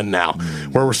getting fun now,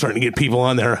 where we're starting to get people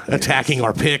on there attacking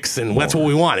our picks, and that's what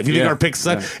we want. If you think our picks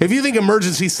suck, if you think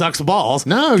Emergency sucks balls,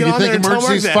 no, get you on think there and tell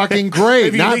Emergency's Mark that. fucking great.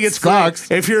 If you not think it's sucks.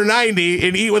 great, if you're 90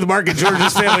 and eat with Mark at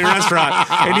George's Family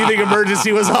Restaurant, and you think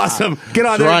Emergency was awesome, get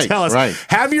on there and tell us. Right.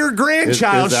 Have your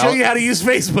grandchild show you how to use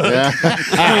Facebook. Yeah.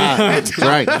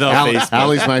 Right.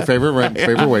 Allie's my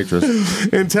favorite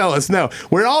waitress. And tell us. No,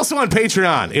 we're also on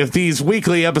Patreon. If these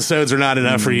weekly episodes are not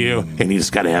enough for you, and you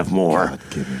just got to have more.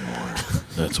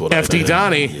 That's what FD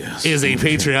Donnie is a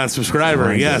Patreon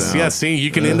subscriber. Yes. See,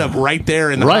 you can end up right there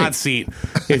in the hot seat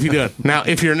if you do it. Now,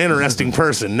 if you're an interesting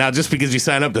person, now just because you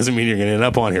sign up doesn't mean you're going to end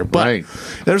up on here. But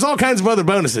there's all kinds of other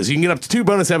bonuses. You can get up to 2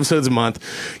 bonus episodes a month.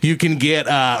 You can get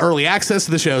early access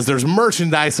to the shows. There's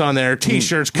merchandise on there,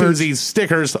 T-shirts, koozies,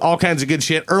 stickers, all kinds of good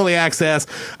shit. Early access,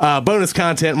 bonus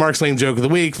content, Mark's Lame Joke of the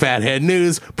Week, Fathead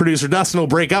News. Producer Dustin will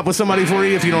break up with somebody for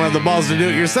you if you don't have the balls to do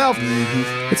it yourself.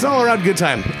 It's an all-around good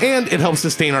time, and it helps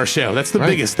sustain our show. That's the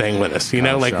biggest thing with us, you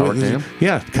know, like shower camp.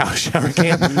 Cow shower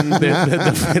camp,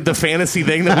 the fantasy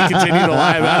thing that we continue to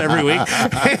lie about every week.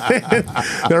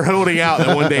 They're holding out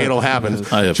that one day it'll happen.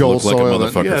 I have Joel to look like Soil, a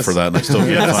motherfucker for that, and I still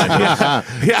can't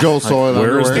find it. Joel Soil.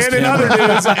 Where is underwear. this And in other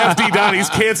news, FD Donnie's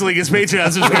canceling his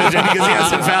Patreon subscription because he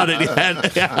hasn't found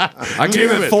it yet. I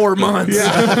gave it 4 months.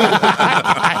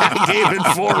 I gave it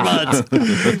 4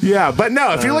 months. Yeah, but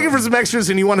no, if you're looking for some extras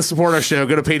and you want to support our show,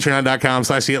 go to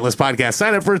patreon.com/theitlistpodcast.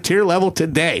 Sign up for a tier level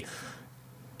today.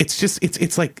 It's just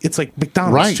it's like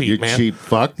McDonald's Right, cheap, you man. cheap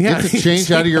fuck. Yeah. Get the change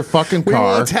out of your fucking We will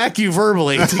car. attack you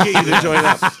verbally to get you to join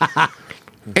up.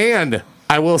 And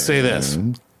I will say this.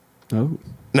 Oh.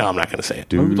 No, I'm not going to say it.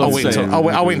 Dude, I'll wait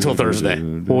until Thursday.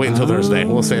 We'll wait until Thursday.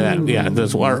 We'll say that. Yeah,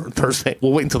 Thursday.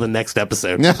 We'll wait until the next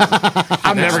episode.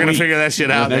 I'm never going to figure that shit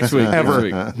out. Next week. Ever.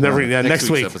 Next week. Never. Yeah, next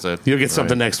week's week. episode. You'll get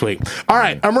something next week. All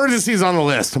right. Emergency's on the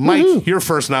list. Mike, your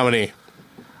first nominee.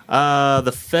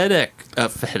 The FedEx The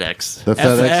FedEx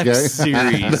FX guy?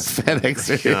 series. FedEx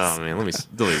series. Oh man,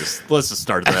 let's just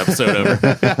start the episode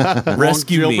over.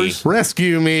 Rescue me. Jilbers.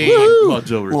 Rescue me. Long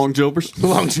Jilbers. Long Jilbers.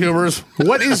 Long tubers.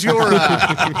 What is your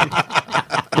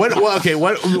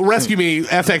what Rescue Me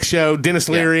FX show, Dennis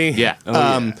Leary. Yeah.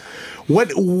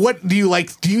 What do you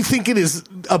like? Do you think it is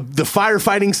the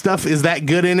firefighting stuff is that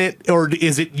good in it, or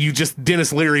is it you just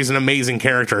Dennis Leary is an amazing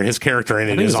character? His character in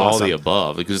it I think is it's awesome. all the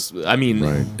above because I mean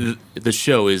the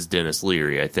show is Dennis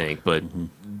Leary, I think, but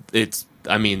there's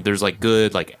like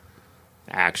good like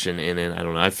action in it. I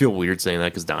don't know. I feel weird saying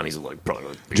that because Donnie's like probably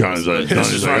like, Johnny's like, right.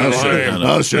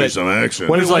 I'll show you some action.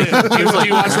 What is like? Do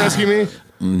you watch Rescue Me?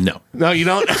 No. No, you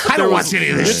don't. I don't watch any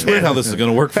of this. It's shit. weird how this is going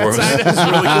to work for us. That's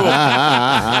really cool.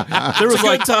 there was It's a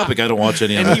like good topic. I don't watch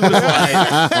any of and it. he was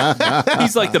like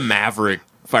he's like the maverick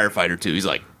firefighter too. He's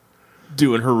like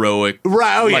doing heroic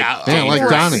Right? Oh like, yeah. Yeah, like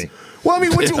Right. Donnie. Well, I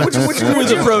mean, would you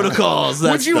the protocols.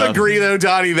 would you agree though,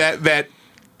 Donnie, that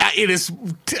it is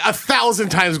 1,000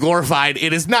 times glorified?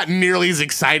 It is not nearly as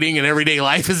exciting in everyday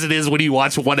life as it is when you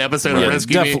watch one episode of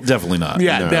Rescue Me. Definitely not.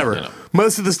 Yeah, never. No.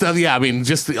 Most of the stuff, yeah, I mean,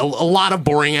 just a lot of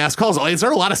boring ass calls. Is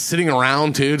there a lot of sitting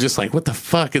around too? Just like, what the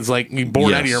fuck? It's like you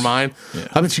bored out of Yes. your mind. Yeah.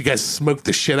 I bet you guys smoke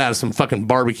the shit out of some fucking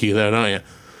barbecue though, don't you?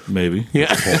 Maybe.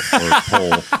 Yeah.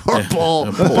 Or pole.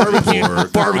 Or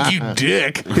barbecue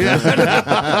dick. Yeah.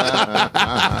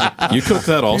 You cook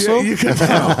that also? You could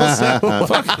also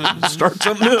Start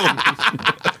something new.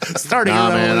 starting Nah,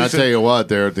 a man, I revolution. tell you what,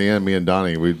 there at the end, me and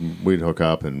Donnie, we'd hook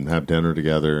up and have dinner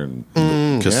together and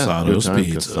Casano's good time.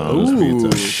 pizza. Casano's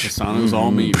pizza. Casano's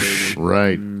all me, baby.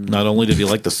 Right. Not only did he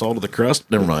like the salt of the crust,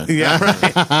 never mind. Yeah,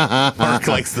 right. Mark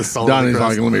likes the salt. Donnie's of the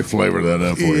like, let me flavor that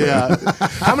up for you. yeah.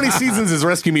 How many seasons is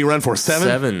Rescue Me run for? 7?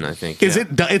 7, I think. Is yeah.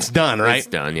 it? It's done, right? It's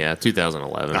done. Yeah,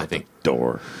 2011, I think.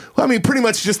 Door. Well, I mean, pretty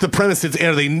much just the premise.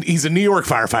 He's a New York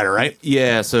firefighter, right?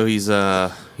 Yeah, so he's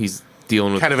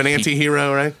dealing with kind of an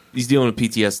anti-hero, right? He's dealing with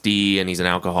PTSD, and he's an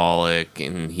alcoholic,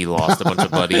 and he lost a bunch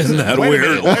of buddies. Isn't that Wait a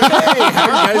weird? minute. Hey, how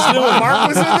are you guys doing? Mark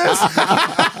was in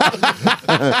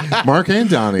this? Mark and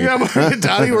Donnie. Yeah, Mark and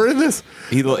Donnie were in this.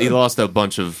 He lost a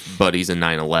bunch of buddies in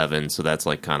 9/11, so that's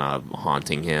like kind of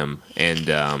haunting him, and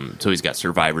so he's got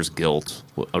survivor's guilt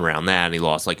around that. And he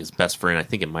lost like his best friend. I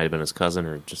think it might have been his cousin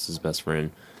or just his best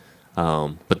friend.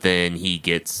 But then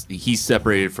he's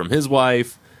separated from his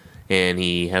wife, and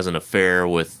he has an affair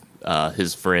with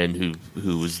his friend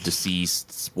who was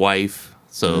deceased's wife.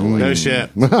 So No shit.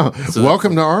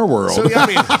 Welcome to our world. So yeah,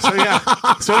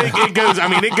 it goes. I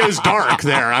mean, it goes dark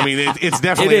there. I mean, it's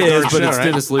definitely it a dark is, but show, it's right?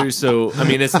 Dennis Leary. So I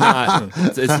mean, it's not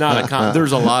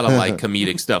there's a lot of like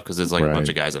comedic stuff because there's like a bunch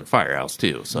of guys in Firehouse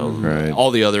too. So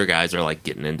all the other guys are like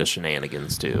getting into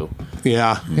shenanigans too.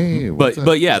 Yeah, Hey, what's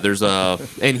But yeah, there's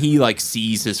and he like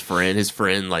sees his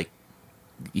friend like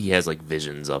he has like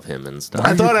visions of him and stuff.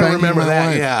 I thought I banging remember my that.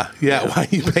 wife? Yeah. Why are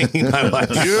you banging my wife?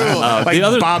 Like the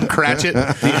other- Bob Cratchit.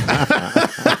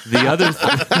 The other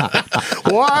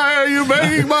Why are you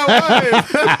banging my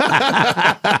wife?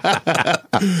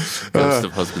 Ghost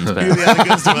of Husband's Past. Yeah, the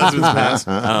Ghost of Husband's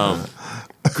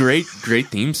Past. Great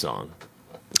theme song.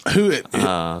 Who?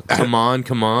 Come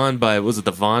on by was it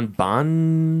the Von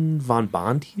Bondies?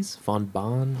 you'll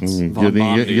need to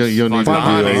do Von Bondies.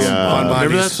 Von Bondies.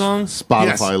 Remember that song?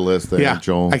 Spotify list there, Yeah,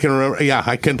 Joel. I can remember. Yeah,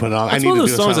 I couldn't put it on. That's I need one of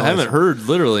to those do a songs I song haven't list. heard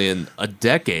literally in a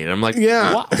decade. I'm like,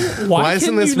 Yeah. why isn't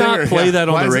can this you not bigger? play Yeah. that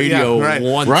Why on the is it- yeah, radio right.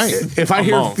 once? Right. If I a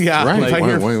hear, month? yeah, Right. if I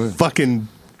hear Wait. fucking.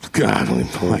 God, I don't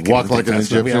even know. Walk like an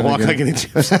Egyptian Yeah, walk again. like an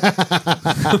Egyptian.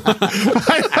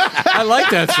 I like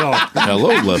that song. Hello,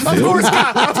 left Of field. course,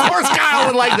 Kyle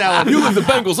would like that one. You and the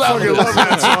Bengals out. Fucking love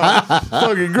that song.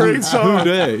 Fucking great song.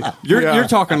 You're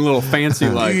talking a little fancy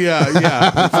like Yeah.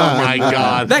 Oh my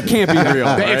god. that can't be real.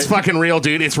 It's right? fucking real,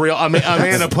 dude. It's real.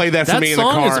 Amanda played that for That me in the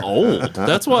song car. is old.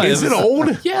 That's why. Is it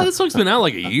old? Yeah, that song's been out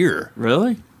like a year.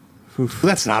 Really?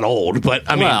 That's not old, but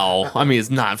I mean, Well, I mean,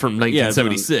 it's not from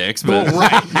 1976, but well,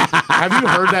 right. Have you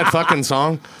heard that fucking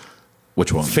song?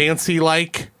 Which one? Fancy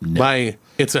Like by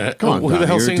it's a Come on, who the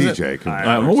hell Donnie, sings you're a it? DJ. Come on.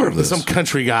 I'm aware of this. Some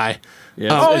country guy.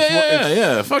 Oh,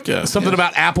 yeah. Fuck yeah. Something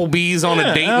about Applebee's on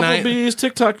a date night. Applebee's,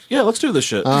 TikTok. Yeah, let's do this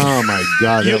shit. Oh my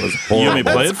god, that was You horrible. want me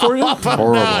to play it for you?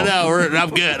 Horrible. I'm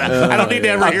good. I don't need to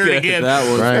ever hear it again. that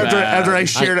was Right. After I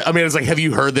shared it, I mean, it's like, have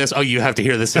you heard this? Oh, you have to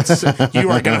hear this.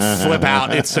 You are going to flip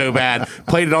out. It's so bad.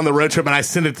 Played it on the road trip, and I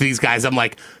sent it to these guys. I'm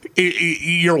like,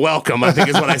 you're welcome, I think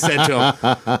is what I said to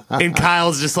him. And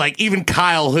Kyle's just like, even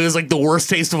Kyle, who is like the worst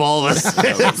taste of all of us,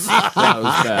 that was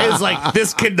bad. is like,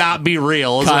 this could not be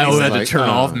real. is what he Kyle said. had to turn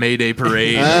off Mayday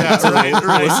Parade. Yeah,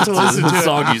 right, to listen to the it.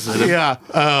 song you said. Yeah.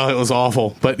 Oh, it was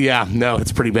awful. But yeah, no,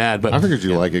 it's pretty bad. But I figured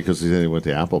you like it because he went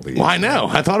to Applebee's. well, I know.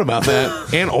 I thought about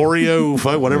that. And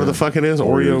Oreo, whatever the fuck it is.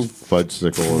 Oreo,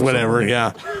 fudgesicle, or whatever.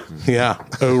 something. Yeah.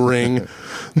 O-ring.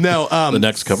 No. The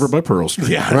next cover by Pearl Street.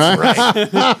 Yeah,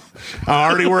 that's right.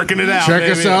 Already working it out. Check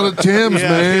us baby. out at Tim's,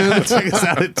 man. Yeah, check us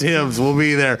out at Tim's. We'll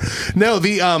be there. No,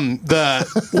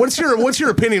 what's your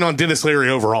opinion on Dennis Leary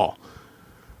overall?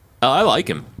 I like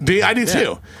him. I do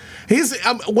too. He's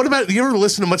what about you ever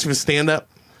listen to much of his stand up?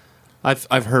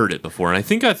 I've heard it before, and I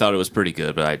think I thought it was pretty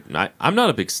good. But I'm not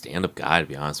a big stand up guy, to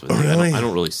be honest with you. Really? I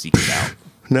don't really seek it out.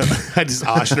 No, I just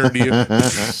Oshnered you.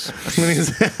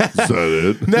 Is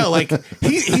that it? No, like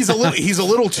he's a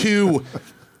little too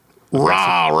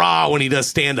rah when he does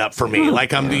stand up for me.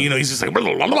 Like he's just like,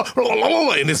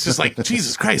 and it's just like,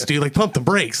 Jesus Christ, dude, like pump the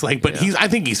brakes. Like, but I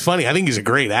think he's funny. I think he's a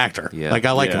great actor. Yeah. Like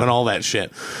I like him and all that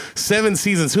shit. 7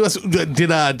 seasons. Who else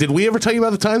did we ever tell you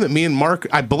about the time that me and Mark?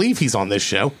 I believe he's on this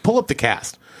show. Pull up the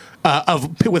cast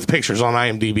with pictures on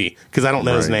IMDb because I don't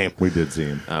know his name. We did see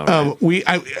him. Oh, right.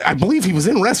 I believe he was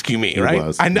in Rescue Me, right?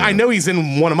 was, I yeah. know he's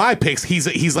in one of my picks. He's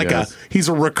like Yes. he's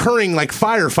a recurring like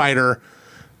firefighter.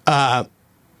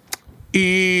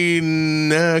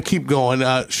 Keep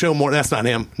going. Show more. That's not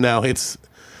him. No, it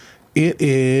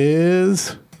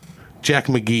is Jack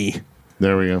McGee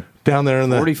There we go. down there in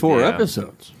the. 44 Yeah.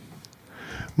 episodes.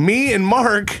 Me and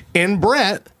Mark and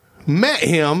Brett met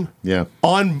him Yeah.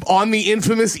 on the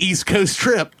infamous East Coast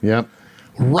trip, Yep.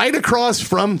 right across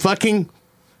from fucking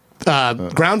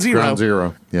Ground Zero. Ground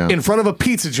Zero. Yeah. In front of a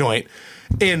pizza joint.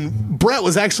 And Brett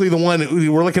was actually the one, we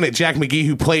were looking at Jack McGee,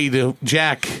 who played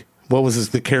Jack, what was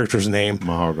the character's name?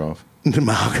 Mahogany.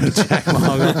 Jack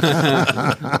Mahogany.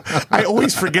 I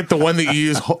always forget the one that you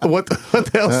use. What the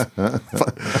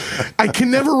hell? I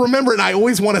can never remember it. And I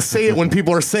always want to say it when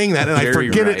people are saying that, and I Jerry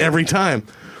forget it Riley. every time.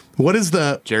 What is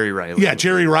the... Jerry Riley. Yeah,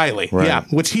 Jerry Riley. Right. Yeah,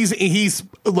 which he's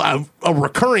a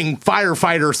recurring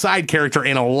firefighter side character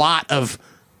in a lot of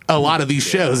a lot of these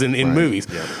shows in movies.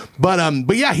 Yeah.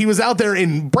 But yeah, he was out there,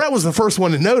 and Brett was the first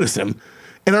one to notice him.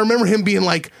 And I remember him being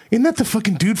like, "Isn't that the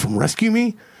fucking dude from Rescue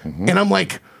Me?" And I'm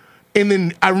like, and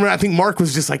then I think Mark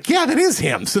was just like, "Yeah, that is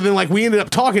him." So then like we ended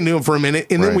up talking to him for a minute,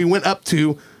 and then we went up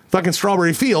to fucking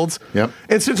Strawberry Fields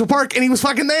in Central Park, and he was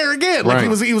fucking there again. Like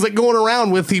he was like going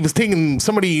around he was taking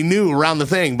somebody he knew around the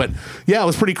thing. But yeah, it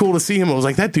was pretty cool to see him. I was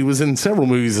like, that dude was in several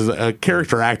movies as a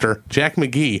character actor. Jack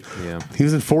McGee. Yeah. He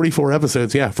was in 44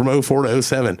 episodes, from 04 to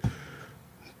 07.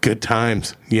 Good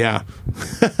times. Yeah.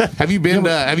 Have you been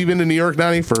to New York,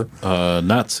 Donnie, for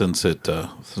not since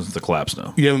the collapse,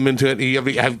 no. You haven't been to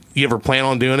it? Have you ever plan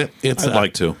on doing it? I'd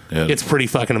like to. Yeah. It's pretty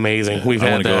fucking amazing. Yeah,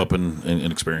 I want to go up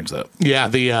and experience that. Yeah,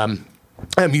 the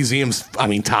museum's,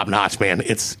 top notch, man.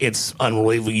 It's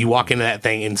unbelievable. You walk into that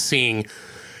thing and seeing,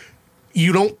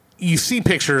 you see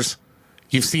pictures,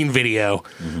 you've seen video,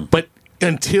 but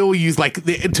until you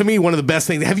to me, one of the best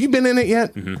things. Have you been in it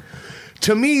yet? Mm-hmm.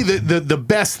 To me, the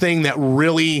best thing that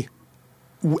really,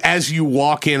 as you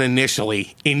walk in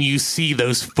initially and you see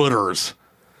those footers,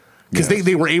 because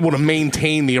they were able to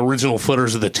maintain the original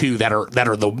footers of the two that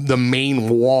are the main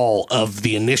wall of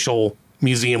the initial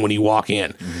museum when you walk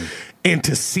in, and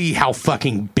to see how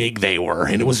fucking big they were,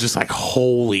 and it was just like,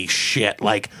 holy shit,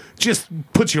 like just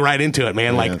puts you right into it,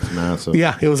 man. Like it's massive.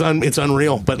 Yeah, it's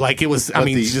unreal, but like it was.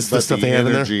 Just the stuff they had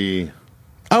in there.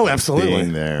 Oh, absolutely.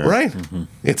 Being there. Right.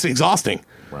 It's exhausting.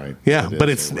 Right. Yeah, but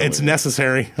it's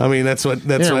necessary. That's what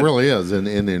it really is.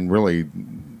 And really,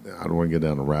 I don't want to get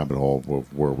down a rabbit hole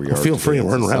of where we are. Feel free,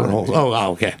 we're in rabbit holes.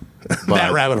 Oh, okay.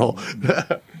 That rabbit hole.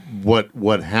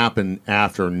 what happened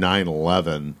after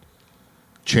 9/11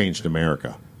 changed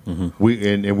America.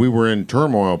 We were in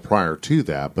turmoil prior to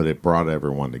that, but it brought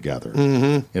everyone together.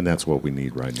 And that's what we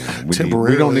need right now. We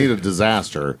don't need a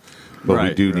disaster.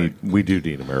 But we do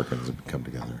need Americans to come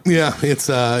together. Yeah,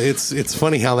 it's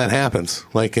funny how that happens.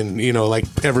 Like, and like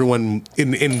everyone,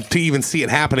 and to even see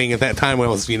it happening at that time when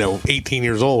I was 18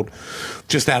 years old,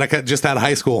 just out of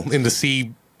high school, and to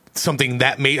see something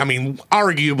that made,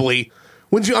 arguably,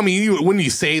 wouldn't you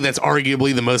say that's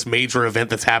arguably the most major event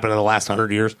that's happened in the last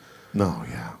 100 years? No,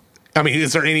 yeah.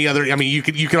 Is there any other? You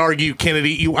could argue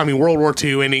Kennedy. World War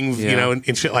II ending,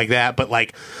 and shit like that. But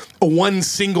like one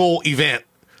single event.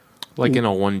 Like in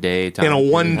a one day time. In a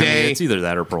one day. It's either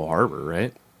that or Pearl Harbor,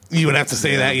 right? You would have to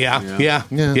say that, yeah.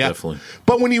 Definitely.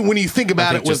 But when you think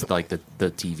about it, just like the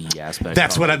TV aspect.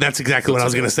 That's exactly what I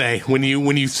was going to say. When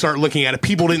you start looking at it,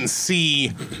 people didn't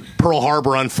see Pearl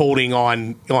Harbor unfolding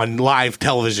on live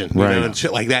television, and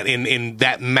shit like that, and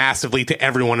that massively to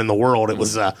everyone in the world. It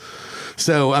was but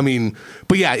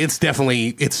yeah, it's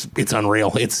definitely it's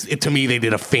unreal. To me, they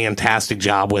did a fantastic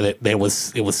job with it. It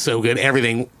was so good.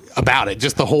 Everything about it,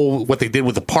 just the whole, what they did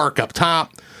with the park up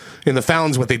top in the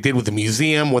fountains, what they did with the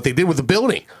museum, what they did with the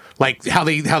building, like how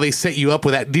they set you up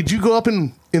with that. Did you go up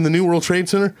in the New World Trade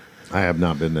Center? I have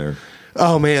not been there.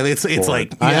 Oh man, it's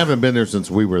like I haven't been there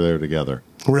since we were there together.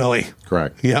 Really?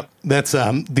 Correct. Yep. That's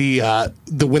the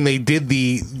when they did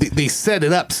they set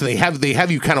it up so they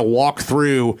have you kind of walk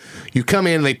through. You come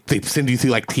in, they send you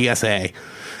through like TSA,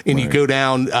 and you go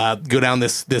down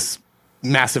this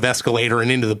massive escalator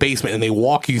and into the basement, and they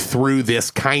walk you through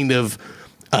this kind of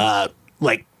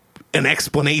like an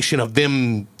explanation of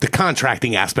the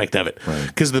contracting aspect of it,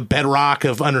 because the bedrock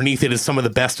of underneath it is some of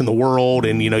the best in the world,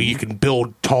 and you can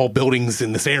build tall buildings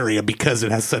in this area because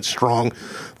it has such strong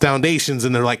foundations.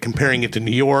 And they're like comparing it to New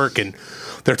York, and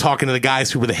they're talking to the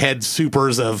guys who were the head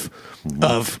supers of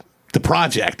the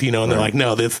project, and they're like,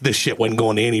 no, this shit wasn't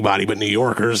going to anybody but New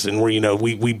Yorkers, and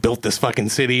we built this fucking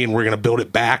city, and we're gonna build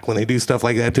it back when they do stuff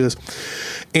like that to us.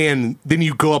 And then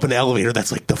you go up an elevator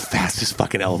that's like the fastest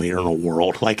fucking elevator in the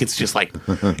world. Like, it's just like,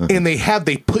 and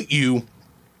they put you,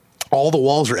 all the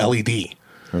walls are LED.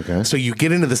 Okay. So you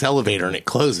get into this elevator and it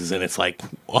closes, and it's like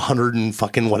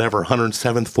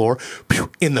 107th floor,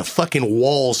 and the fucking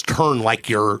walls turn like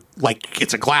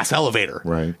it's a glass elevator.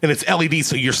 Right. And it's LED,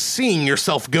 so you're seeing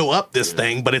yourself go up this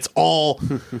thing, but it's all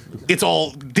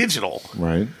digital.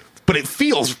 Right. But it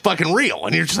feels fucking real,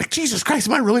 and you're just like, Jesus Christ,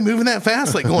 am I really moving that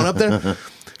fast? Like going up there?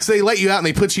 So they let you out and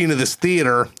they put you into this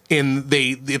theater, and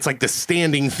it's like the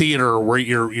standing theater where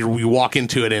you walk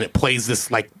into it, and it plays this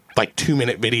like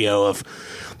 2-minute video of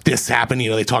this happened.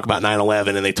 They talk about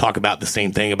 9/11, and they talk about the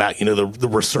same thing about the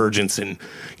resurgence, and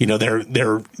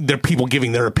they're people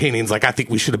giving their opinions. Like, I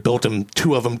think we should have built them,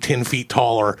 2 of them 10 feet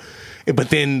taller. But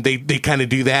then they kind of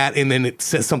do that, and then it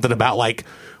says something about like,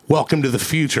 welcome to the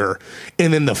future,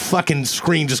 and then the fucking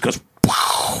screen just goes,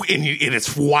 and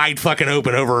it's wide fucking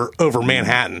open over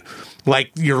Manhattan.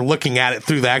 Like you're looking at it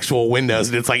through the actual windows,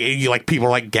 and it's like people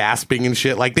are like gasping and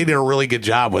shit. Like they did a really good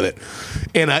job with it.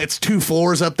 And it's 2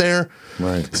 floors up there,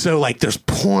 Right. So like there's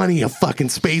plenty of fucking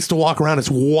space to walk around. It's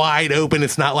wide open.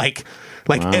 It's not like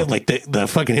the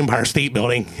fucking Empire State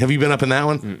Building. Have you been up in that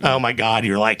one? Mm-mm. Oh my God,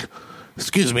 you're like,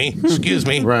 excuse me,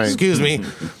 Right. excuse me,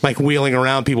 like wheeling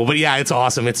around people. But yeah, it's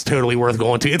awesome. It's totally worth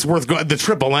going to. It's worth going. The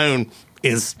trip alone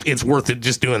it's worth it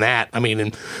just doing that. I mean,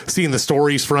 and seeing the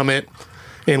stories from it.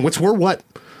 And what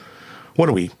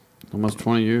are we? Almost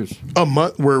 20 years. A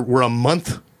month. We're a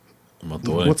month. A month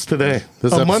away. What's today?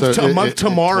 This a month episode-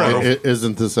 tomorrow.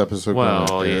 Isn't this episode? Well,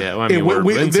 coming out? yeah. I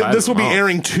mean, This will be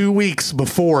airing 2 weeks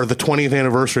before the 20th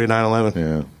anniversary of 9/11.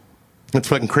 Yeah. It's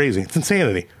fucking crazy. It's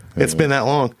insanity. It's been that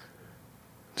long.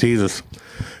 Jesus.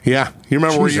 Yeah. You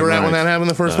remember where you were at when that happened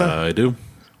the first time? I do.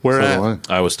 Where So at?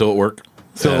 do I was still at work.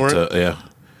 Still at work? Yeah.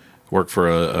 Worked for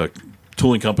a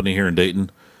tooling company here in Dayton.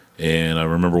 And I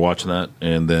remember watching that,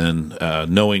 and then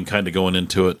knowing kind of going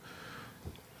into it,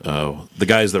 the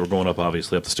guys that were going up,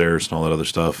 obviously up the stairs and all that other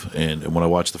stuff. And when I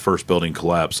watched the first building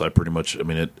collapse, I pretty much, I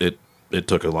mean, it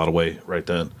took a lot away right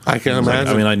then. I can It was like-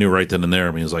 imagine. I mean, I knew right then and there.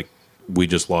 I mean, it's like we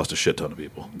just lost a shit ton of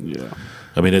people. Yeah.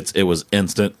 I mean, it was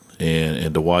instant,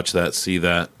 and to watch that, see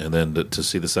that, and then to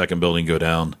see the second building go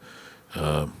down,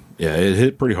 yeah, it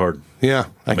hit pretty hard. Yeah.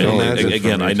 I I can mean, imagine.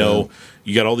 again, I know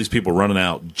you got all these people running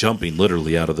out, jumping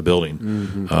literally out of the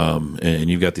building, and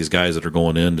you've got these guys that are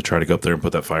going in to try to go up there and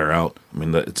put that fire out. I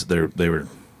mean, they were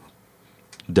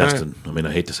destined. I mean,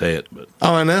 I hate to say it, but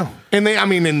Oh, I know. And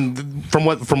from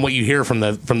what you hear from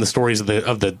the stories of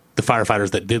the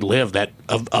firefighters that did live, that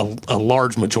a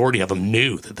large majority of them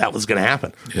knew that was going to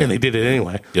happen, Yeah. and they did it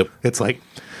anyway. Yep. It's like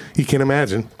you can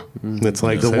imagine. It's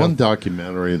like The one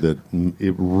documentary that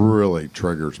it really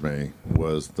triggers me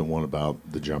was the one about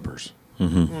the jumpers.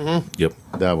 yep,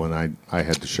 That one I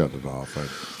had to shut it off.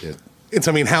 It's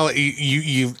how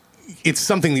you it's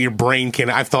something that your brain can.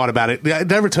 I've thought about it.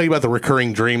 Did I ever tell you about the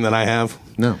recurring dream that I have?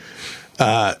 No.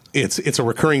 It's a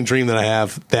recurring dream that I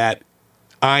have that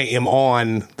I am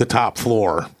on the top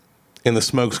floor and the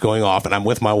smoke's going off, and I'm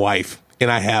with my wife,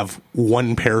 and I have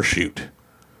one parachute,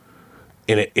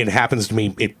 and it happens to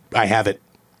me. I have it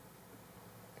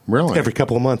Really? every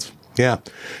couple of months. Yeah.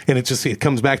 And it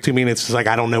comes back to me, and it's just like,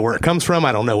 I don't know where it comes from.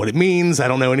 I don't know what it means. I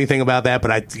don't know anything about that,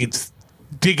 but it's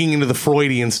digging into the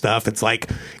Freudian stuff. It's like,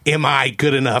 am I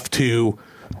good enough to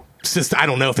I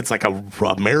don't know if it's like a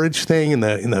marriage thing in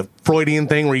the Freudian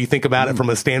thing where you think about it from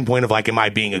a standpoint of like, am I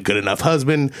being a good enough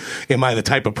husband? Am I the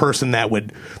type of person that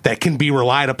can be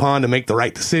relied upon to make the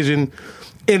right decision?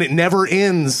 And it never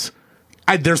ends.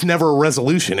 There's never a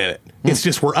resolution in it. It's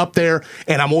just we're up there,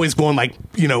 and I'm always going like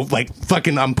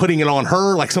fucking. I'm putting it on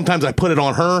her. Like sometimes I put it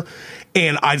on her,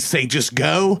 and I'd say just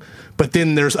go. But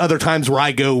then there's other times where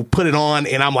I go put it on,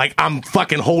 and I'm like, I'm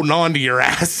fucking holding on to your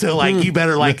ass. So like you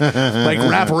better like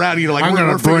wrap around. Like I'm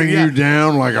going to bring you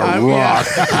down like a rock.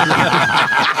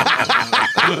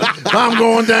 I'm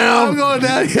going down. I'm going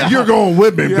down. Yeah. You're going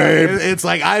with me, babe. It's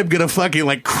like I'm gonna fucking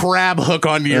like crab hook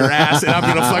onto your ass, and I'm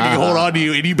gonna fucking hold on to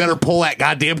you, and you better pull that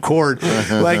goddamn cord.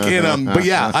 But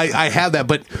yeah, I have that.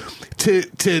 But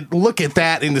to look at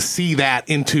that and to see that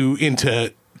into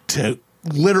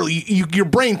literally, your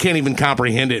brain can't even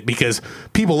comprehend it, because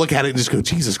people look at it and just go,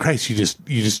 Jesus Christ, you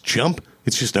just jump.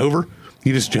 It's just over.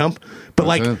 You just jump. But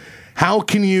like, how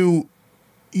can you?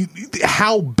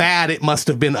 How bad it must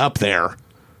have been up there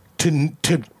to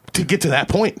get to that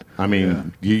point. I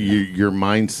mean, your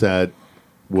mindset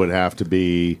would have to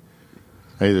be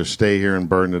either stay here and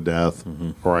burn to death,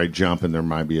 or I jump and there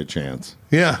might be a chance.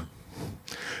 Yeah.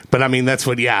 But I mean, that's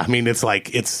what. Yeah, I mean, it's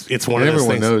like it's one And of those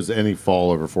everyone things. knows any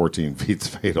fall over 14 feet is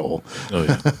fatal. oh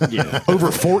yeah, Yeah. Over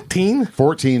 14?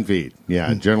 14 feet,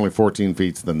 yeah. Generally, 14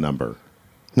 feet's the number.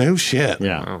 No shit.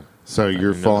 Yeah. Oh. So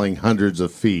you're falling hundreds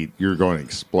of feet. You're going to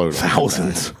explode. on your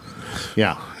Thousands. back.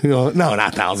 Yeah. No,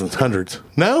 not thousands. Hundreds.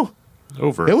 No.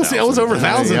 Over. It was over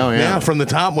 1,000. Yeah, yeah. Yeah, from the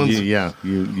top ones. You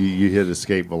hit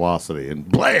escape velocity and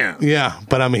blam. Yeah,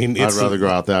 but I mean, I'd it's rather go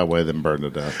out that way than burn to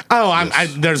death.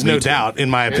 there's no doubt in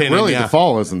my opinion. Really, yeah. the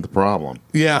fall isn't the problem.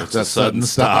 Yeah. It's that sudden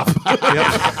stop.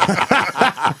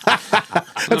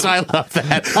 That's why I love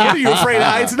that. What are you afraid of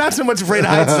heights? Not so much afraid of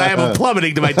heights as I am of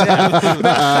plummeting to my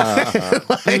death.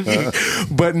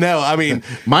 But no, I mean,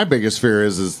 My biggest fear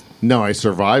is no, I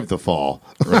survived the fall.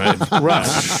 right.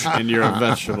 rough. And you're a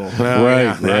vegetable.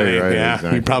 Right. Yeah,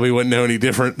 exactly. you probably wouldn't know any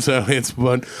different. So it's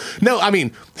fun. No, I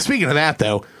mean, speaking of that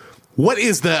though, what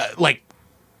is the like?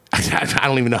 I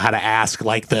don't even know how to ask.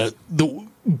 Like the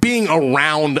being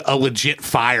around a legit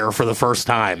fire for the first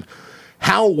time.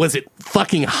 how was it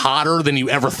fucking hotter than you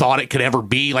ever thought it could ever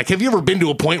be? Like, have you ever been to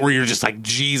a point where you're just like,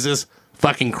 Jesus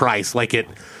fucking Christ, like it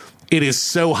is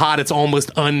so hot, it's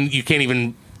almost you can't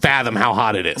even fathom how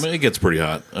hot it is. I mean, it gets pretty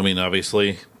hot. I mean,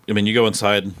 obviously, you go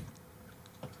inside.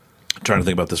 I'm trying to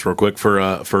think about this real quick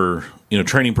for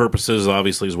training purposes.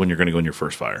 Obviously, is when you're going to go in your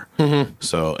first fire. Mm-hmm.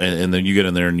 So, and then you get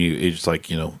in there and it's like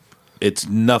it's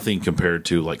nothing compared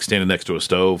to like standing next to a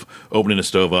stove, opening a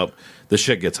stove up. The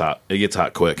shit gets hot. It gets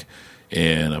hot quick,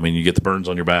 and I mean, you get the burns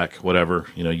on your back, whatever.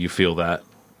 You feel that.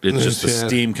 It's just the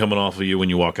steam coming off of you when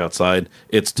you walk outside.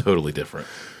 It's totally different.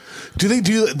 They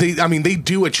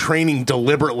do a training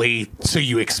deliberately so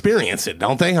you experience it,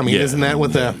 don't they? I mean, isn't that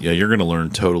what the... Yeah, you're going to learn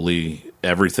totally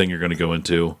everything you're going to go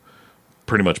into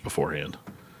pretty much beforehand.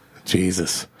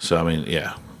 Jesus. So, I mean,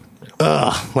 yeah.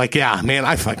 Man,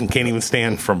 I fucking can't even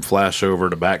stand... From flashover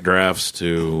to backdrafts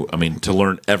to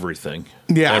learn everything.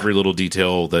 Yeah. Every little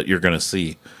detail that you're going to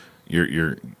see,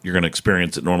 you're going to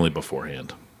experience it normally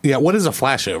beforehand. Yeah, what is a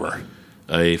flashover?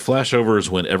 A flashover is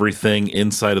when everything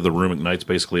inside of the room ignites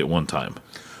basically at one time.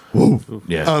 Woo.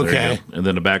 Yeah. Okay. And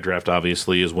then the backdraft,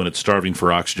 obviously, is when it's starving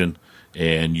for oxygen,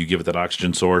 and you give it that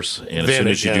oxygen source, and as soon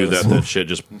as you do that shit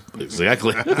just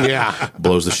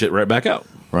blows the shit right back out.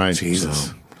 Right.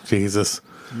 Jesus.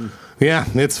 Yeah,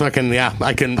 it's fucking,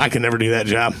 I can never do that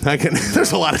job.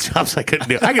 There's a lot of jobs I couldn't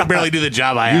do. I can barely do the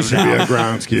job I have You should now. be a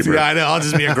groundskeeper. Yeah, I know. I'll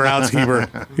just be a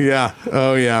groundskeeper. Yeah.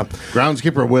 Oh, yeah.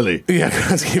 Groundskeeper Willie. Yeah,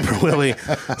 groundskeeper Willie.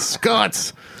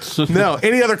 Scots. No.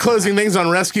 Any other closing things on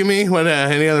Rescue Me? What?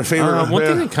 Any other favorite? One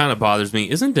thing that kind of bothers me,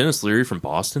 isn't Dennis Leary from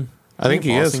Boston? I think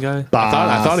he is. Guy?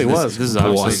 I thought he was. This is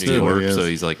obviously New York, He so is.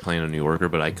 he's like playing a New Yorker,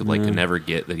 but I could never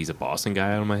get that he's a Boston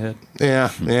guy out of my head. Yeah,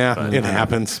 But, it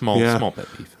happens. Small pet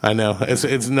peeve. I know.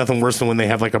 It's nothing worse than when they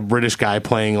have like a British guy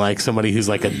playing like somebody who's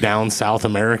like a down South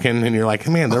American, and you're like,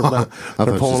 man, they're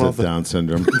pulling off the Down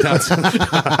syndrome. Down syndrome.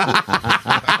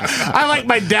 I like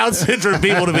my Down syndrome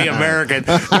people to be American.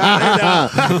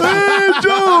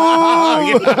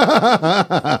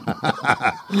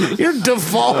 You're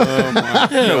default. Welcome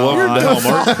to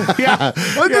Hallmark. Yeah.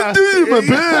 I can do my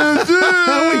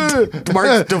pants.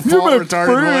 Mark's default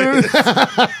retarded voice.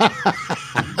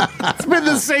 It's been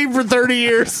the same for 30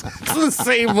 years. It's the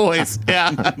same voice.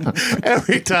 Yeah.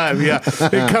 Every time. Yeah.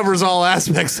 It covers all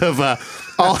aspects of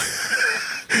all.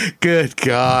 Good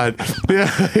God. Yeah.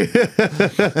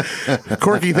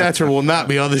 Corky Thatcher will not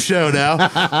be on the show now.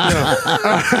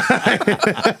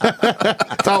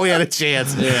 Thought we had a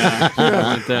chance. Yeah,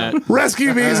 like that.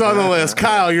 Rescue Me's on the list.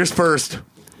 Kyle, yours first.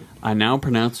 I now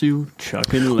pronounce you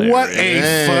Chuck and Larry. What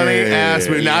a funny ass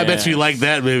movie. Now, I bet you liked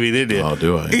that movie, didn't you? Oh,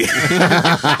 do I?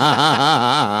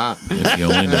 If you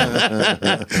only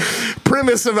know.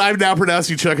 Premise of I now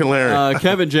pronounce you Chuck and Larry.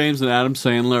 Kevin James and Adam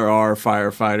Sandler are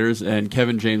firefighters, and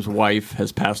Kevin James' wife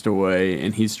has passed away,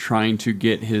 and he's trying to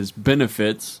get his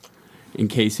benefits in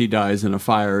case he dies in a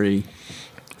fiery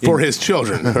For his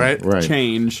children, right? Right.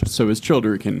 change so his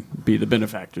children can be the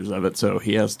benefactors of it. So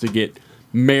he has to get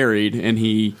married, and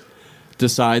he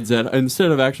decides that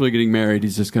instead of actually getting married,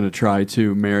 he's just going to try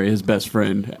to marry his best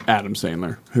friend, Adam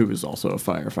Sandler, who is also a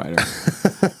firefighter.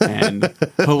 And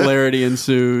hilarity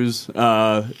ensues.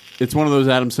 It's one of those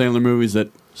Adam Sandler movies that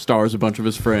stars a bunch of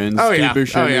his friends. Oh, yeah. Steve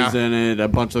Buscemi's Oh, yeah. in it. A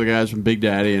bunch of the guys from Big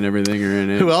Daddy and everything are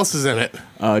in it. Who else is in it?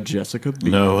 Jessica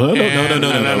Biel. No.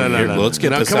 Here, let's get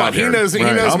this Come out on, here. he knows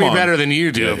Right. me Come on. better than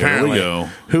you do, Yeah, apparently. Here we go.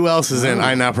 Who else is in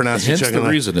I now pronounce you Hence Chuck the and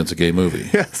Larry? reason it's a gay movie.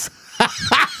 Yes.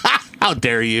 How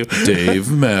dare you? Dave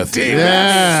Matthews.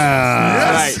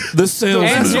 Yeah. Right. The And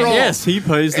salesman. yes, he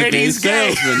plays the And gay he's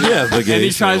gay. salesman. Yeah, the gay And he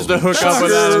tries to salesman. hook up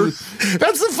with Adam.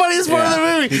 That's the funniest part of the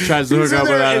movie. He tries to He's hook up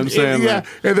in there with Adam and Sandler. yeah,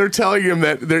 and they're telling him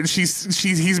that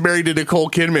he's married to Nicole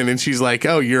Kidman, and she's like,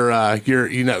 "Oh,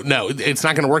 no, it's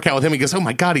not going to work out with him." He goes, "Oh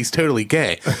my God, he's totally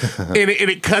gay," and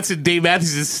it cuts, and Dave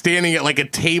Matthews is standing at like a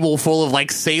table full of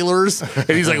like sailors, and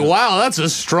he's like, "Wow, that's a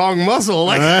strong muscle,"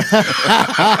 like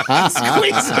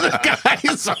squeezing the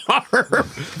guy's arm.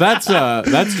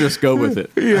 That's just go with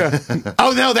it. Yeah.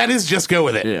 Oh no, that is Just Go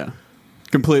With It. Yeah.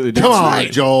 Completely Come different. on, right.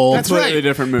 Joel. That's Completely right.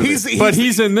 different movie. He's but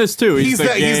he's in this too. He's the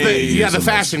the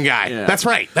fashion guy. Yeah. That's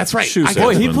right. That's right. Shoe I got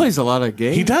Boy, it. he salesman. plays a lot of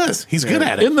gay. He does. He's good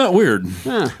at it. Isn't that weird?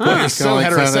 Well, you're so like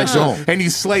Fat Ass Joel. heterosexual, and you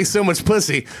slay so much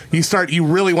pussy. You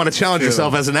really want to challenge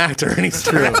yourself as an actor, and he's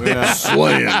Yeah.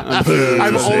 Slaying.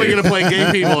 I'm only going to play gay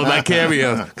people in my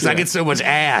cameo because I get so much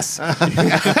ass.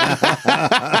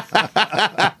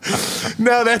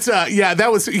 No, that's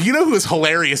that was who was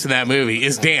hilarious in that movie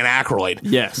is Dan Aykroyd.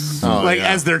 Yes.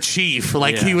 As their chief.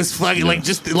 Like he was fucking like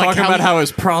just like Talking about how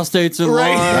his prostate's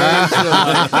enlarged.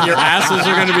 Like, your asses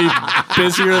are going to be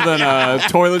busier than a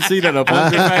toilet seat at a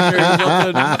poultry factory or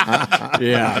something.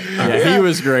 Yeah, he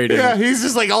was great. Yeah, he's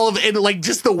just like all of it, and like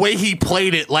just the way he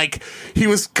played it, like he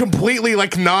was completely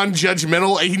like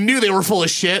non-judgmental. He knew they were full of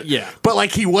shit. Yeah, but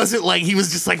like he wasn't like he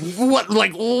was just like what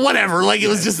like whatever. Like it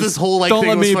was just this whole like don't thing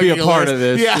let me be a part of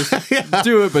this. Yeah, just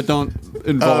do it, but don't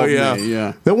involve me.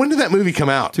 Yeah. Then when did that movie come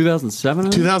out?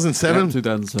 2007. 2007. Yeah,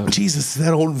 2007. Jesus,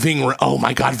 that old Ving. Oh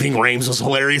my God, Ving Rhames was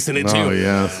hilarious in it too. Oh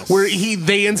yeah, where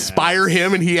they inspire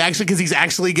him, and he actually because he's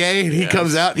actually gay, and he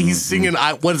comes out, and he's singing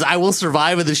 "I Will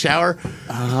Survive" in the shower.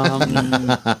 God,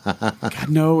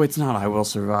 no, it's not. I Will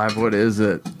Survive. What is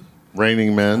it?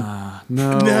 Raining Men.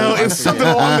 No, it's something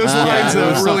along those lines.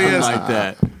 Yeah, It really is like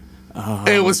that.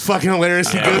 It was fucking hilarious.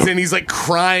 He goes in, he's like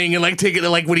crying and like taking it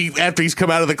like after he's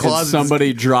come out of the And closet.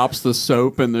 somebody drops the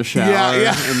soap in the shower,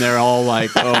 Yeah. and they're all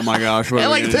like, "Oh my gosh, what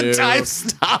and are we like gonna the do?" time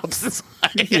stops. It's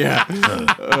like, Yeah,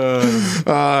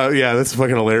 that's a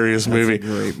fucking hilarious movie. a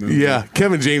great movie. Yeah,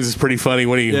 Kevin James is pretty funny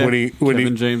when he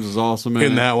Kevin James is awesome in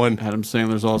in it. that one. Adam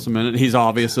Sandler's awesome in it. He's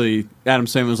obviously Adam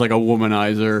Sandler's like a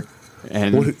womanizer,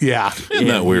 and yeah. Isn't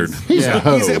that weird? He's a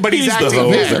hoe. But he's He's the acting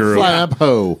hoe. gay. He's a flat-up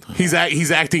hoe.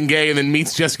 He's acting gay and then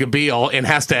meets Jessica Biel and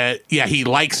has to he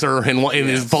likes her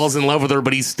and falls in love with her,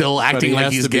 but he's still but acting he like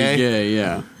has he's to be gay. gay.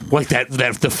 Yeah, Like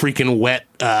the freaking wet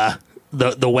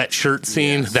the wet shirt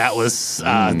scene. That was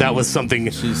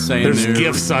something. saying There's there-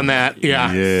 gifs on that.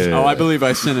 Yeah. Oh, I believe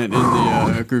I sent it in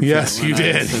the group. Yes, chat you when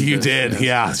I did. sent You this, did.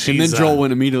 Yeah. And She's, then Joel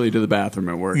went immediately to the bathroom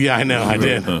at work. Yeah, I know. I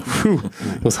did. Whew.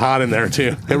 It was hot in there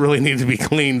too. It really needed to be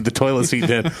cleaned. The toilet seat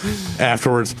did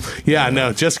afterwards. Yeah,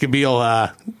 no. Jessica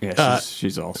Biel.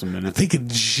 She's awesome in it. They could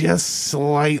just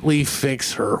slightly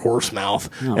fix her horse mouth.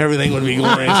 Everything would be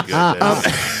glorious.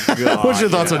 What's your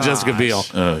thoughts on Jessica Biel?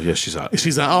 Yeah, she's hot.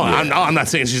 She's not. Oh, I'm not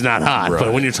saying she's not hot,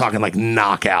 but when you're talking like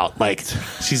knockout, like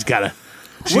she's got to.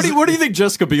 What do you think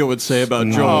Jessica Biel would say about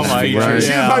Joel's features? right. She's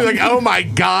probably like, "Oh my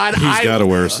God, He's got to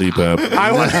wear a CPAP.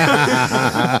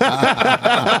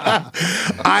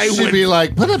 I She'd would be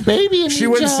like, "Put a baby in She me,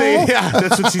 wouldn't Joe." say, yeah,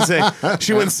 that's what she'd say.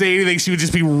 She wouldn't say anything. She would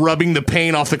just be rubbing the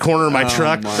paint off the corner of my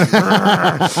truck.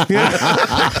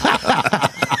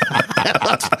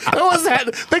 What was that?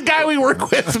 The guy we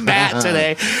work with, Matt,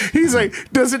 today. He's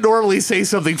like, doesn't normally say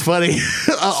something funny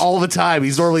all the time.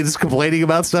 He's normally just complaining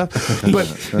about stuff. But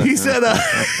he said,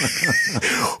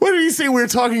 what did he say? We were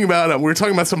talking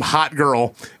about some hot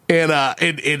girl. And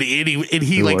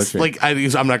he was like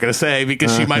she? I'm not going to say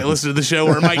because she might listen to the show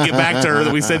or it might get back to her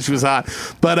that we said she was hot.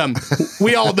 But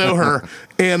we all know her.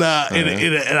 And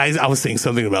I was saying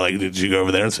something about like, did you go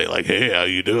over there and say like, hey, how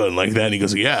you doing? Like that. And he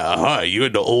goes, yeah, hi. You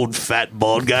into old fat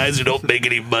bald guys who don't make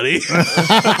any money?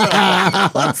 I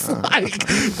was like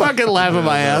fucking laughing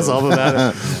my ass off about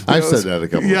it. I've said that a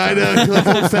couple of times. Yeah, I know. Like,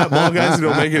 old fat bald guys who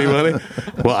don't make any money.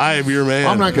 Well, I am your man.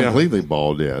 I'm not Yeah. completely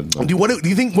bald yet. What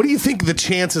do you think the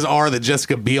chances are that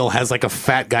Jessica Biel has like a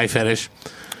fat guy fetish?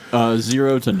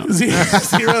 0 to none.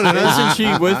 Zero to none. Isn't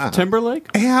she with Timberlake?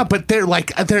 Yeah, but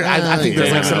I think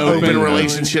there's like some open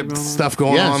relationship stuff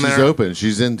going Yeah, on she's there. open.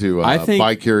 She's into I think-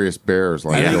 bi-curious bears.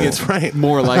 Like I think Joel. it's right.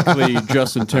 More likely,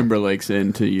 Justin Timberlake's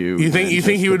into you. You think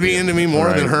he would be into me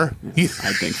more than her? You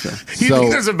I think so. So-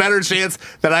 think there's a better chance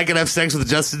that I could have sex with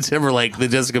Justin Timberlake than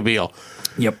Jessica Biel?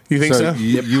 Yep. You think so?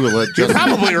 You would let You're Justin.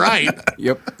 probably right.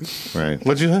 Yep. Right.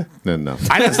 What'd you say? No.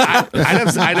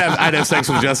 I'd have sex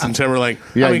with Justin Timberlake.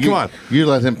 Yeah, I mean, come on. You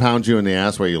let him pound you in the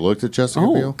ass while you looked at Jessica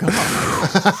Oh Biel? God.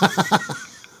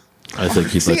 I think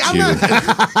he'd See, let you.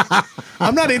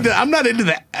 I'm not into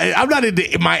that. I'm not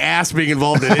into my ass being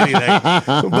involved in anything.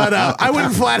 But I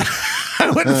wouldn't flat.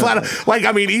 Like,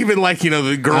 I mean, even like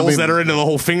the girls that are into the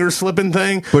whole finger slipping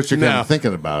thing. But you're kind no. of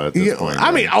thinking about it at this Yeah, point.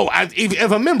 I right? mean,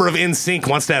 if a member of NSYNC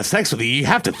wants to have sex with you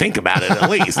have to think about it at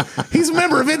least. He's a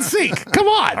member of NSYNC. Come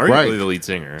on. Arguably Right. the lead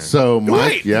singer. So, Mike,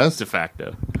 Right. yes? De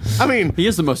facto. I mean, He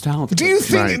is the most talented. do you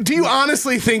think? Right. Do you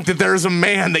honestly think that there's a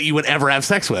man that you would ever have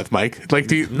sex with, Mike? Like,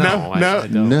 do you? No, I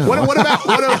don't. No. What about?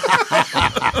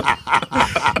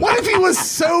 What if he was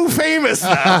so famous? Though?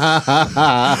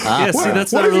 Yeah, see,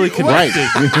 that's what not if really you- connected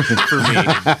for me.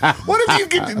 What if you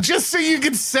could just so you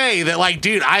could say that, like,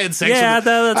 dude, I had sex. Yeah, with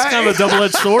that's kind of a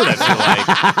double-edged sword, I feel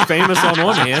like. Famous on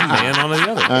one hand, man on the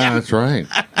other. That's right.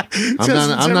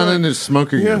 I'm not into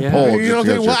smoking your Yeah. pole. You don't just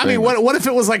think, because well, I mean, you're famous. what if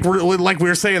it was like we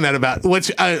were saying that about which?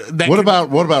 That What about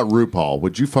RuPaul?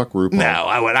 Would you fuck RuPaul? No,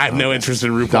 I would. I have no interest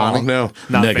in RuPaul. Donnie? No,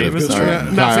 Not Negative. famous. All right.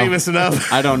 not Kyle? famous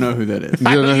enough. I don't know who that is. You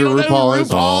don't know You who don't know RuPaul who is?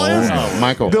 RuPaul is?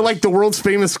 Michael. They're like the world's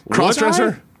famous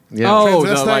crossdresser. Yeah. Oh,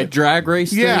 the Transvestite? like drag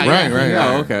race. Yeah, thing? yeah, right,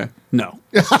 Oh, right. okay. No.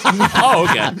 Oh,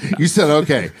 okay. You said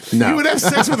okay. No. You would have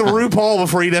sex with a RuPaul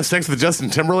before you'd have sex with Justin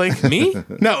Timberlake? Me?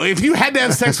 No, if you had to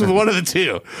have sex with one of the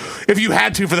two, if you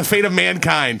had to for the fate of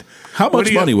mankind, How what much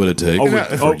do you- money would it take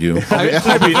for you?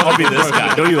 I'll be this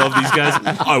guy. Don't you love these guys?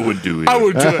 I would do it. I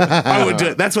would do it. I would do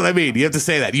it. That's what I mean. You have to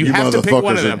say that. You You have to pick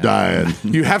one of motherfuckers are them. dying.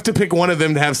 You have to pick one of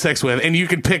them to have sex with, and you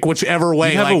can pick whichever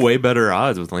way. You have like, a way better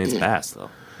odds with Lance Bass, though.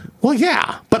 Well,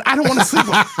 yeah, but I don't want to sleep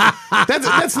with.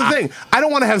 That's the thing. I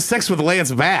don't want to have sex with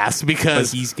Lance Bass But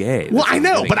because he's gay. Well, That's I what I'm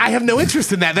know, getting but at. I have no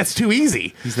interest in that. That's too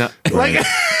easy. He's not. Like,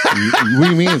 What do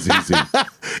you mean it's easy?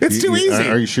 it's too easy.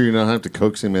 Are you sure you don't have to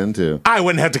coax him into? I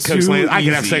wouldn't have to coax Too Lance. I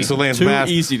could have easy. sex with Lance Too Bass.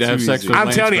 easy to have sex with. I'm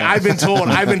Lance telling you, Bass.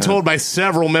 I've been told by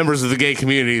several members of the gay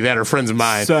community that are friends of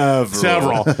mine.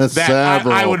 Several. That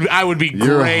Several. I would be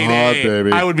You're grade hot, A.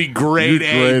 baby. I would be grade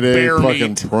You're A bear fucking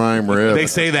meat. prime rib. They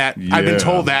say that. I've been Yeah.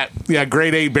 told that. Yeah,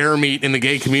 grade A bear meat in the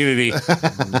gay community.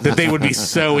 That they would be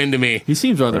so into me. He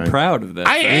seems rather proud of that.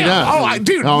 I am. does.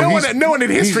 Dude, No, no one in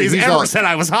history has he's ever all- said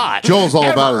I was hot. Joel's all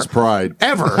Ever. about his pride.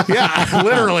 Ever. Yeah,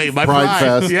 literally. My Pride pride.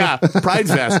 fest. Yeah, Pride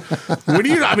Fest.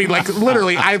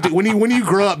 Literally, when you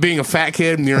grow up being a fat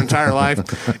kid in your entire life,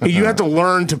 you have to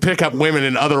learn to pick up women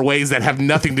in other ways that have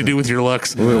nothing to do with your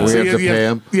looks. We have to pay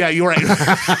 'em? Yeah, you're right.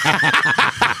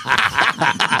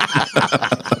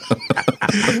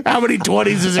 How many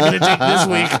 20s is it going to take this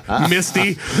week,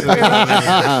 Misty?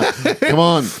 Come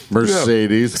on,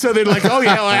 Mercedes. So they're like, oh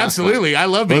yeah, well, absolutely. I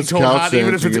love being Let's told couch hot,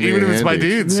 even dance if it's and give me a my handy.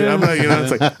 dudes. I'm not,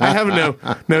 it's like I have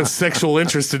no sexual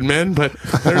interest in men, but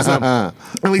there's at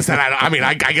least that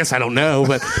I guess I don't know,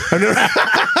 but I've never.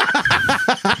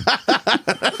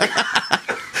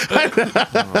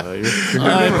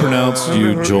 I pronounce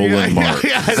you Joel and Mark.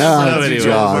 Yeah, Ah, so that's anyway, a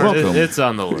job. Welcome. It's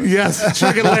on the list. yes,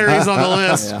 Chicken Larry's on the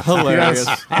list. Hilarious.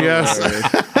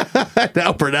 Yes.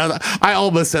 I'll pronounce. I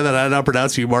almost said that I'd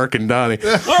pronounce you Mark and Donnie. Oh,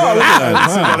 look at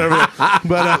that. Wow.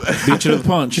 But Beat you to the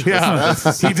punch. yeah,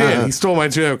 he did. He stole my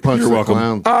joke. Punch You're the welcome.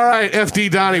 clown. All right,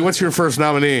 FD Donnie, what's your first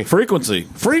nominee? Frequency.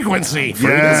 Frequency.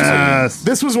 Yes.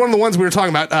 This was one of the ones we were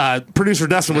talking about. Producer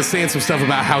Dustin was saying some stuff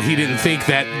about how he didn't think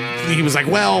that he was like,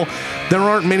 well, there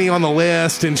aren't many on the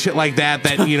list and shit like that.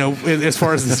 That as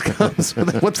far as this goes,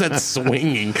 what's that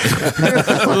swinging?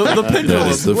 The pendulum. That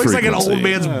is the Looks like an frequency. old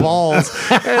man's balls.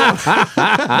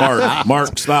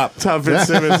 Mark, stop. Tom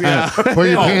Fitzsimmons, yeah. Put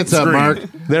your pants up, screw you. Mark.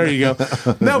 There you go.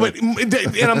 No, but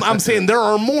and I'm saying there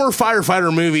are more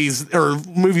firefighter movies or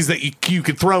movies that you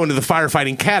could throw into the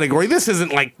firefighting category. This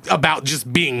isn't like about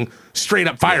just being straight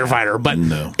up firefighter, but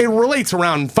No. it relates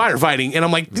around firefighting. And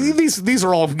I'm like, these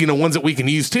are all ones that we can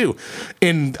use too.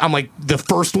 And I'm like, the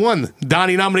first one,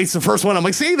 Donnie nominates the first one. I'm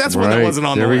like, see, that's one that Right. wasn't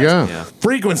on There the we list. go. Yeah.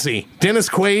 Frequency, Dennis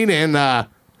Quaid and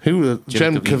who?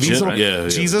 Jen Caviezel? Yeah,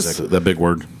 Jesus. exactly. That big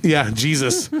word. Yeah,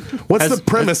 Jesus. What's the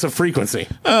premise of Frequency?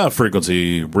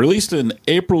 Frequency released in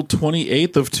April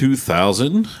 28th of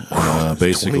 2000.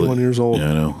 Basically, 21 years old. Yeah,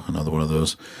 I know, another one of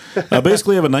those.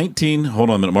 Basically, have a 19. Hold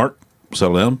on a minute, Mark.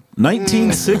 Settle down.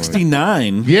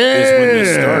 1969 is when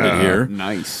this started here.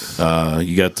 Nice.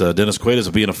 You got Dennis Quaid as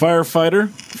being a firefighter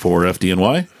for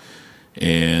FDNY,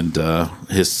 and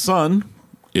his son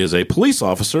is a police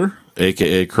officer,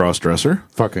 aka cross-dresser.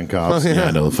 Fucking cops. Yeah,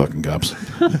 I know the fucking cops.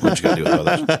 What you got to do with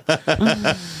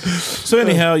others? So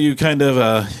anyhow, you kind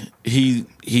of he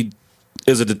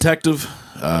is a detective.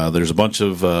 There's a bunch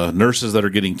of nurses that are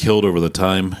getting killed over the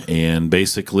time, and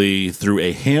basically through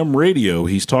a ham radio,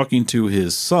 he's talking to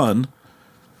his son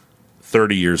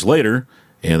 30 years later,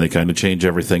 and they kind of change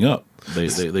everything up.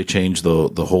 They change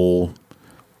the whole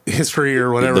History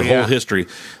or whatever. the whole history.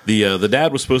 The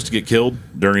dad was supposed to get killed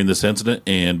during this incident,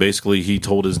 and basically he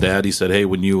told his dad, he said, "Hey,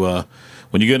 when you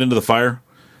get into the fire,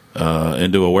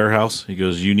 into a warehouse, he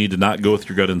goes, you need to not go with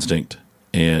your gut instinct,"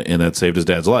 and that saved his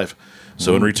dad's life.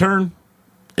 So in return,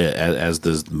 as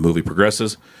the movie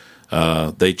progresses,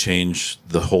 they change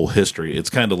the whole history.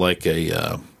 It's kind of like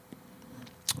a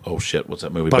oh shit, what's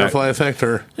that movie? Butterfly Effect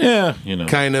or Yeah,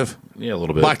 kind of. yeah, a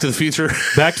little bit. Back to the Future.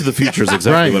 Back to the Future is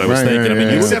exactly Right, what I was right, thinking. right, I mean,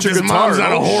 right, you right. get Except your his guitar. mom's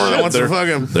not a Oh, whore that shit, wants to fuck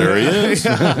him. There he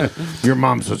is. Your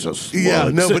mom's such a slut. Yeah,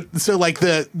 no, but so like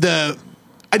the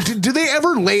do they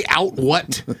ever lay out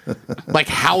what like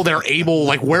how they're able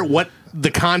what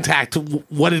the contact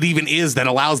what it even is that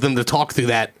allows them to talk through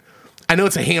that? I know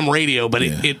it's a ham radio, but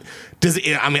it does.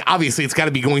 I mean, obviously, it's got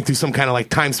to be going through some kind of like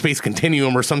time space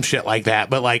continuum or some shit like that.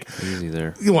 But like, Easy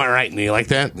there. you want right? You like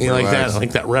that? You like that? Relax. I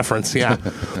like that reference? Yeah.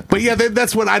 But yeah,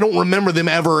 that's what I don't remember them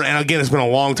ever. And again, it's been a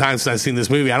long time since I've seen this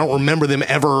movie. I don't remember them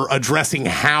ever addressing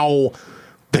how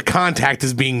the contact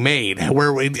is being made,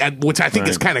 which I think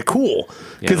is kind of cool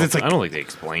because it's like I don't think they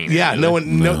explain it. Yeah,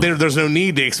 really. there's no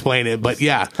need to explain it, but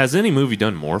yeah. Has any movie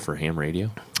done more for ham radio?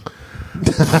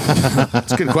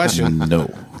 That's a good question.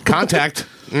 No. Contact.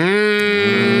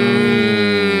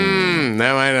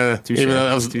 That might even though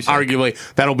that was arguably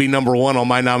that'll be number one on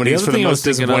my nominees for the most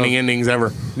disappointing endings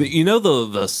ever. You know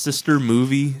the sister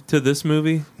movie to this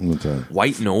movie? What's that?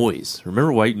 White Noise.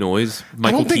 Remember White Noise?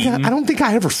 Michael Keaton. I don't think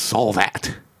I ever saw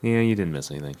that. Yeah, you didn't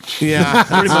miss anything. Yeah.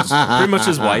 pretty much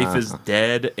his wife is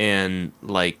dead, and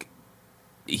like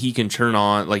he can turn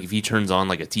on, like if he turns on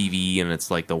like a TV and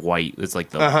it's like the white, it's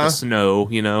like the snow,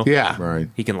 you know? Yeah. Right.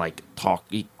 He can like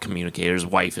communicate. His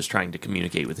wife is trying to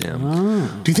communicate with him.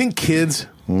 Do you think kids?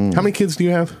 How many kids do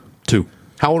you have? 2.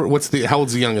 How old's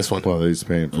the youngest one? Well, he's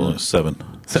paying for it. 7.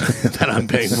 That I'm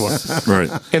paying for. Right.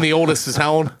 And the oldest is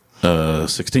how old?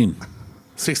 16.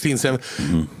 16,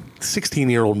 7.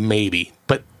 16-year-old maybe,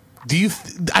 but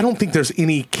I don't think there's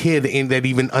any kid that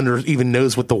even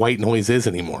knows what the white noise is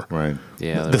anymore. Right.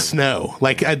 Yeah, The snow,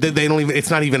 like they don't even.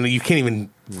 It's not even. You can't even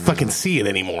fucking see it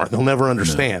anymore. They'll never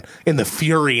understand. And the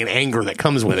fury and anger that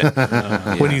comes with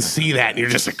it when you see that, and you're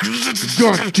just like,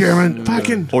 God damn it,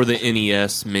 fucking. or the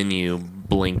NES menu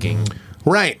blinking.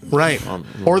 Right.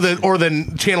 Or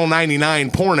the Channel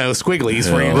 99 porno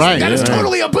squigglies where you're just Right, like, that is yeah.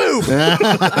 totally a boob.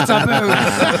 That's a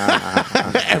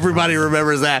boob. Everybody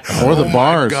remembers that. Or the Oh my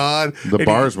bars. God. The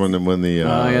bars when the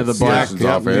the black- station's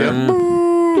off air.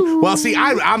 Well, see,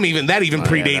 I'm even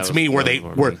predates was- me where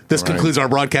this concludes our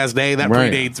broadcast day. That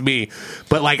Right. predates me.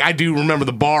 But like I do remember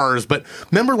the bars. But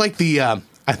remember like the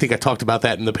I think I talked about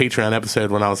that in the Patreon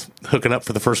episode when I was hooking up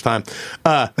for the first time.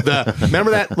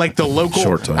 Remember that like the local.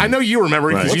 Short time. I know you remember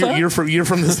because Right. you're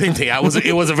from the same thing.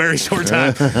 It was a very short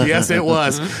time. Yes, it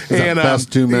was. And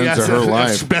best 2 minutes of her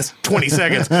life. Best 20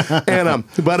 seconds. And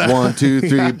but 1, 2,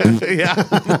 3. yeah,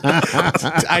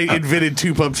 I invented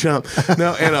 2 pump chump.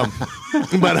 No, and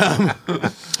but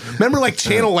remember like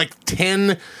channel like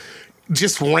 10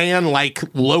 just ran like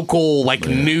local like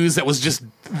news that was just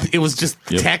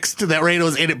text that ran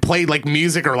and it played like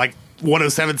music or like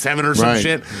 107.7 or some Right.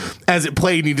 shit as it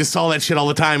played, and you just saw that shit all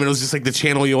the time, and it was just like the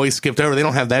channel you always skipped over. They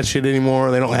don't have that shit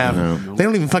anymore. They don't have they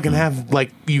don't even fucking have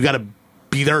like you got to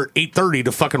be there at 8:30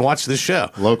 to fucking watch this show.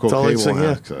 Local That's all they cable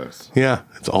say, access. Yeah,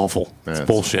 it's awful. It's That's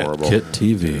bullshit. horrible. Kit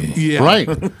TV. Yeah, Right.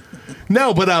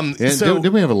 No, but And so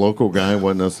didn't we have a local guy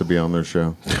wanting us to be on their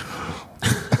show?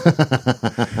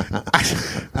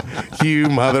 you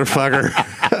motherfucker.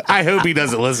 I hope he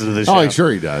doesn't listen to this show. Oh,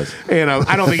 sure he does. And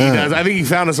I don't think he does. I think he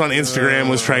found us on Instagram,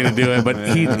 was trying to do it, but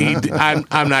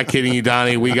I'm not kidding you,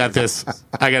 Donnie. We got this.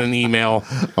 I got an email.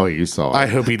 Oh, you saw I it.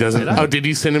 hope he doesn't. Oh, did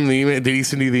you send him the email? Did he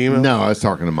send you the email? No, I was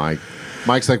talking to Mike.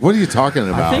 Mike's like, what are you talking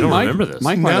about? I don't remember this.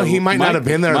 No, he might not have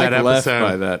been there Mike that left episode.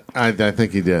 by that. I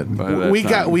think he did. By that We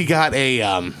time. got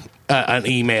a an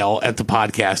email at the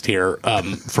podcast here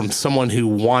from someone who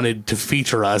wanted to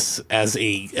feature us as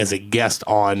a guest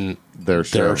on Their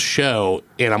show,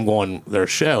 and I'm going their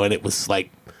show, and it was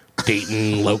like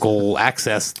Dayton local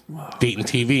access, Dayton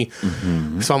TV.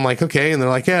 So I'm like, okay, and they're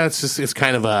like, yeah, it's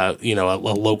kind of a a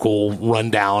local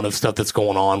rundown of stuff that's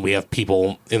going on. We have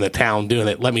people in the town doing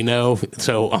it. Let me know.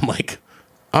 So I'm like,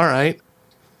 all right.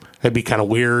 That'd be kind of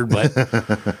weird, but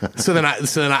so then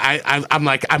I'm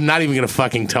like, I'm not even gonna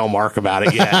fucking tell Mark about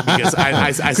it yet because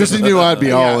I Because he knew I'd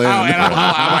be all in. Oh, and I'm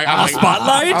like,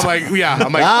 Spotlight? I'm like, yeah,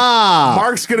 I'm like,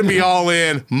 Mark's gonna be all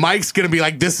in. Mike's gonna be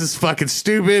like, this is fucking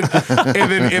stupid,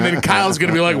 and then Kyle's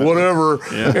gonna be like, whatever,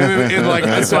 and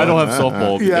like, so I don't have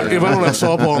softball. yeah, if I don't have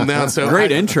softball, I'm down. So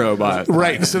Great intro, but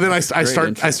right. So then I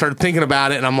intro. start thinking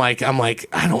about it, and I'm like,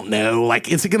 I don't know.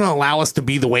 Like, is it going to allow us to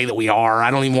be the way that we are? I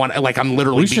don't even want. Like, I'm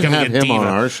literally We should becoming have a him diva on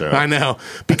our show. I know,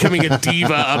 becoming a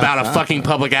diva about a fucking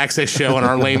public access show on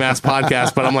our lame ass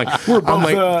podcast. But I'm like, we're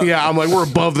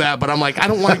above that. But I'm like, I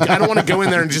don't want to go in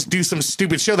there and just do some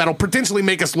stupid show that'll potentially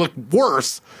make us look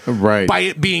worse, Right. by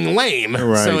it being lame.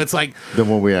 Right. So it's like. Than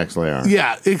what we actually are.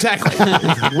 Yeah, exactly.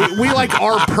 we like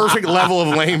our perfect level of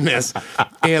lameness,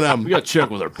 and We got to check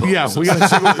with our yeah, we got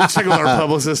to check with our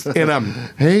publicist. And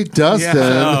Hey, Dustin.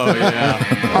 Oh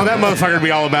yeah. oh, that motherfucker would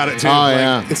be all about it too. Oh,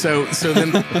 yeah. So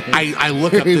then I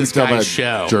look up He this was talking guy's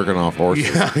about show. jerking off horses.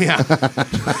 Yeah.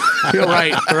 You're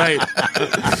right.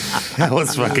 That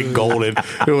was fucking golden.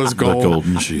 It was The gold.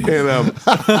 golden sheep. And,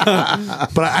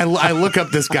 but I look up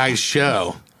this guy's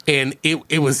show, and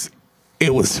it was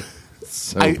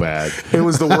So bad. It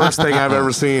was the worst thing I've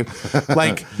ever seen.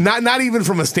 Like, not even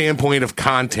from a standpoint of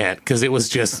content, because it was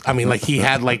just, I mean, like, he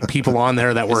had like people on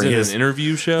there that were Is it his an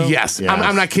interview show? Yes,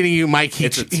 I'm not kidding you, Mike.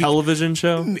 It's a television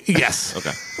show? Yes.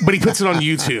 Okay. But he puts it on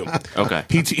YouTube. Okay.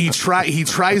 He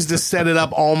tries to set it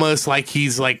up almost like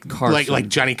he's like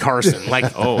Johnny Carson.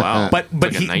 Like, Oh, wow. But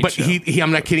Like a night show. he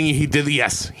I'm not kidding you. He did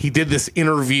this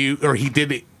interview, or he did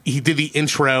the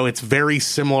intro. It's very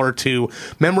similar to,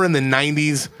 remember in the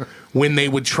 90s when they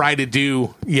would try to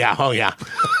do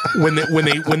when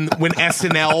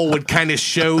SNL would kind of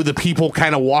show the people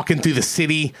kind of walking through the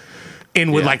city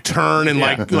and would like turn and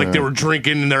like they were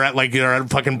drinking and they're at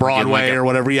fucking Broadway like a or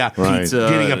whatever. Yeah, pizza,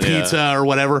 getting a pizza or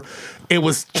whatever. It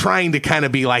was trying to kind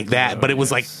of be like that, but it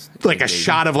was like a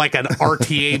shot of like an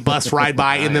RTA bus ride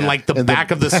by, and then like the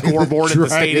back of the scoreboard at the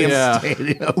stadium.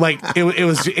 Yeah. Like it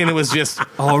was just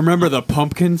Oh, remember the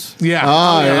pumpkins? yeah.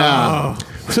 Oh, yeah.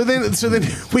 So then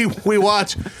we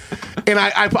watch, and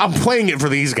I'm playing it for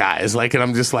these guys, like, and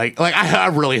I'm just like I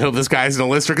really hope this guy's an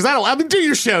listener, because I mean, do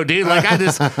your show, dude. Like,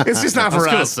 it's just not for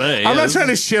gonna us. say, I'm yeah, not trying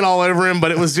to shit all over him,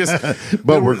 but it was just,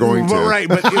 But we're going to. right?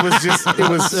 But it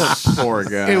was Poor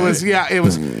guy. it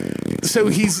was. So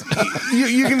you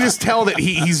can just tell that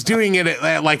he's doing it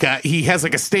at like he has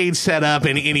like a stage set up,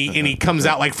 and he comes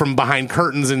out like from behind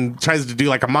curtains and tries to do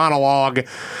like a monologue,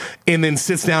 and then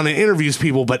sits down and interviews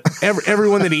people. But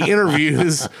everyone that he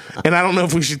interviews, and I don't know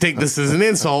if we should take this as an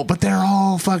insult, but they're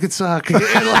all fucking suck. And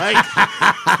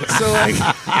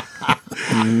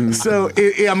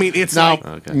I mean, it's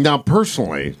Now,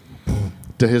 personally,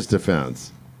 to his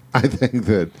defense, I think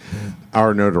that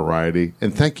our notoriety,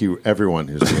 and thank you everyone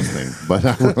who's listening, but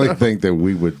I really think that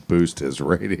we would boost his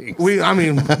ratings.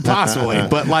 possibly,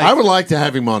 but like I would like to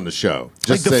have him on the show.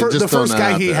 like Just the first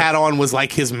guy he had. had on was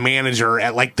like his manager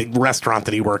at like the restaurant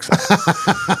that he works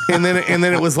at, and then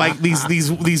it was like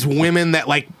these women that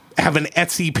like have an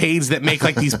Etsy page that make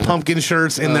like these pumpkin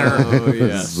shirts, and they're Oh,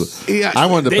 yes. yeah. I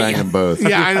wanted to bang them both.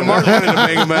 Yeah, I know. Mark wanted to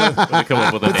bang him up. They come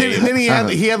up with a But name. then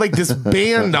he had like this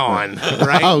band on,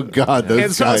 right? Oh God, those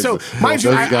And so, guys! so mind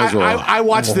you, those guys were I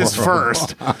watched this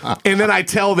first, and then I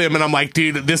tell them, and I'm like,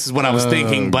 dude, this is what I was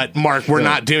thinking, but Mark, we're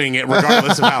not doing it,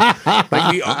 regardless of how.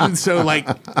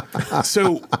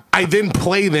 So I then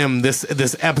play them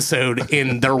this episode,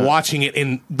 and they're watching it,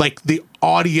 and like the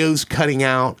audio's cutting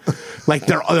out, like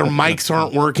their mics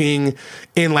aren't working,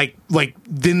 and like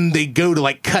then they go to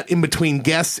like cut in between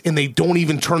guests, and they don't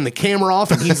even turn the camera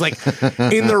off, and he's like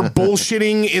in there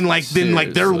bullshitting, and like then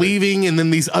like they're leaving, and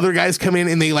then these other guys come in,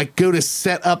 and they like go to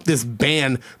set up this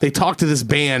band. They talk to this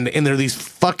band, and they're these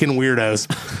fucking weirdos,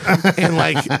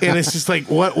 and it's just like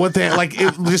what the hell? Like,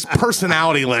 it just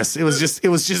personalityless. It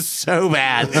was just so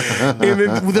bad, and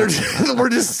then we're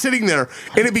just sitting there,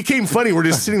 and it became funny. We're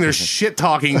just sitting there shit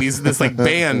talking this like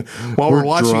band while we're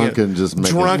watching drunk it, and just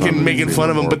making fun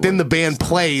of them. But then the band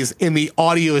plays, and the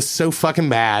audio is so fucking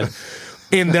bad,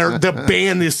 and the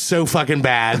band is so fucking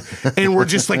bad, and we're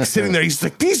just like sitting there. He's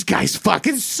like, these guys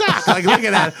fucking suck. Like, look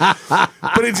at that.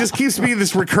 But it just keeps being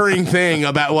this recurring thing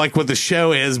about like what the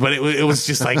show is. But it was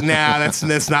just like, nah,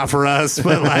 that's not for us.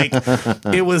 But like,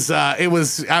 it was.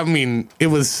 I mean,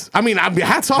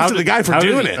 hats off to the guy for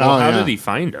doing it. How did he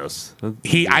find us?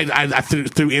 I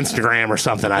through Instagram or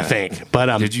something, I think.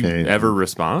 But Did you ever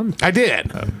respond? I did.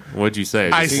 What'd you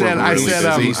say? I said,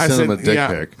 He sent him a dick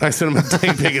pic. I sent him a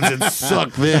dick pic and said,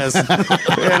 "Suck this." And,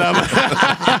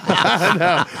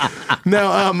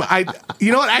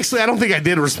 you know what? Actually, I don't think I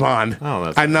did respond. Oh,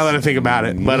 that's now that I think about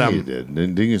it, but you did.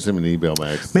 Didn't you send him an email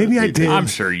back? maybe I did. I'm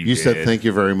sure you You did. said thank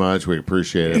you very much. We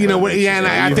appreciate it. You know what? Yeah, and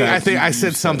I think I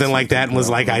said something like that, and was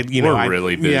like, We're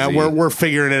really busy. Yeah, we're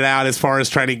figuring it out as far as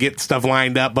trying to get stuff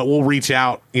lined up, but we'll reach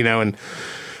out, and.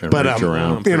 But reach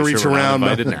around. I'm pretty and reach sure we're not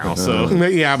around, invited now. So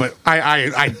yeah, but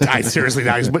I seriously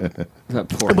doubt. But That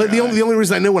poor But guy. the only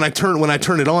reason I know when I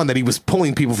turn it on that he was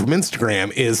pulling people from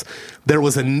Instagram is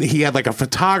he had like a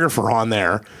photographer on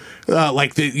there. She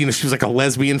was like a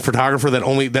lesbian photographer that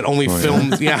only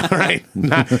films. Yeah, right.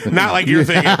 Not like you're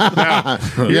thinking.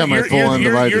 No. Yeah, my full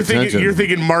undivided attention. You're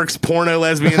thinking Mark's porno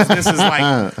lesbians. This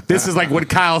is like what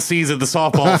Kyle sees at the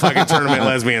softball fucking tournament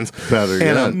lesbians. Better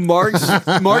yet.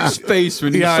 Mark's face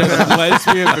when he Yeah, said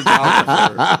lesbian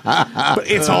photographer.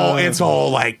 But it's all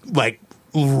like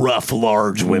rough,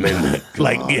 large women.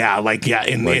 Like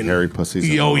in hairy pussies.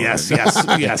 and Oh all yes,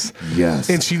 that. yes. Yes.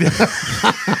 And she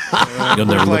You'll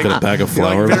never look at a bag of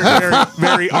flowers. Like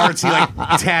very artsy,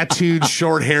 like tattooed,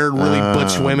 short haired, really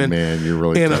butch women. Man, you're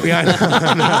really And, tough.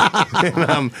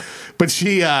 yeah, But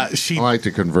she I like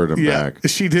to convert them back.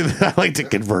 she did. I like to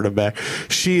convert them back.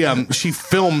 She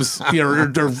films,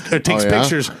 or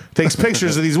takes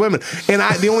pictures of these women. And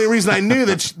the only reason I knew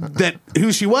that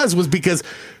who she was because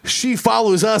she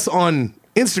follows us on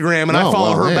Instagram, and I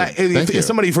follow her back. If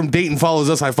somebody from Dayton follows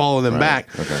us, I follow them back.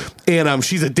 Okay. And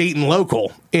she's a Dayton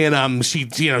local, and she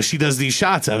does these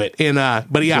shots of it. And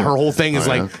but yeah, her whole thing is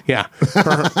her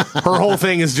whole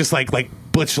thing is just like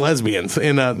butch lesbians,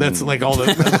 and that's like all the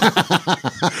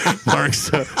Mark's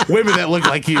women that look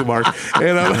like you, Mark,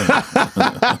 and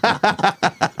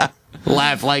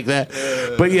laugh like that.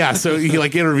 But yeah, so he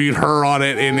interviewed her on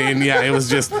it, and yeah, it was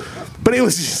just. But it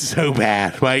was just so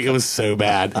bad. Like, it was so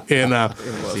bad. And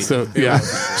so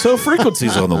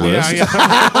Frequency's on the list. Yeah.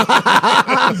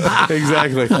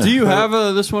 Exactly. Do you have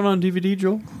this one on DVD,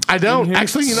 Joel? I don't.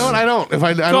 Actually, you know what? I don't. If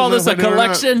I call this a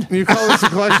collection. You call this a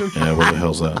collection? Yeah, what the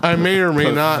hell's that? I may or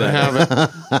may not have it.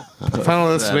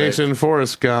 Final Destination,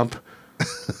 Forrest Gump,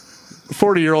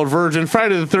 40-Year-Old Virgin,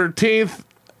 Friday the 13th.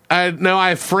 I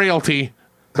have Frailty.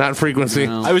 Not Frequency.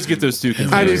 No. I always get those two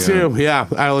confused. I do too. Yeah,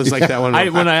 I always like that one.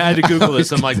 When I had to Google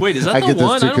this, I'm like, wait, is that the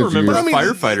one? I don't remember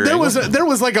Firefighter. There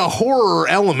was like a horror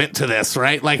element to this,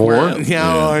 right? Like horror.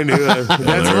 I knew it.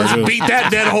 Let's beat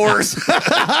that dead horse.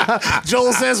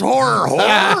 Joel says horror.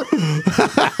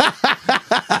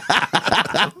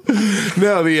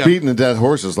 No, beating a dead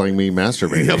horse is like me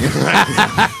masturbating.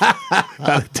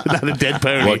 Not a dead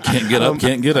pony. What can't get up,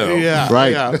 can't get out. Yeah,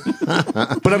 right. Yeah.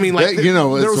 But I mean, like, there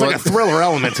was like a thriller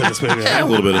element to this movie. A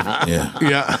little bit of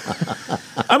yeah.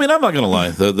 I mean, I'm not gonna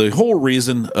lie. The whole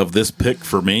reason of this pick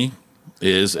for me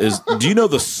is do you know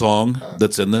the song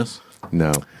that's in this?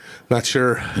 No. Not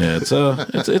sure. Yeah,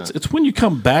 it's When You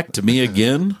Come Back to Me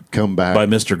Again. Come Back by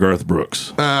Mr. Garth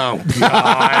Brooks. Oh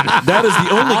God, that is the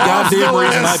only goddamn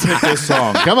reason I picked this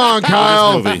song. Come on,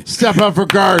 Kyle, step up for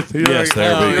Garth. Yes,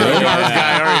 there we go.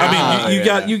 I mean, you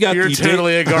got. You're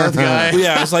totally a Garth guy.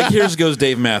 Yeah, it's like here goes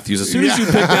Dave Matthews. As soon as you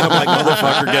pick that, I'm like,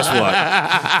 motherfucker. Guess what?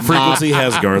 Frequency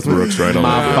has Garth Brooks right on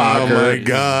there. Oh my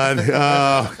God.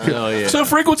 Hell yeah. So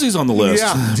Frequency's on the list.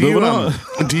 Yeah.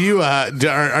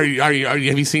 Have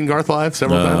you seen Garth live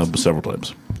several times? Several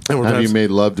times. Have you made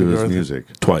love to his music?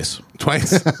 Twice.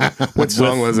 What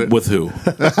song was it? With who?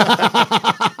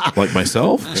 Like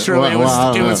myself? Surely it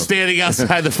was standing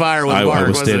outside the fire with Mark. I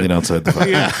was standing outside the fire.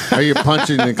 Yeah. Are you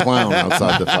punching the clown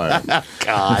outside the fire?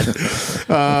 God.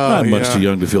 I'm much too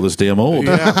young to feel this damn old.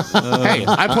 Yeah. Hey,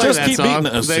 I play just that keep song.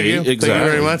 beating us. Thank you. Exactly. Thank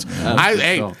you very much.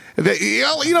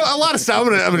 A lot of stuff.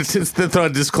 I'm gonna throw a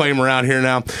disclaimer out here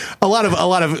now. A lot of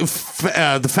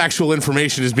the factual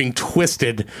information is being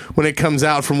twisted when it comes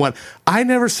out from what I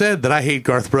never said that I hate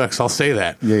Garth Brooks. I'll say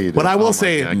that. Yeah, you did. But I will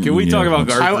say, can we talk about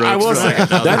Garth Brooks? I will say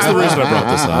that's the reason I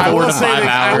brought this up. I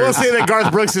will say that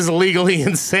Garth Brooks is legally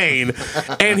insane,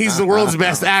 and he's the world's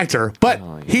best actor. But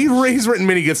he's written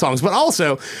many good songs. But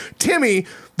also, Timmy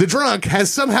the drunk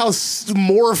has somehow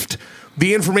morphed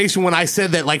the information when I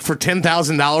said that, like, for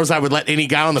 $10,000 I would let any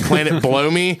guy on the planet blow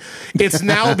me. It's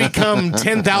now become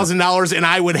 $10,000 and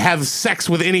I would have sex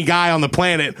with any guy on the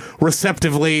planet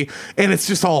receptively, and it's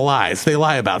just all lies. They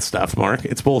lie about stuff, Mark.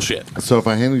 It's bullshit. So if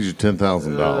I handed you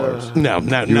 $10,000, no, you would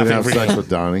nothing have for sex with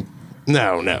Donnie?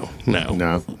 No.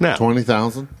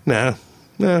 20,000?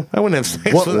 No, I wouldn't have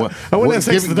sex with I wouldn't have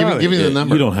sex with Donnie. Give me the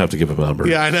number. You don't have to give a number.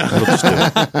 Yeah, I know.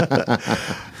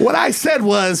 What I said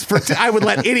was I would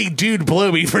let any dude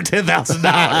blow me for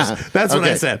 $10,000. That's what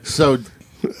I said. So,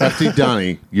 FT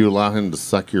Donnie, you allow him to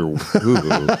suck your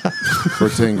hoo-hoo for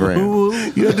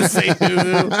 $10,000. You have to say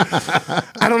hoo-hoo.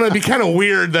 I don't know. It'd be kind of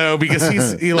weird though because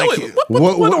he like.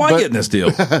 What do I get in this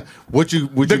deal? Would you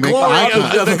make the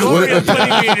glory of putting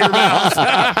me in your mouth.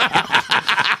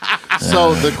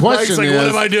 So the question is, what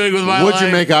am I doing with my life? life? Would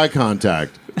you make eye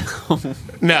contact?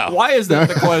 No. Why is that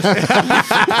the question?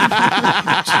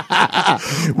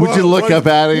 Would you look up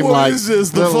at him what like is this?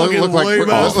 The fucking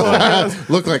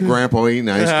look like Grandpa eating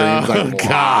ice cream? Oh,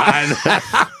 God.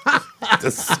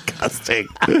 Disgusting.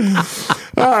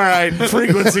 All right,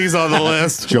 Frequency's on the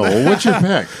list. Joel, what's your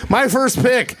pick? My first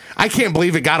pick. I can't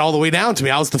believe it got all the way down to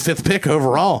me. I was the fifth pick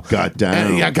overall. Got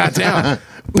down. Got down.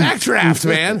 Backdraft,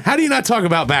 man. How do you not talk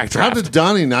about Backdraft? How did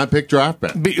Donnie not pick draft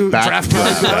back? Draft.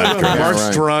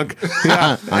 Mark's drunk.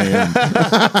 Yeah, I am.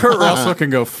 Kurt Russell can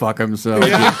go fuck himself.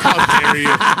 Yeah. How dare you?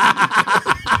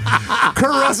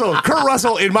 Kurt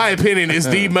Russell, in my opinion, is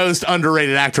the most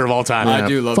underrated actor of all time. I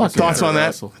do love Thoughts on that?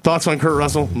 Russell. Thoughts on Kurt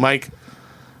Russell, Mike?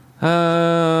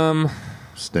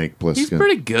 Snake Plissken. He's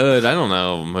pretty good. I don't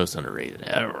know. Most underrated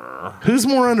ever. Who's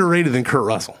more underrated than Kurt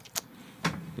Russell?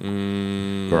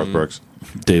 Garth Brooks.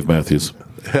 Dave Matthews.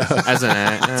 As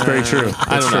an It's very true.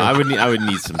 I don't know. I would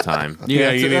need some time.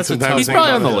 Yeah, you need some time. He's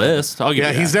probably on the list. I'll give Yeah,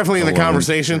 you that. he's definitely in the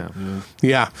conversation.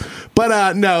 Yeah.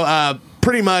 But no,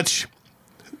 pretty much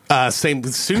same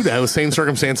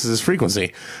circumstances as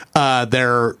Frequency.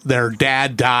 Their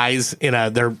dad dies in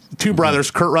their two brothers,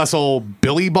 Kurt Russell,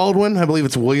 Billy Baldwin. I believe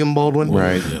it's William Baldwin.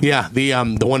 Right. Yeah, the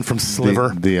one from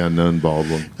Sliver. The unknown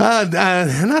Baldwin. Not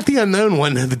the unknown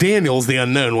one. The Daniel's the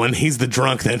unknown one. He's the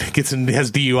drunk that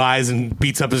has DUIs and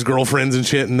beats up his girlfriends and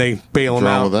shit, and they bail him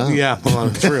out. Wrong with that? Yeah, well,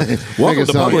 it's true. Welcome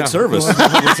to public service.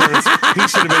 Public service. He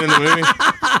should have been in the movie.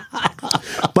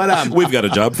 But We've got a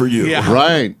job for you. Yeah.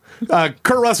 Right.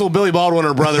 Kurt Russell, Billy Baldwin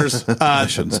are brothers. Their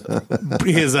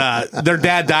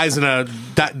dad dies in a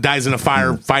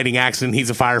firefighting accident.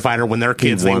 He's a firefighter. When they're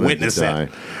kids, they witness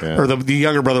it, or the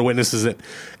younger brother witnesses it,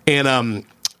 and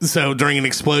so during an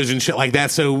explosion, shit like that.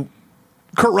 So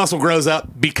Kurt Russell grows up,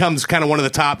 becomes kind of one of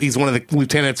the top. He's one of the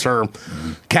lieutenants or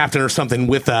captain or something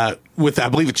with I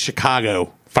believe it's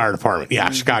Chicago Fire Department.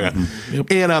 Yeah, Chicago,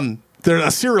 and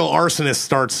a serial arsonist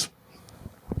starts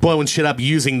blowing shit up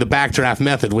using the backdraft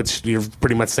method, which you're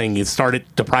pretty much saying you start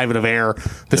it, deprive it of air.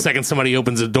 The second somebody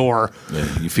opens a door,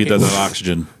 you feed that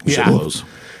oxygen, shit blows.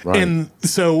 Right. And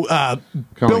so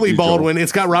Billy Baldwin,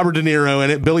 it's got Robert De Niro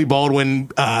in it. Billy Baldwin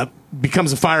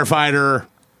becomes a firefighter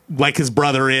like his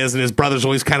brother is, and his brother's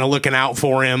always kind of looking out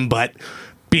for him, but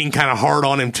being kind of hard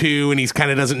on him too, and he's kind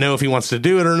of doesn't know if he wants to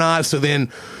do it or not. So then,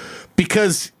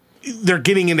 because they're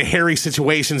getting into hairy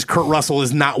situations, Kurt Russell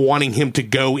is not wanting him to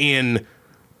go in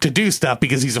to do stuff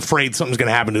because he's afraid something's going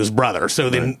to happen to his brother.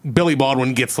 So then Billy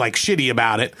Baldwin gets like shitty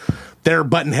about it. They're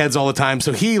butting heads all the time.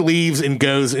 So he leaves and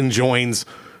goes and joins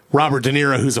Robert De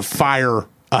Niro, who's an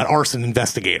arson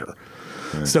investigator.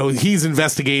 Right. So he's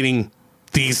investigating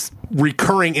these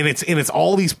recurring, and it's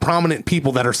all these prominent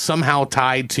people that are somehow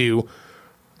tied to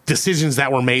decisions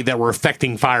that were made that were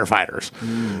affecting firefighters.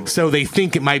 So they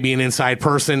think it might be an inside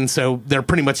person. So they're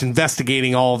pretty much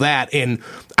investigating all that. And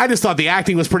I just thought the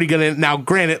acting was pretty good. Now,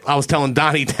 granted, I was telling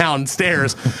Donnie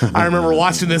downstairs, I remember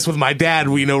watching this with my dad,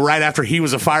 right after he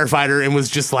was a firefighter, and was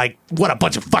just like, what a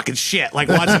bunch of fucking shit. Like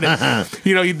watching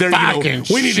it,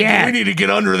 we need to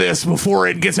get under this before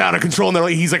it gets out of control.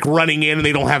 And he's like running in and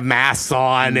they don't have masks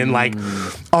on and like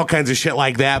all kinds of shit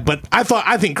like that. But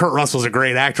I think Kurt Russell's a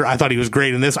great actor. I thought he was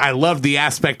great in this. I loved the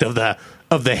aspect of the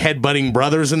headbutting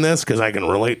brothers in this because I can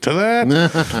relate to that.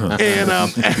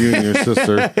 And you and your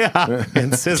sister,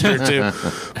 and sister too.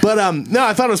 But no,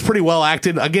 I thought it was pretty well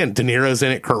acted. Again, De Niro's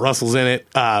in it, Kurt Russell's in it,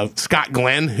 Scott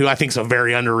Glenn, who I think is a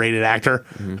very underrated actor,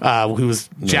 who was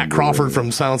Jack Crawford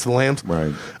from Silence of the Lambs.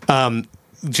 Right.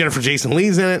 Jennifer Jason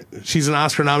Leigh's in it. She's an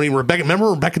Oscar nominee.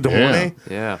 Remember Rebecca De Mornay?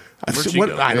 Yeah.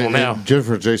 I don't know.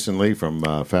 Jennifer Jason Leigh from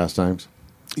Fast Times.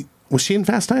 Was she in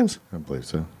Fast Times? I believe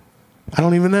so. I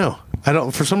don't even know.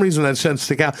 For some reason that shouldn't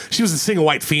stick out. She was in Single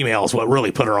White Female is what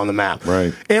really put her on the map.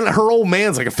 Right. And her old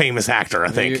man's like a famous actor,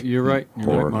 I think. You're right.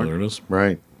 You're right, Mark. There it is.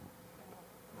 Right.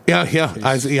 Yeah.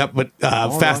 But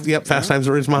Fast Times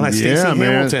at Ridgemont. Stacey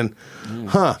Hamilton.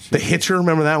 Huh. The Hitcher,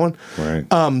 remember that one? Right.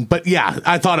 But yeah,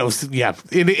 I thought it was, and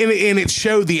it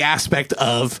showed the aspect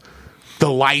of the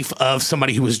life of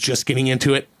somebody who was just getting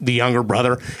into it, the younger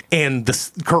brother, and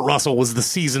Kurt Russell was the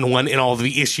seasoned one in all of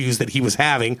the issues that he was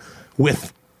having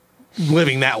with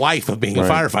living that life of being a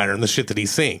firefighter and the shit that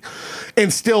he's seeing,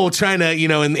 and still trying to,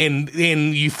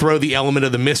 and you throw the element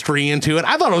of the mystery into it.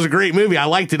 I thought it was a great movie. I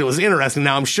liked it. It was interesting.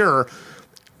 Now I'm sure.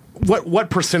 What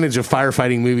percentage of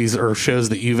firefighting movies or shows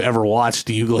that you've ever watched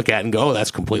do you look at and go, oh, that's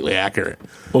completely accurate?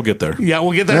 We'll get there. Yeah,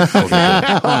 we'll get there.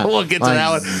 We'll get to that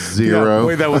one. Zero.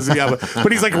 Yeah, that was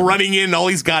but he's like running in. All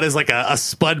he's got is like a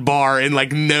spud bar and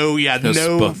like no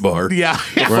spud bar. Yeah,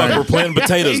 Right. We're playing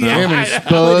potatoes now. Him and Ladies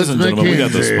Spuds and gentlemen, we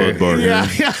got the spud bar here.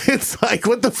 yeah. It's like,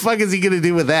 what the fuck is he gonna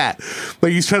do with that?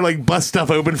 Like he's trying to like bust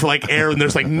stuff open for like air, and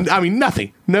there's like,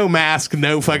 nothing, no mask,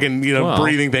 no fucking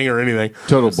breathing thing or anything.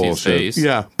 Total bullshit.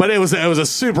 Yeah, but it was a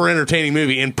super entertaining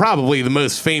movie and probably the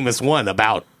most famous one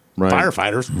about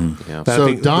firefighters. Mm-hmm. Yeah.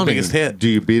 So, the Donnie, biggest hit. do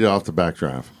you beat off the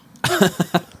backdraft?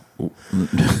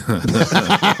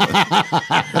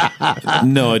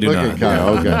 No, I do Look not. at Kyle.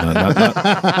 Okay.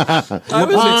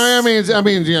 I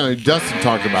mean, Dustin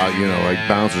talked about like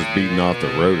bouncers beating off the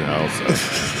roadhouse.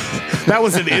 That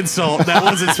was an insult. That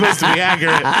wasn't supposed to be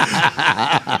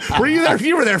accurate. Were you there?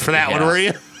 You were there for that one, were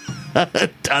you?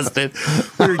 Dustin,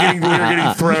 we were getting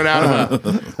thrown out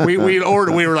of we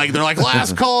were like, they're like,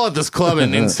 last call at this club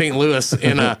in St. Louis,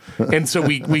 and so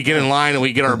we get in line and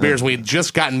we get our beers. We had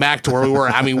just gotten back to where we were.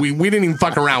 I mean, we didn't even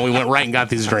fuck around. We went right and got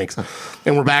these drinks,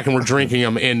 and we're back and we're drinking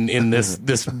them in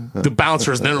the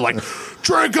bouncers, and they're like,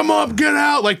 drink them up, get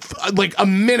out. Like a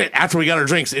minute after we got our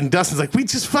drinks, and Dustin's like, we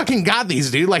just fucking got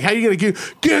these, dude. Like, how you gonna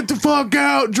get the fuck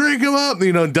out, drink them up?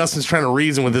 You know, Dustin's trying to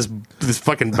reason with this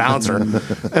fucking bouncer,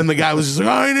 and the guy was just like,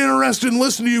 I ain't interested in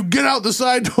listening to you. Get out the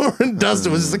side door. And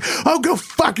Dustin was just like, oh, go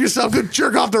fuck yourself. Go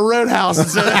jerk off the roadhouse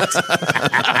instead of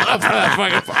that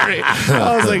fucking party.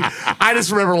 I was like, I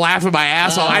just remember laughing my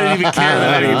ass off. I didn't even care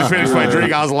that I didn't even finish my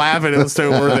drink. I was laughing. It was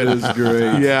so worth it. It was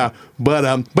great. Yeah. But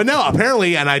no,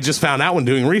 apparently, and I just found out when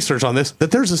doing research on this, that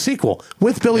there's a sequel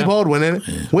with Billy Baldwin in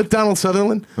it, with Donald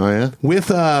Sutherland. Oh, yeah? With,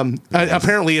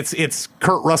 apparently it's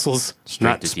Kurt Russell's,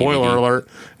 not to spoiler DVD. alert.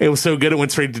 It was so good it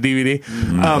went straight to DVD.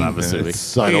 Obviously.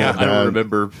 Subtle, yeah, I don't bad.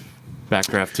 remember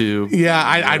Backdraft 2. Yeah,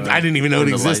 I didn't even know it in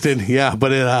the existed. lights. Yeah,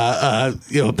 but it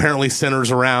apparently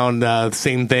centers around the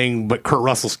same thing. But Kurt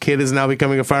Russell's kid is now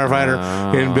becoming a firefighter,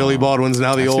 and Billy Baldwin's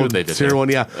now the I see old what they did serial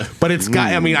there. one. Yeah, but it's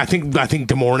got. I mean, I think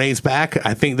DeMornay's back.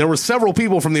 I think there were several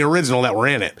people from the original that were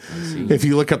in it. If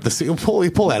you look up the sequel,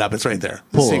 pull that up. It's right there.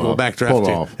 The Pull it sequel, up. Backdraft Pull it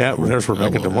 2. off. Yeah, there's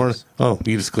Rebecca DeMornay. Oh,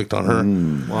 you just clicked on her.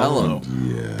 Hello.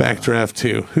 Backdraft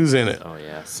 2. Who's in it? Oh,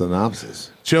 yeah. Synopsis.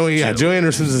 Joey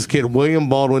Anderson's his kid. William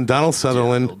Baldwin, Donald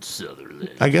Sutherland.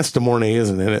 I guess DeMornay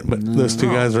isn't in it, but those two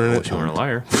guys are in it. You are a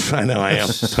liar. I know I am.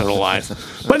 Total lies.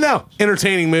 But no,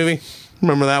 entertaining movie.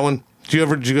 Remember that one?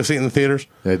 Did you go see it in the theaters?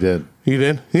 I did. You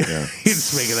did? Yeah. You're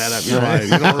just making that up. You're lying. You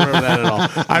don't remember that at all.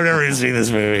 I've never even seen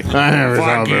this movie. I never Fuck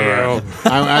saw it. you.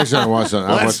 I watched it.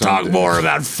 Let's talk more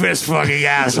about fist fucking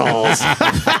assholes.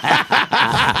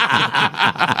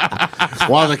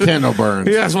 While the candle burns.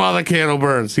 Yes, while the candle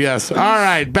burns. Yes. All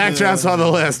right. Backdraft's on the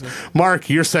list. Mark,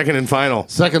 you're second and final.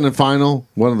 Second and final,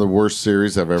 one of the worst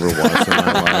series I've ever watched in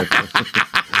my life.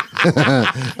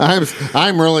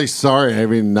 I'm really sorry I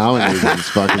even nominated this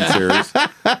fucking series.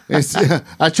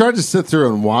 I tried to sit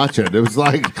through and watch it. It was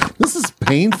like, this is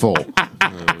painful.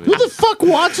 Who the fuck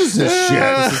watches this shit?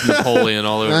 This is Napoleon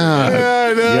all over.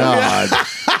 I know. God.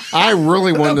 I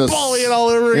really wanted to. Napoleon all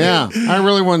over again. Yeah, I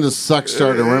really wanted to suck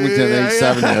start at Remington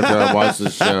 870 after I watched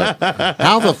this show.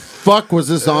 How the fuck was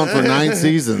this on for 9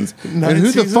 seasons? And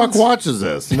who the fuck watches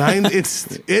this? 9.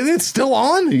 It's still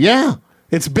on? Yeah.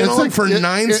 It's been It's on like- for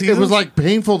 9 seasons. It was like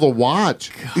painful to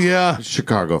watch. yeah.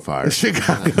 Chicago Fire.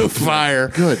 Chicago Fire.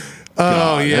 Good. Oh,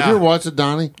 God. yeah. Have you ever watched it,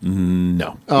 Donnie?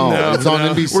 No. Oh, No, it's on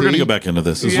no. NBC. We're going to go back into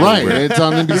this. This is Right, weird. it's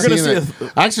on NBC. gonna and see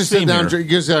I actually sit theme down, here.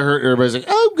 because I heard everybody's like,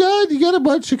 "Oh, God, you got to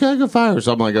watch Chicago Fire."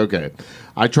 So I'm like, okay.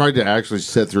 I tried to actually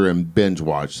sit through and binge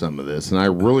watch some of this, and I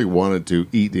really wanted to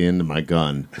eat the end of my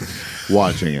gun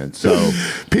watching it. So,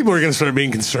 People are going to start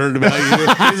being concerned about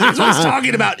you. He's always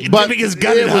talking about but dipping his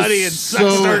gun it in was honey and so-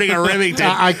 starting a Remington.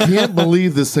 I can't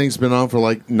believe this thing's been on for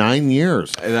like 9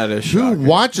 years. That is Who shocking.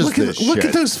 watches look this at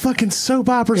shit? those fucking soap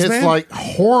operas, It's man. like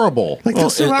horrible. Like Well,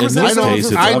 those soap in operas. this they've been on case,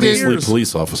 for it's 5 obviously years.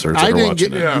 police officers I that are didn't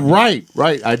watching get it.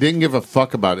 right. I didn't give a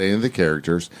fuck about any of the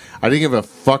characters. I didn't give a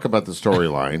fuck about the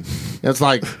storyline. It's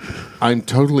like I'm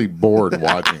totally bored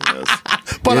watching this.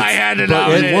 But It's- I had to but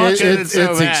nominate watch it. it's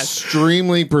so bad.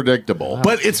 extremely predictable.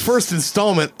 But it's first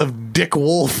installment of Dick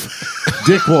Wolf.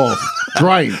 Dick Wolf,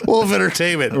 right, Wolf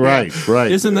Entertainment. right.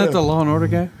 Isn't that the Law and Order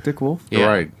guy, Dick Wolf? Yeah.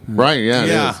 Right. Yeah,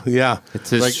 Yeah. it is. Yeah. It's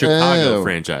his Like, Chicago oh.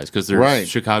 franchise because there's Right.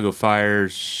 Chicago Fire,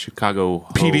 Chicago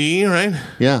Hope. PDE, right?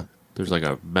 Yeah. There's like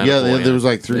a Yeah, medical there was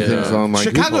like 3 things on like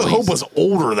Chicago police. Hope was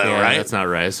older, though, Yeah, right? that's not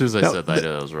right. As soon as I said that, I knew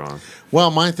that was wrong.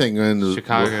 Well, my thing is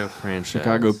Chicago franchise.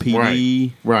 Chicago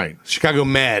PD. Right. Chicago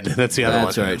Med. That's the other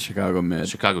That's one. right, Chicago Med.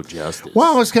 Chicago Justice.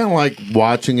 Well, it's kind of like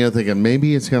watching it, thinking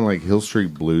maybe it's kind of like Hill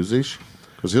Street Blues-ish,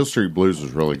 because Hill Street Blues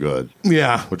was really good,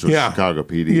 Yeah. which was yeah. Chicago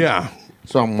PD. Yeah.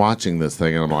 So I'm watching this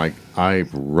thing, and I'm like, I'm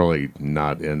really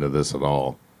not into this at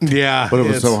all. Yeah. But it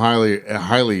was it's, so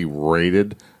highly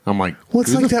rated. I'm like, Well,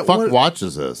 it's who like the that fuck one-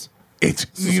 watches this? It's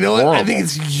is you know what? I horrible. think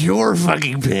it's your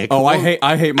fucking pick. Oh, I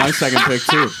hate my second pick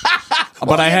too.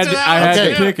 But I had to that. I had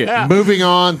Okay. to pick it. Moving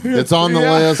on. It's on the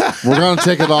list. We're going to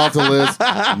take it off the list.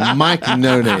 Mike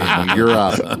No Name, you're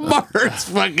up. Mark's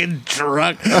fucking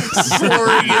drunk,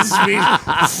 slurring his speech.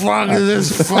 Fuck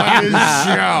this fucking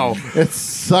show. It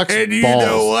sucks And you balls.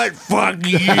 know what? Fuck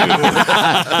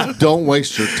you. Don't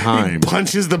waste your time.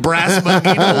 Punches the brass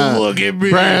monkey. Don't look at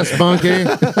me. Brass monkey.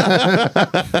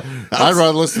 I'd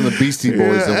rather listen to Beastie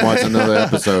Boys than watch another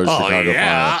episode of Oh, Chicago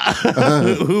yeah. Fire.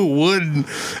 Who wouldn't?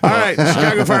 All right,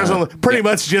 Chicago Fire's on pretty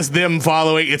much just them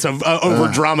following. It's a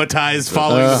over dramatized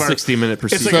following. the fire. 60-minute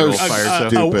It's like procedural so fire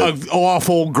show. stupid. a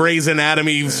awful Grey's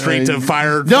Anatomy straight to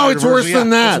fire. No, fire it's worse version. than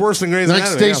Yeah, that. It's worse than Grey's like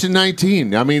Anatomy. Station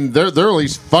 19. I mean, they're at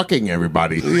least fucking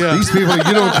everybody. Yeah. These people,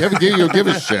 you don't give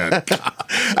a shit.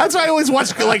 That's why I always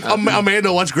watch, like,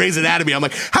 Amanda watch Grey's Anatomy. I'm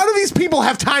like, how do these people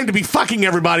have time to be fucking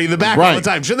everybody in the back all the Right.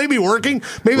 time? Should they be working?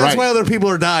 Maybe that's Right. why other people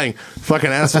are dying. Fucking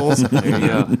assholes.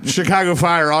 Chicago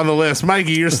Fire on the list.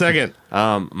 Mikey, you're second.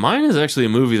 Mine is actually a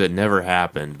movie that never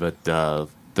happened, but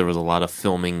there was a lot of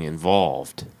filming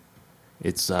involved.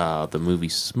 It's the movie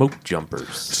Smoke Jumpers,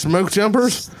 Smoke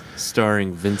Jumpers?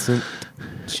 starring Vincent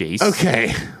Chase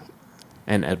Okay.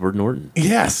 and Edward Norton.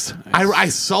 Yes. I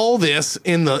saw this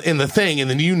in the thing, and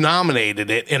then you nominated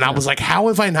it, and I was like, how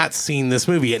have I not seen this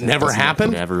movie? It never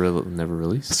happened. Never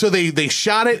released. So they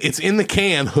shot it. It's in the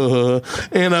can,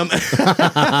 and and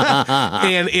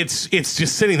it's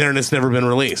just sitting there, and it's never been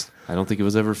released. I don't think it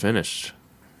was ever finished.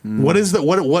 What is the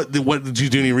what did you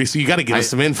do any research? You got to give us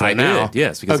some info I now. did,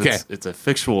 yes, because Okay. it's a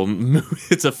fictional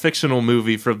it's a fictional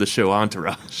movie from the show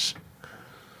Entourage.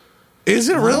 Is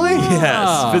it really?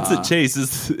 Yes, Vincent Chase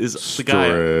is the guy.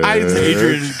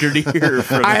 Adrian Grenier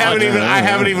from I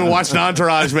haven't even watched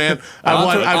Entourage, man.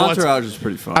 Entourage is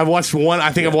pretty fun. I've watched one.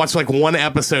 I think I've watched like one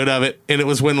episode of it, and it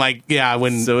was when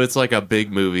So it's like a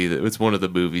big movie. It's one of the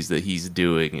movies that he's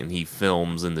doing, and he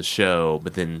films in the show.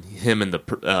 But then him and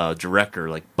the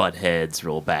director like butt heads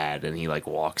real bad, and he like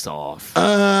walks off.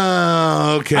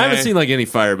 Oh, okay. I haven't seen like any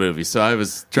fire movies, so I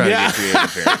was trying to get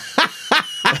creative here.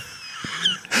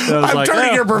 So I was I'm like,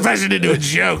 turning oh. your profession into a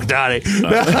joke, Donnie.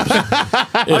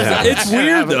 It's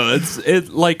weird though. It's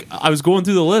like I was going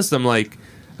through the list. I'm like,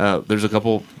 there's a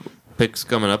couple picks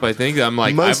coming up. I think I'm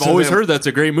like, Most I've of always them- heard that's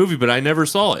a great movie, but I never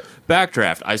saw it.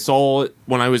 Backdraft. I saw it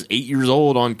when I was 8 years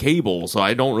old on cable, so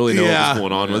I don't really know Yeah. what was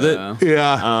going on with it.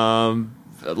 Yeah.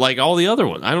 Like all the other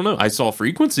ones, I don't know. I saw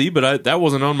Frequency, but that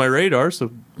wasn't on my radar.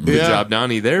 So good Yeah. job,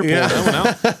 Donnie. There, pulling Yeah.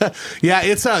 that one out. Yeah,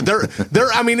 it's there.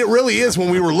 I mean, it really is. When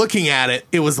we were looking at it,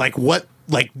 it was like, what?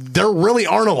 Like, there really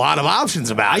aren't a lot of options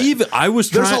about it.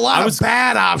 There's a lot of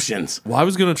bad options. Well, I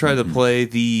was going to try to play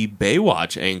the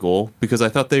Baywatch angle because I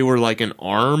thought they were like an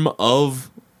arm of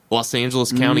Los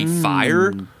Angeles County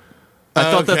Fire. I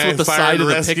thought that's Okay, what the fire side and of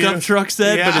the rescue. pickup truck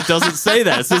said, Yeah. but it doesn't say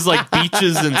that. It says like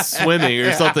beaches and swimming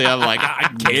or something. I'm like, I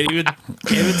can't even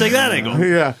take that angle.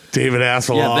 Yeah, David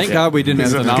Hasselhoff. yeah, thank God we didn't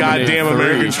He's have a to nominate goddamn three.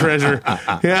 American treasure.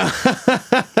 Yeah,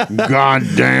 God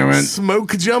damn it.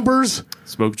 Smoke Jumpers.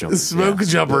 Smoke Jumpers. Smoke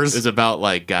Jumpers. It's about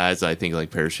like guys, I think,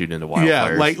 like parachute into Yeah,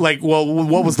 wildfires. well,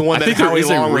 what was the one I that think there Howie is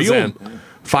a Long was real- in?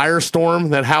 Firestorm,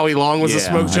 that Howie Long was a Yeah,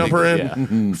 smoke I think jumper that-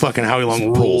 in. Fucking Howie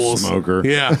Long rules. smoker.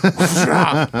 Yeah.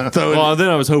 So Well, then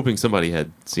I was hoping somebody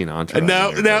had seen Entourage. no,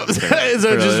 in no, there, so but it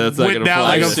apparently just that's not went gonna down fly.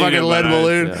 like a I've seen fucking it, lead but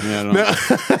balloon. I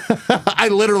don't- I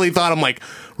literally thought, I'm like,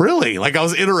 really? Like, I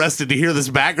was interested to hear this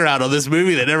background on this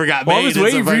movie that never got Well, made. I was It's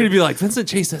waiting a for you to fucking- be like, Vincent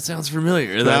Chase, that sounds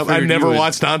familiar. And I I've figured never you would-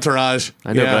 watched Entourage.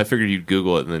 I know, yeah. but I figured you'd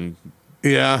Google it and then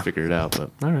Yeah. figure it out.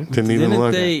 But all right. Didn't even Didn't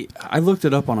look. they? I looked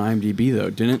it up on IMDb though.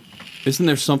 Isn't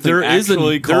there something? There is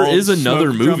another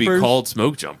Smoke movie Jumpers? called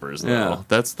Smoke Jumpers. Though. Yeah.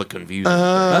 That's the confusion.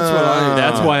 That's what I.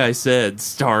 That's why I said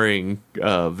starring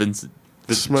Vincent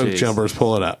Smoke Chase. Jumpers,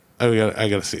 pull it up. I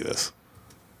gotta see this.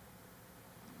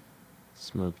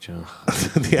 Smoke Jump.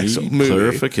 The actual movie.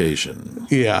 Clarification.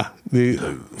 Yeah.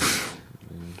 The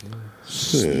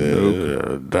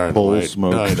Bull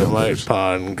smoke Dynamite jumpers.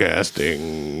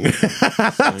 podcasting.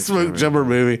 Smoke Jumper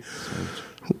movie.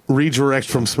 Redirect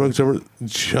from Smoke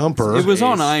Jumper. It was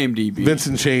on IMDb.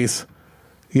 Vincent Chase.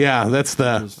 Yeah, that's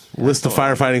the list of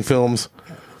firefighting films.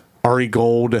 Ari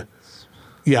Gold.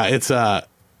 Yeah, it's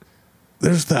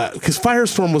there's that because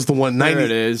Firestorm was the one. There 90,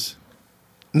 it is.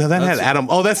 No, that had Adam.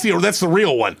 Oh, that's the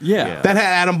real one. Yeah. That had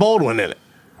Adam Baldwin in it.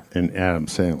 And Adam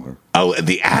Sandler. Oh,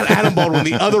 the Adam Baldwin,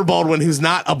 the other Baldwin, who's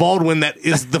not a Baldwin, that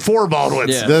is the four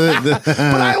Baldwins. Yeah. But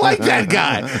I like that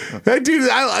guy. That dude.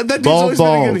 That dude's Bald always been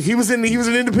balls. good. He was in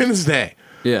Independence Independence Day.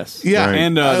 Yes. Yeah. Right.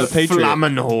 And the Patriot.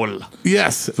 Flaminol.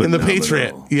 Yes, in the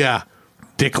Patriot. Yeah,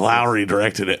 Dick Lowry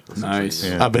directed it. Nice.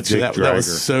 Yeah. I bet you Dick that was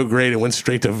Dragger. so great. It went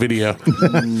straight to video.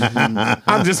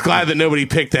 I'm just glad that nobody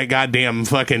picked that goddamn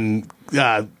fucking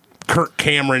Kirk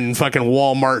Cameron fucking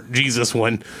Walmart Jesus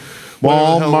one.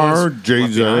 Whatever the hell it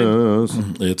was. Walmart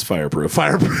Jesus. It's fireproof.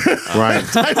 Fireproof. Right.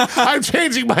 I'm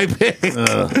changing my pick.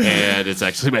 And it's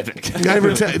actually my pick. Did I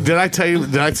ever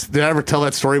tell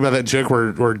that story about that joke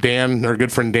where Dan, our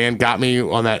good friend Dan, got me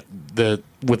on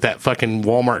with that fucking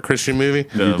Walmart Christian movie?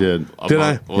 You did. Did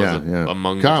I? Yeah.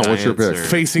 Among Kyle, the what's your Giants pick? or-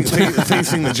 Facing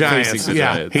the Giants. Facing the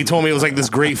Yeah. Giants. He told me it was like this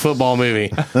great football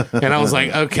movie. And I was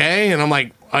like, okay. And I'm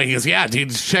like, he goes, yeah, dude,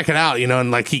 just check it out, and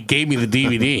like he gave me the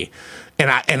DVD.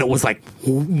 And it was like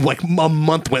a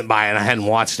month went by and I hadn't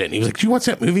watched it. And he was like, "Did you watch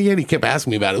that movie yet?" He kept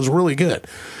asking me about it. It was really good.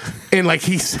 And like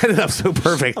he set it up so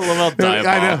perfect. I love how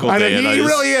diabolical I know. Dan He is.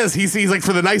 really is. He's like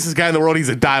for the nicest guy in the world, he's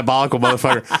a diabolical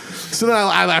motherfucker. So then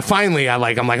I finally I'm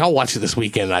like, I'll watch it this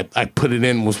weekend. I put it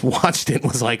in, watched it,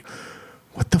 and was like,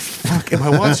 what the fuck am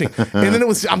I watching? And then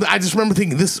I just remember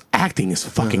thinking, this acting is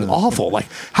fucking awful. Like,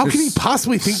 how can he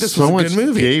possibly think this was a good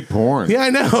movie? Gay porn. Yeah, I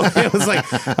know. It was like,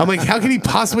 I'm like, how can he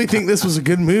possibly think this was a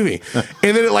good movie?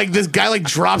 And then this guy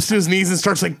drops to his knees and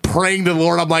starts praying to the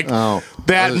Lord. I'm like,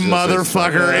 that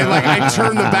motherfucker. And I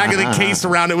turned the back of the case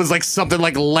around. It was something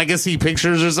like Legacy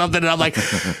Pictures or something. And I'm like,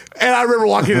 and I remember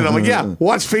walking in. I'm like, yeah,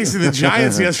 watched Facing the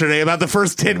Giants yesterday. About the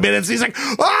first 10 minutes, he's like,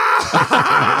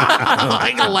 ah,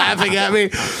 laughing at me.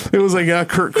 It was like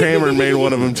Kurt Kramer made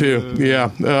one of them too.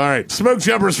 Yeah. All right. Smoke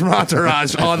jumpers from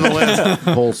Entourage on the list.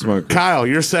 Whole smoke. Kyle,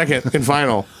 you're second and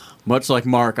final. Much like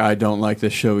Mark, I don't like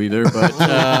this show either, but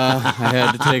I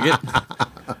had to take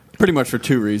it. Pretty much for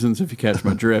two reasons, if you catch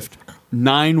my drift.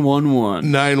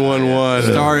 911.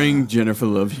 911. Starring Jennifer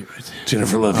Love Hewitt.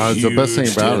 Jennifer Love It's the best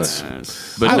thing about tits.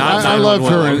 it. But I loved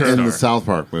her in the star. South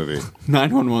Park movie.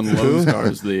 911 Lone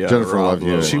Stars. The Jennifer Rob Love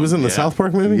Hewitt. Lowe She was in the South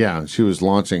Park movie? Yeah, she was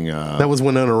launching. That was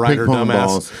Winona Ryder, Ping pong dumbass.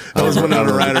 balls. That was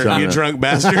Winona Ryder, Vagina. you drunk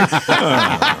bastard.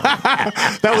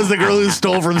 That was the girl who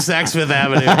stole from Saks Fifth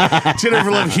Avenue.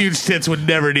 Jennifer Love Huge Tits would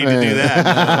never need to do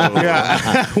that.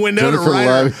 Yeah. Winona Jennifer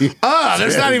Ryder. Love.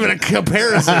 There's not even a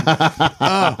comparison.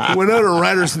 Winona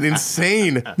Ryder's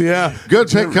insane. Yeah. Good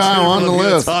pick, Kyle, on the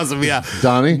list. That's awesome. Yeah.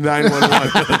 Donnie?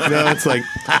 911. No, it's like,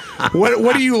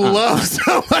 what do you love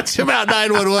so much about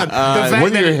 911? The fact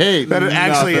what do you that hate? That it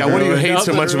actually, Nothing what do you really. hate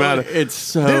so Nothing much about really. it? It's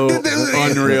so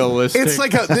unrealistic. It's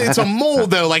like it's a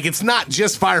mold though. Like it's not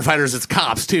just firefighters; it's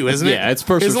cops too, isn't it? Yeah, it's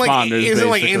first isn't responders, Isn't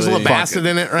like basically. Angela Fuck Bassett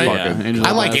in it, right? Yeah, Angela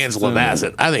I like Bassett. Angela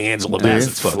Bassett. I think Angela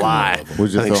Bassett's fly.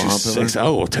 Would you I think throw a she's hump in six.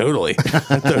 Oh, totally.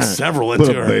 There's several into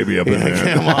Put a her. baby up in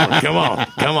there. Come on.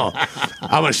 I'm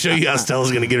gonna show you how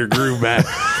Stella's gonna get her groove back.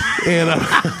 And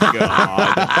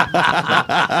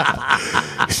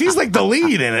she's like the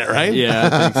lead in it, right? Yeah,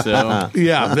 I think so.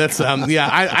 Yeah, that's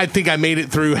I think I made it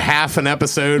through half an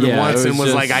episode Yeah, once it and was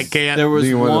just- like, I can't. There was Do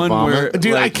you want to one vomit? where,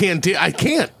 Dude, like, I can't.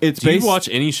 It's Do you based. watch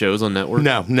any shows on network?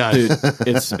 No, none. Dude,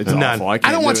 it's None. awful. I,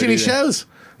 can't don't do watch it any either. shows.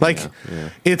 Like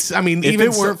it's. I mean, If even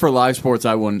it weren't for live sports,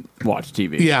 I wouldn't watch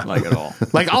TV. Yeah. like at all.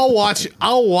 like I'll watch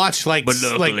like But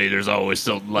luckily, there's always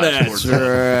still live That's sports.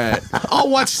 right. I'll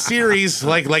watch series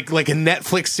like a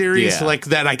Netflix series Yeah. like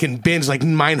that I can binge like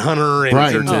Mindhunter and,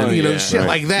 Right. and, Oh, you know yeah. shit Right.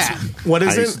 like that. What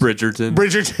is it? Bridgerton.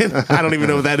 Bridgerton. I don't even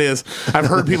know what that is. I've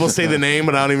heard people say the name,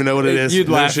 but I don't even know what it is. You'd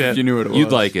No laugh shit. if you knew what it was.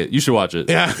 You'd like it. You should watch it.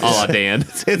 Yeah. A la Dan.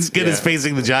 It's good as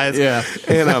Facing the Giants. Yeah.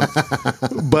 And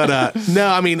no,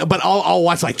 I mean, but I'll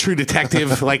watch like True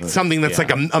Detective, like something that's like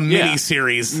a mini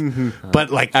series.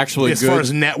 But like Actually as good. far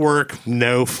as network,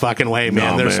 no fucking way,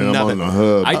 man. There's I'm on nothing. the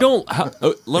hub. I don't.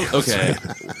 Okay.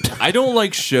 I don't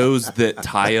like shows that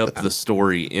tie up the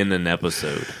story in an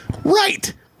episode.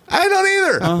 Right. I don't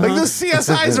either. Like those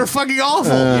CSIs are fucking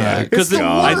awful. Yeah, It's the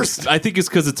worst. I think it's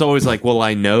because it's always like, well,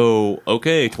 I know.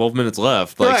 Okay, 12 minutes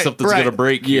left. Like Right, something's right. gonna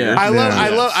break here.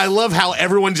 Yeah. I love how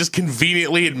everyone just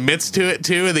convenently admits to it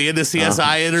too at the end of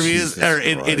CSI interviews. Or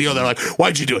you know, they're like,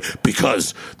 "Why'd you do it?"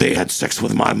 Because they had sex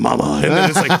with my mama. And then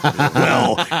it's like,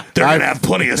 well, they're gonna have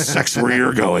plenty of sex where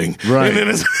you're going. Right. And then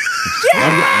it's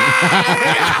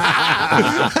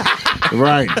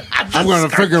Right. I'm going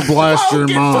to finger blast your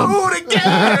get mom. food again.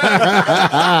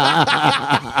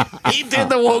 He did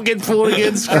the won't get food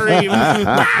again scream.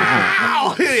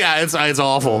 Wow. Yeah, it's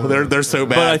awful. They're so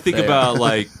bad. But I think about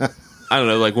like, I don't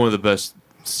know, like one of the best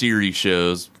series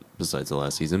shows besides the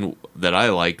last season that I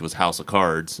liked was House of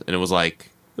Cards, and it was like.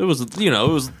 It was, you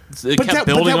know, it kept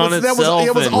building on itself.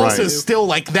 It was and- also Right. still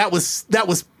like that was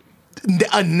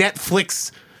a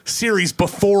Netflix series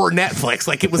before Netflix.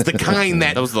 Like it was the kind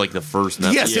that. That was like the first.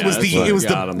 Netflix. Yes, it was that's the what it was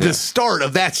got 'em. the start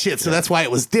of that shit. So that's why it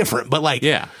was different. But like,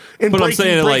 Yeah. and But I'm Breaking,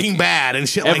 saying, like, Breaking Bad and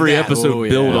shit Every like that. episode Oh, yeah.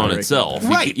 build on Breaking itself.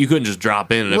 Right. You couldn't just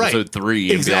drop in Right. episode 3.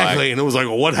 And Exactly, Be like, and it was like,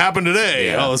 well, what happened today?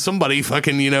 Yeah. Oh, somebody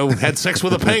fucking had sex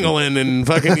with a pangolin, and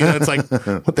fucking it's like,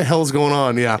 what the hell's going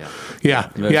on? Yeah.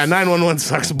 911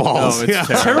 sucks balls. Oh, it's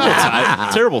yeah.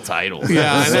 terrible title.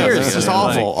 Yeah, I know. It's Seriously. just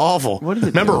awful. What is it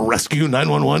Remember Rescue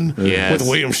 911 Yes. with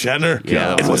William Shatner?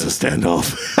 Yeah, It was a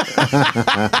standoff.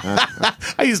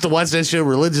 I used to watch that show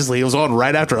religiously. It was on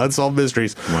right after Unsolved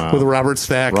Mysteries with Robert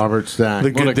Stack. Robert Stack. The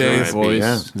What good a great days.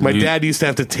 voice. Yeah. My dad used to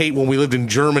have to tape when we lived in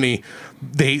Germany.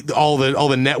 All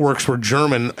the networks were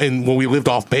German, and when we lived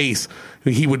off base,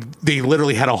 they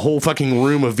literally had a whole fucking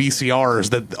room of VCRs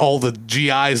that all the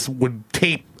GIs would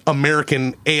tape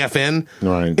American AFN,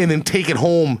 Right. and then take it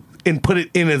home and put it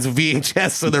in as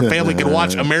VHS so their family could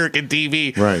watch American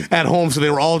TV at home. So they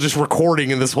were all just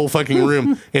recording in this whole fucking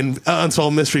room. And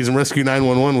Unsolved Mysteries and Rescue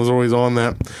 911 was always on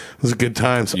that. It was good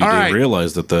times. You all did right.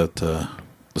 realize that the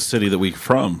city that we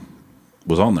from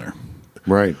was on there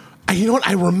Right. You know what?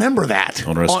 I remember that.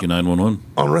 on Rescue 911.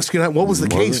 On Rescue 9. What was the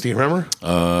case? Do you remember?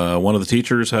 One of the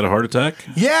teachers had a heart attack.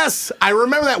 Yes, I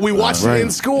remember that. We watched it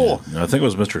in school. I think it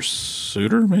was Mr.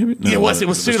 Suter, maybe? No, Yeah, it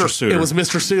was Suter. Mr. Suter. It was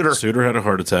Mr. Suter. Suter had a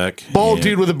heart attack. Bald and-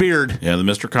 dude with a beard. Yeah, the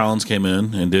Mr. Collins came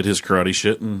in and did his karate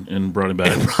shit and brought him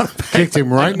back. Kicked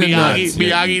him right in the nuts.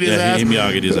 Miyagi'd his ass. He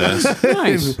Miyagi'd his ass.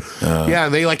 Nice. Yeah,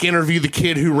 they like interviewed the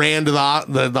kid who ran to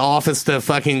the office to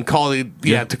fucking call in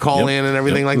and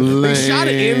everything like that. They shot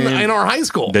it in our high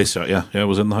school. They shot, yeah, it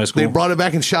was in the high school. They brought it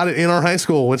back and shot it in our high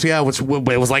school, which it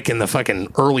was like in the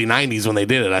fucking early '90s when they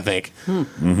did it, I think.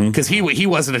 Because he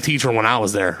wasn't a teacher when I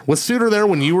was there. Was Suter there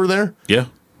when you were there? Yeah.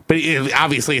 But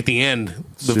obviously at the end,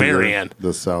 very end,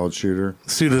 The salad shooter.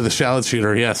 Suter the salad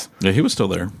shooter. Yes. Yeah, he was still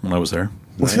there when I was there.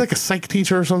 Was he like a psych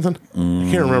teacher or something? I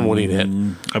can't remember what he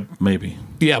did. Maybe.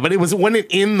 Yeah, but it wasn't it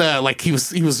in the like he was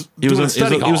doing a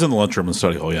study hall. He was in the lunchroom in the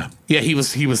study hall, yeah. Yeah, he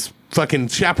was fucking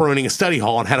chaperoning a study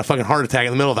hall and had a fucking heart attack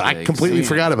in the middle of it. I completely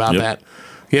forgot about that.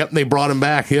 Yep, they brought him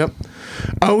back. Yep.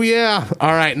 Oh yeah.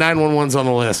 All right, 911's on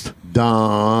the list.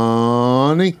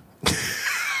 Donnie.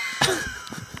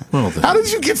 Well, then. How did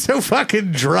you get so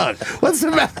fucking drunk? What's the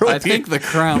matter with I think you? the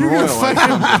Crown You're Royal. gonna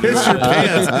fucking piss your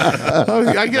pants. Oh,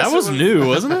 I guess That was new,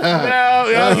 wasn't it?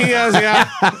 No, he has, yeah.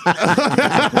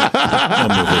 I'll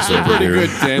move this over Pretty here. good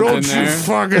dent in Don't you there.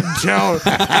 fucking tell.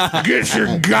 Get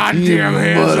your goddamn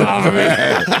hands off of me.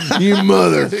 You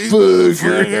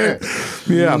motherfucker.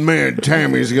 Yeah. Man,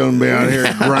 Tammy's going to be out here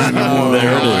grinding one.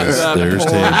 There it is. There's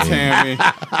Poor Tammy.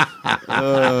 Tammy.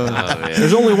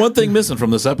 There's only one thing missing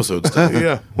from this episode. Steve.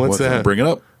 Yeah. What's that? Bring it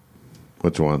up.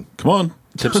 Which one? Come on.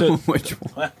 Tips it. Which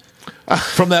one?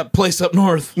 From that place up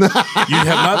north. You have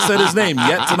not said his name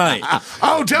yet tonight.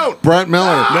 Oh, don't. Brett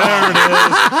Miller. There it is.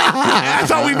 I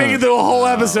thought we made it through a whole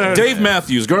episode. Dave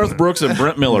Matthews, Garth Brooks, and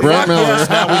Brent Miller. Brent Miller. Yes,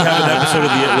 now we have an episode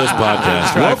of the It List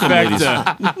podcast. Welcome, ladies.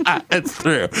 That's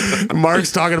true.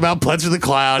 Mark's talking about Pledge of the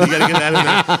Cloud. You got to get that in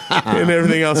there. And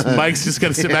everything else. Mike's just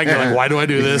going to sit back and go like, why do I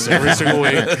do this every single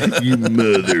week? You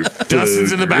motherfucker.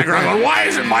 Dustin's in the background going, why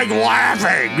isn't Mike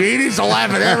laughing? He needs to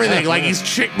laugh at everything like he's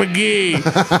Chick McGee.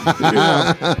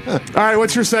 Yeah. All right,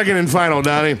 what's your second and final,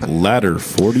 Donnie? Ladder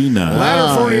 49.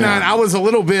 Ladder 49. I was a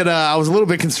little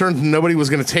bit concerned nobody was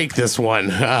going to take this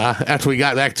one after we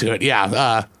got back to it.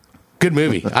 Yeah, good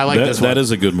movie. I like this one. That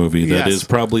is a good movie. That Yes. is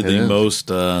probably the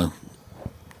most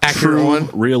accurate one.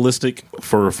 realistic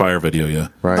for a fire video, yeah.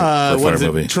 Right. For a What fire is it?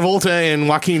 movie. Travolta and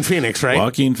Joaquin Phoenix, right?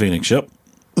 Joaquin Phoenix, yep.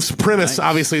 This premise,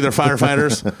 obviously, they're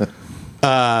firefighters.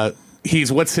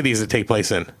 What city does it take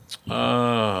place in?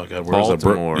 Oh, God, where's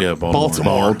Baltimore. that? Yeah,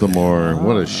 Baltimore. Baltimore.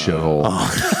 What a shithole.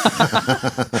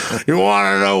 You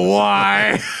want to know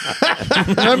why?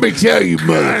 Let me tell you,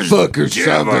 motherfucker,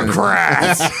 something.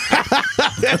 Democrats.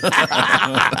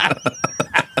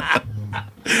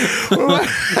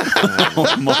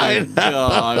 Oh my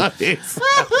god.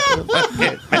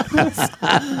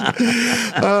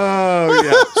 Oh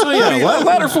yeah. So, yeah,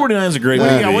 Ladder 49 is a great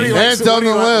movie. Yeah, what do you like? It's on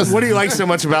the list. What do you like so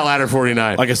much about Ladder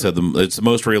 49? Like I said, it's the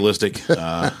most realistic.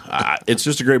 It's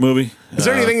just a great movie. Is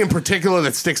there anything in particular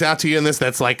that sticks out to you in this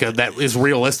that's like that is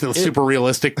realistic, super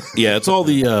realistic? Yeah, it's all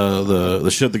the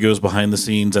shit that goes behind the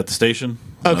scenes at the station.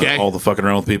 Okay. All the fucking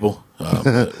around with people.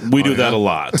 We do that a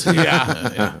lot.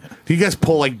 Yeah. Do you guys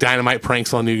pull like dynamite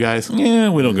pranks on you guys? Yeah,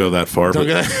 we don't go that far, Don't but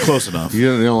go that- close enough.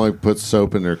 You don't like put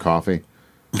soap in their coffee?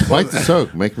 Like the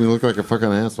soap. Make me look like a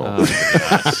fucking asshole.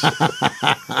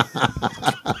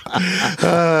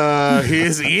 He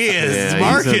is. Yeah,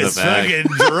 Mark he's in is the back. fucking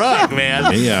drunk,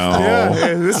 man. Yeah.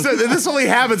 Yeah, this only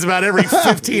happens about every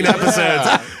 15 episodes.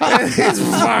 It's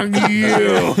fuck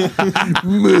you.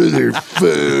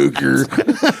 Motherfucker.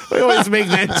 We always make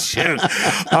that joke.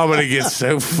 I'm gonna get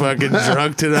so fucking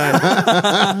drunk tonight.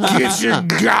 Get your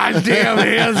goddamn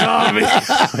hands off me.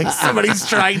 Like somebody's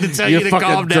trying to tell you You to calm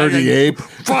fucking down. dirty Like, ape.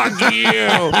 fuck you.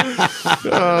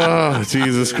 Oh,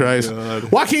 Jesus Christ.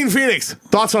 Joaquin Phoenix.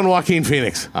 Thoughts on Joaquin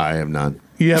Phoenix? I have none.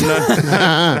 You have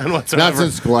none whatsoever. Not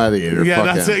since Gladiator. Yeah, Fuck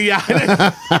that's him. it. Yeah,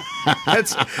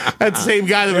 that's the same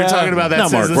guy that we were talking about. That No,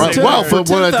 says Mark. the same Well, thing.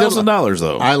 for what I did, $10,000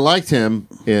 though. I liked him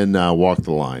in Walk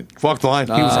the Line. Walk the line.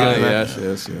 He was good. in that.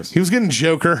 Yes. He was good in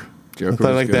Joker. Joker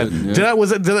I was like good, that.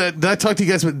 yeah. Did I talk to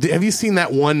you guys? Have you seen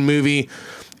that one movie?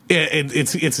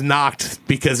 it's knocked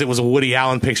because it was a Woody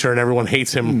Allen picture and everyone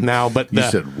hates him now. But You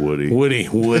said Woody. Woody,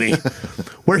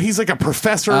 where he's like a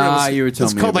professor. You were telling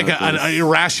it's me called like about an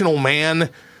irrational man,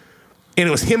 and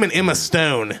it was him and Emma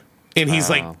Stone, and he's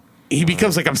like he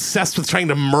becomes like obsessed with trying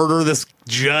to murder this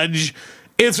judge.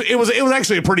 It was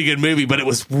actually a pretty good movie, but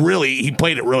he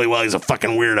played it really well. He's a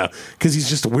fucking weirdo because he's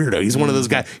just a weirdo. He's one of those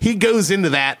guys. He goes into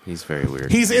that. He's very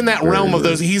weird. He's in that realm of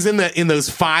those. He's in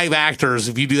those 5 actors.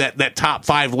 If you do that top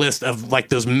 5 list of like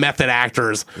those method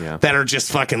actors that are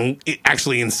just fucking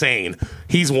actually insane,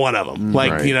 he's one of them.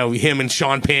 Like him and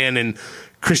Sean Penn and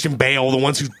Christian Bale, the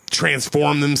ones who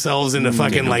transform themselves into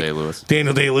fucking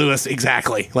Daniel Day-Lewis,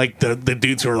 exactly. Like the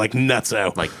dudes who are like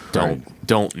nutso. Like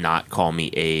don't not call me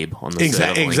Abe on the set of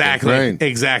Lincoln. Exactly. Right.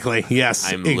 Exactly.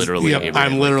 Yes. I'm literally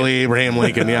I'm literally Abraham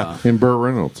Lincoln. Yeah. And Burt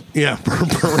Reynolds. Yeah.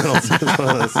 Burt Reynolds was one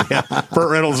of those. Yeah.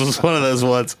 Burt Reynolds was one of those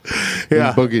ones. Yeah.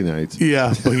 And Boogie Nights.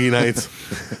 Yeah. Boogie Nights.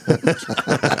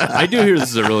 I do hear this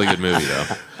is a really good movie though.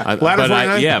 Ladder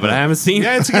 49? But I haven't seen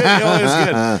Yeah, it. it's good.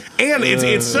 It's good. And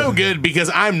it's so good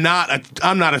because I'm not a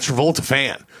Travolta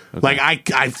fan. Okay. Like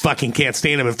I fucking can't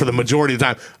stand him for the majority of the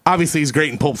time. Obviously he's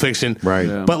great in Pulp Fiction. Right.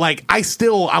 Yeah. But like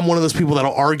I'm one of those people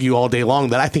that'll argue all day long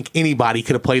that I think anybody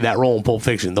could have played that role in Pulp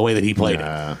Fiction the way that he played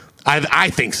it. I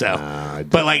think so.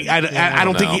 But like I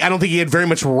don't think he had very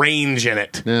much range in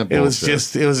it. Yeah, it was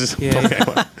just okay.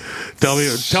 Well, tell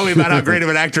me about how great of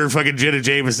an actor fucking Jenna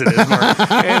Jameson is,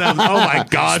 Mark. And oh my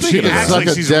god, she acts like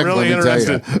she's really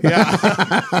interested.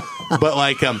 Yeah. But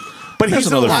like but he's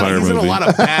in a lot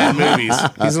of bad movies.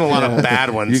 He's in a lot of bad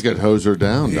ones. You could hose her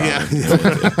down. Yeah.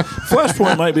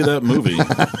 Flashpoint might be that movie,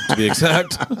 to be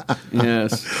exact.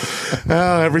 Yes.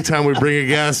 Oh, every time we bring a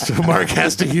guest, Mark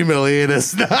has to humiliate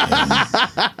us.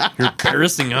 You're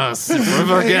embarrassing us in front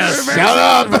of our guests. Shut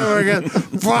up!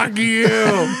 Fuck you!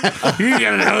 You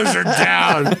gotta hose her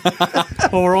down.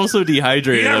 Well, we're also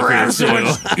dehydrated. You ever have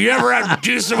to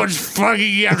do so much fucking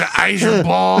you have to ice your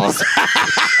balls?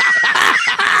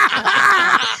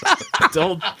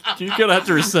 You're gonna have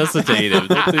to resuscitate him.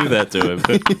 Don't do that to him.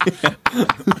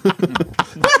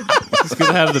 He's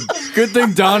gonna have the Good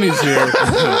thing Donnie's here.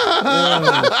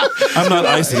 I'm not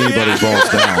icing anybody's balls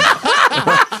down.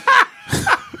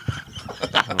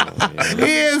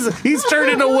 He's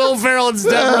turned into Will Ferrell and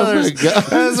Step Brothers.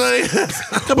 That's what he is.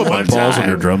 Put my balls on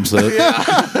your drum set.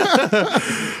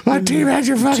 My team had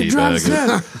your fucking drum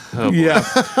set. Yeah.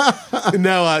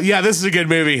 No, this is a good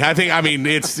movie. I mean,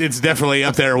 it's definitely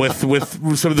up there with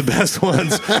some of the best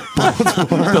ones.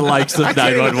 the likes of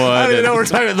 911. I don't know. We're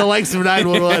talking about the likes of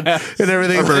 911 and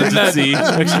everything. Emergency.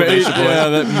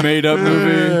 That made up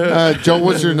movie. Joe,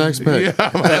 what's your next pick?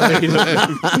 Ladder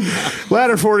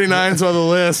 49's on the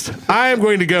list. I am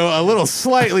going to go a little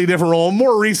slightly different role,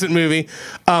 more recent movie,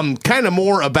 kind of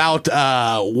more about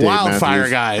wildfire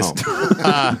guys.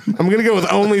 I'm going to go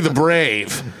with Only the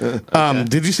Brave.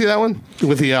 Did you see that one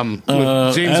with the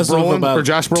with James Brolin or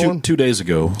Josh Brolin? 2 days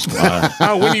ago.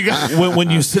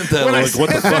 When you sent that, like, what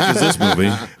the fuck is this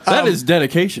movie? That is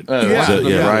dedication.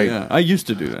 Right. Yeah, I used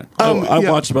to do that. I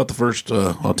watched about the first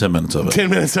 10 minutes of it. 10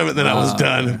 minutes of it, then I was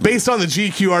done. Based on the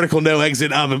GQ article, No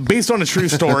Exit, based on a true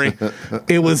story,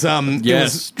 it was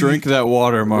Drink that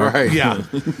water, Mark. Right. yeah.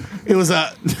 It was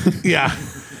the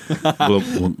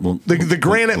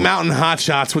Granite Mountain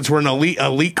Hotshots, which were an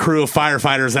elite crew of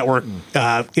firefighters that were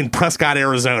in Prescott,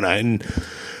 Arizona, and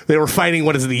they were fighting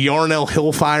the Yarnell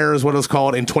Hill Fire is what it was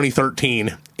called in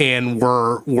 2013, and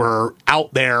were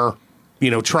out there,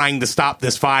 trying to stop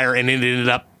this fire, and it ended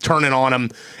up turning on them,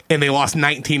 and they lost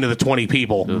 19 of the 20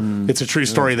 people. It's a true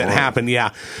story that happened,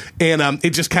 yeah. And it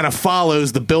just kind of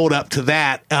follows the build up to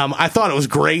that. I thought it was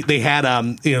great. They had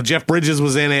Jeff Bridges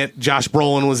was in it, Josh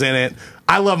Brolin was in it.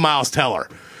 I love Miles Teller.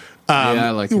 I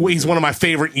like him. He's one of my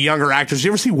favorite younger actors. Did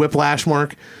you ever see Whiplash,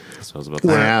 Mark?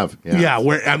 I have.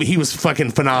 Yeah, he was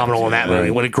fucking phenomenal in that movie.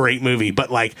 What a great movie. But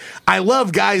like, I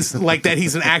love guys like that.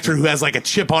 He's an actor who has like a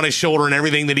chip on his shoulder in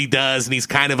everything that he does, and he's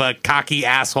kind of a cocky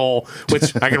asshole,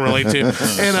 which I can relate to.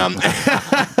 And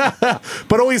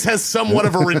but always has somewhat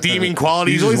of a redeeming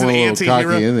quality. He's always an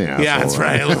anti-hero. Yeah, that's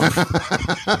right.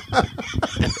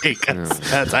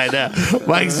 That's I know.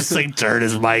 Mike's just like turn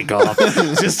his mic off.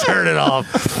 Just turn it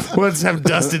off. Let's have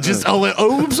Dustin just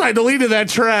oops, I deleted that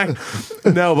track.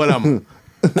 No, but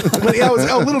yeah, it was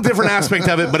a little different aspect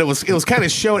of it, but it was kind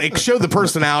of showed the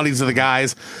personalities of the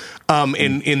guys,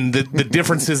 in the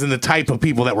differences in the type of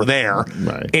people that were there.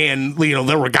 Right. And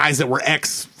there were guys that were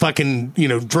ex fucking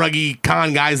druggy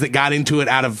con guys that got into it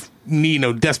out of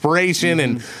desperation,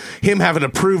 and him having to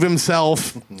prove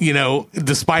himself,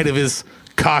 despite of his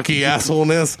cocky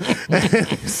assholeness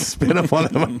and spit up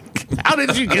on him. How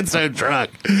did you get so drunk?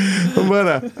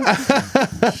 But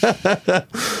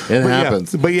It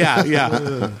happens. But yeah.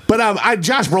 But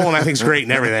Josh Brolin, I think, is great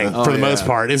in everything for the most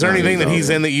part. Is there anything that he's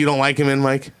in that you don't like him in,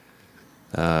 Mike?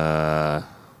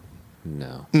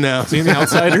 No. No. Is he in The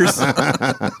Outsiders?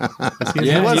 He's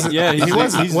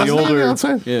the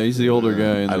older. Yeah, he's the older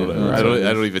guy. I don't know. I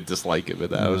don't even dislike him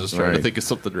in that. I was just trying to think of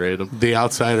something random. The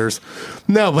Outsiders.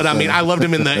 No, but I mean, I loved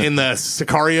him in the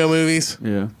Sicario movies.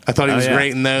 Yeah, I thought he was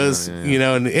great in those. You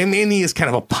know, and he is kind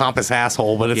of a pompous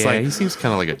asshole, but it's like he seems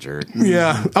kind of like a jerk.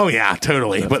 Yeah. Oh yeah,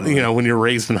 totally. But you know, when you're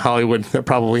raised in Hollywood, that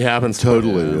probably happens.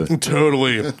 Totally.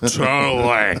 Totally.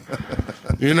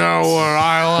 You know what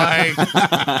I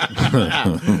like? Porno.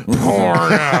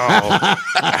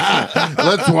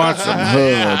 Let's watch some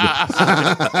Hood.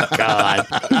 God.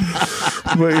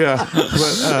 But yeah.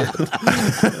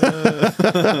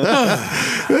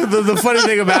 The funny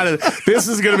thing about it, this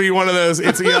is going to be one of those.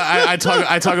 It's I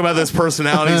talk about those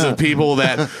personalities of people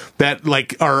that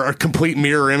like are complete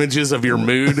mirror images of your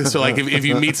mood. So like if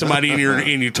you meet somebody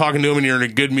and you're talking to them and you're in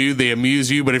a good mood, they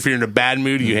amuse you. But if you're in a bad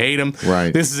mood, you hate them.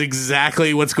 Right. This is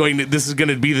exactly this is going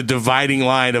to be the dividing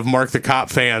line of Mark the Cop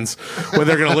fans, where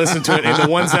they're going to listen to it, and the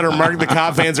ones that are Mark the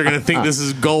Cop fans are going to think this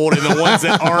is gold, and the ones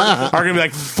that aren't are going to be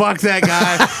like, fuck that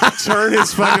guy, turn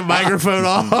his fucking microphone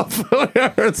off.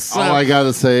 So, All I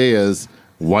gotta say is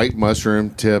white mushroom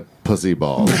tip pussy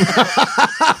ball.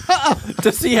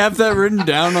 Does he have that written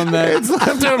down on that? it's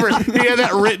left over. He had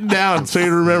that written down, so he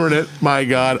remembered it. My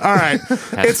God. All right.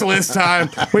 It's list time.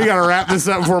 We got to wrap this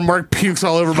up before Mark pukes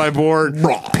all over my board,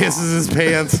 pisses his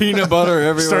pants. Peanut butter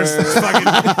everywhere. Starts fucking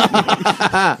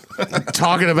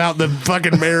talking about the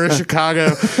fucking mayor of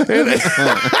Chicago.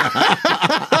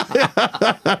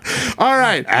 All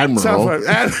right. Admiral.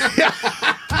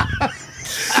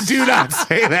 Do not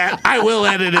say that. I will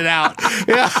edit it out.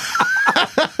 Yeah.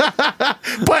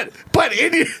 But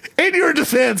in your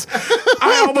defense,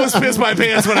 I almost pissed my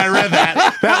pants when I read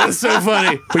that. That was so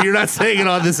funny. But you're not saying it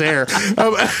on this air.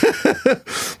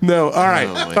 No. All right.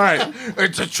 All right.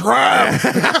 It's a trap.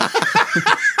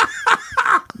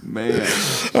 Man.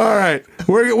 All right.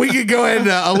 We could go ahead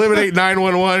and eliminate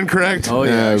 911, correct? Oh,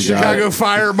 yeah. Chicago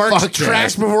Fire. Mark's Fuck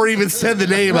trash that. before he even said the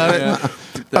name of it. Yeah.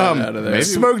 Out of there.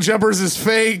 Smoke Jumpers is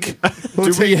fake. We'll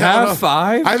Do take we that have off.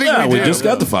 5? I think Yeah, we we do. just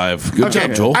got the 5. Good Okay.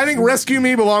 job, Joel. I think Rescue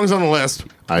Me belongs on the list.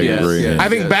 I Yes, agree. yes. I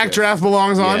think Backdraft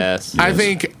belongs on. Yes. I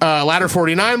think Ladder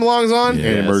 49 belongs on.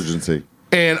 And emergency.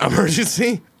 And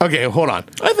Emergency. Okay, hold on.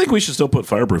 I think we should still put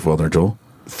Fireproof on there, Joel.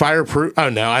 Fireproof. Oh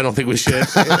no, I don't think we should.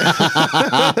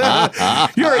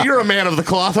 You're a man of the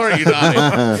cloth, aren't you, Donnie?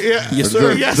 Yeah. Yes,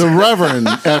 sir. Yes. The Reverend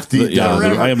F.D. Yeah,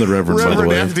 Downing. I am the Reverend, by the Reverend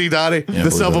way. F.D. Donnie, Yeah,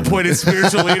 the self-appointed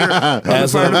spiritual leader. of the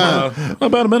As fire of, department.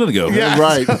 about a minute ago. Yeah,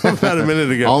 Right. about a minute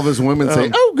ago. All of his women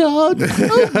say, "Oh God,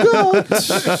 oh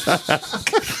God."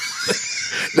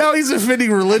 Now he's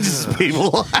offending religious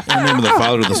people. In the name of the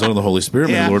Father, the Son, and the Holy Spirit,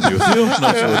 may Yeah. the Lord be with you.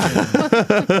 Not so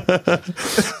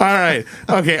with you. All right.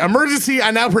 Okay. Emergency.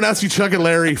 I now pronounce you Chuck and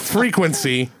Larry.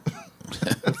 Frequency.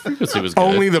 Frequency was good.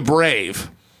 Only the brave.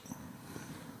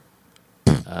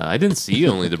 I didn't see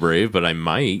Only the Brave, but I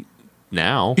might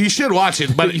now. You should watch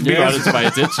it, but You brought it to my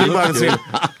attention. you haven't seen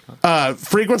it.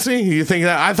 Frequency. You think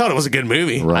that? I thought it was a good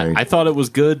movie. Right. I thought it was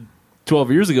good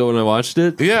 12 years ago when I watched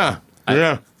it. Yeah.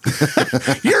 Yeah.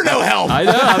 You're no help. I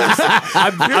know.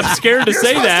 I'm scared to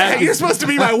say that. You're supposed to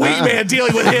be my wingman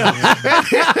dealing with him.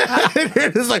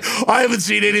 It's like, I haven't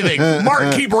seen anything.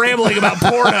 Mark, keep rambling about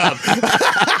Pornhub.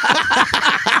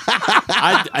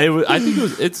 I think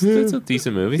it's a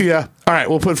decent movie. Yeah. All right,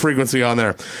 we'll put Frequency on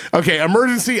there. Okay,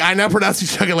 Emergency. I now pronounce you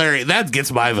Chuck and Larry. That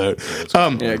gets my vote.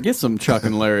 Yeah, get some Chuck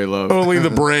and Larry love. Only the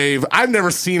brave. I've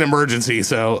never seen Emergency,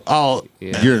 so I'll.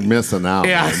 You're missing out.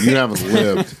 Yeah. Man. You haven't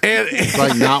lived. And, It's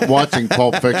like not watching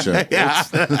Pulp Fiction. yeah.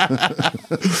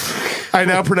 I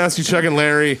now pronounce you Chuck and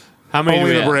Larry. How many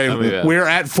Only do we the have? brave. How many do we have? We're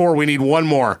at 4. We need one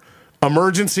more.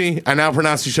 Emergency. I now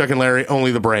pronounce you Chuck and Larry.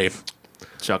 Only the brave.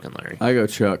 Chuck and Larry. I go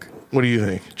Chuck. What do you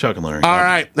think? Chuck and Larry. All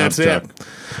right, that's it. Chuck.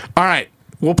 All right,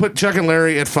 we'll put Chuck and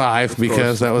Larry at 5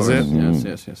 because that was it.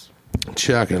 Yes.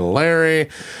 Chuck and Larry.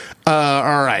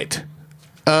 All right.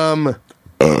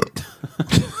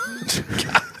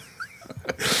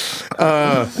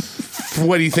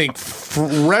 What do you think?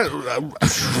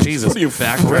 Jesus.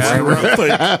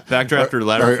 Backdraft or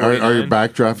Ladder Are you 49?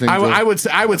 backdrafting?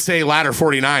 I would say Ladder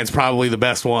 49 is probably the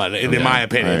best one in my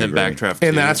opinion. And then Backdraft.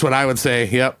 And 2. that's what I would say.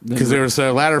 Yep, because there was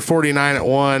Ladder 49 at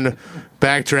 1,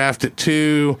 Backdraft at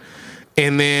 2,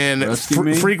 and then Rescue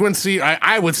Me? Frequency.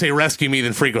 I would say Rescue Me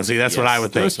than Frequency. That's what I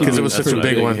would think because it was such a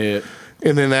big one. Hit.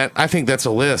 And then I think that's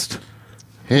a list.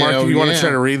 Mark, Hell you want to yeah. try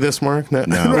to read this, Mark? No.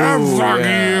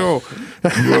 No.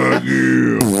 Fuck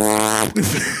you.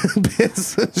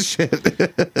 Piss of shit.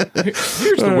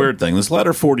 Here's the weird thing. This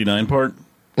ladder 49 part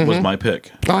was my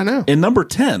pick. Oh, I know. And number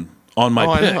 10 on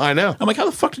my pick. I know. I'm like, how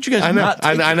the fuck did you guys I know. not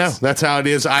take I know. this? That's how it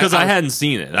is. Because I hadn't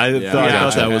seen it. I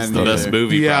thought that was the best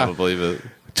movie, Yeah. probably. But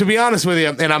To be honest with you,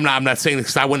 and I'm not saying this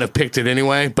because I wouldn't have picked it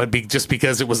anyway, but just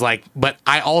because it was like, but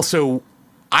I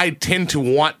tend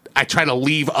to I try to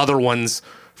leave other ones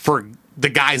for the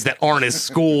guys that aren't as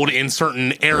schooled in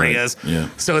certain areas. Right. Yeah.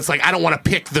 So it's like, I don't want to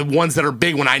pick the ones that are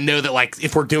big when I know that, like,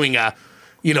 if we're doing a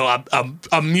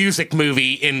music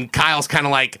movie and Kyle's kind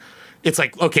of like, it's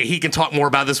like, okay, he can talk more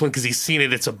about this one because he's seen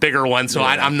it. It's a bigger one. So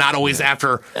I'm not always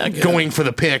after going for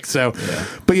the pick. So,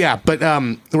 but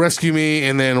Rescue Me.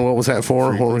 And then what was that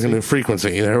for? What we're going to do?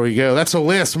 Frequency. There we go. That's a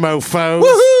list, mofos.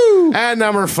 Woohoo! At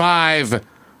number 5,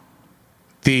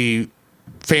 the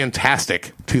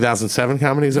fantastic 2007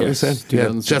 comedy. Is that what you said?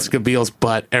 Yeah. Jessica Biel's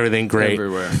butt. Everything great.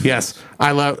 Everywhere. Yes.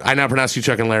 I now pronounce you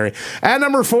Chuck and Larry. At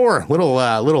number 4,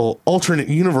 little alternate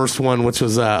universe one, which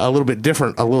was a little bit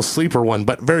different, a little sleeper one,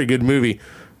 but very good movie.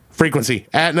 Frequency.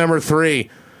 At number 3,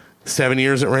 7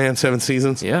 years it ran, 7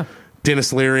 seasons. yeah.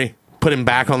 Dennis Leary put him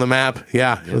back on the map.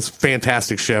 Yeah, it was a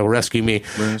fantastic show. Rescue Me.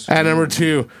 At number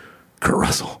 2, Kurt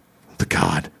Russell, the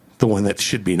God, the one that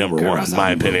should be number 1 in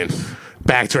my opinion.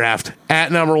 Backdraft.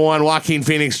 At number 1, Joaquin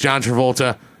Phoenix, John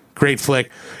Travolta. Great flick.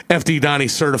 FD Donnie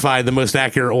certified the most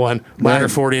accurate one. Ladder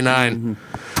 49.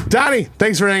 Donnie,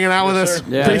 thanks for hanging out with us.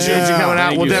 Yeah. Appreciate you coming out.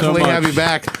 Thank We'll you so definitely much. have you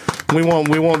back. We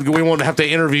won't have to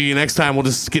interview you next time. We'll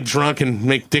just get drunk and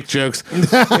make dick jokes. Mike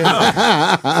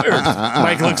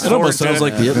looks It forward almost to sounds it.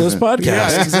 like the It List podcast.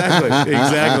 Yeah,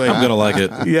 exactly. I'm going to like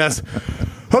it. Yes.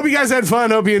 Hope you guys had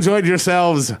fun. Hope you enjoyed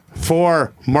yourselves.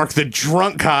 For Mark the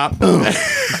Drunk Cop,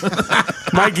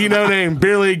 Mikey No Name,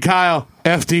 Beer League Kyle,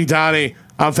 FD Donnie,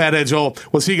 I'm Fathead Joel.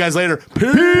 We'll see you guys later.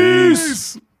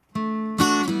 Peace.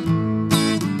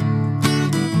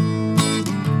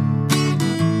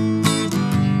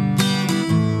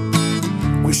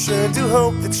 We sure do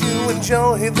hope that you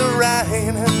enjoy the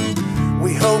ride.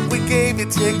 We hope we gave you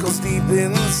tickles deep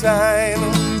inside.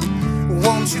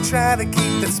 Won't you try to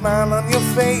keep that smile on your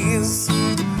face?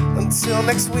 Until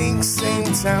next week, same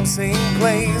time, same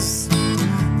place.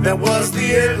 That was the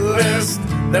It List.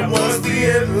 That was the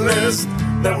It List.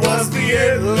 That was the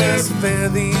It List. Fare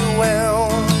thee well.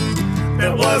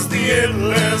 That was the It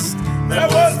List.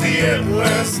 That was the It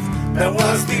List. That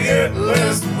was the It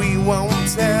List. We won't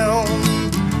tell.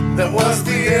 That was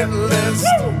the It List.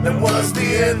 That was the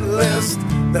It List.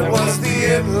 That was the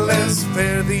It List.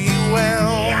 Fare thee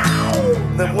well.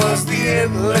 That was the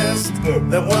It List.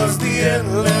 That was the It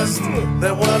List.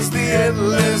 That was the It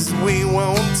List. We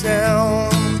won't tell.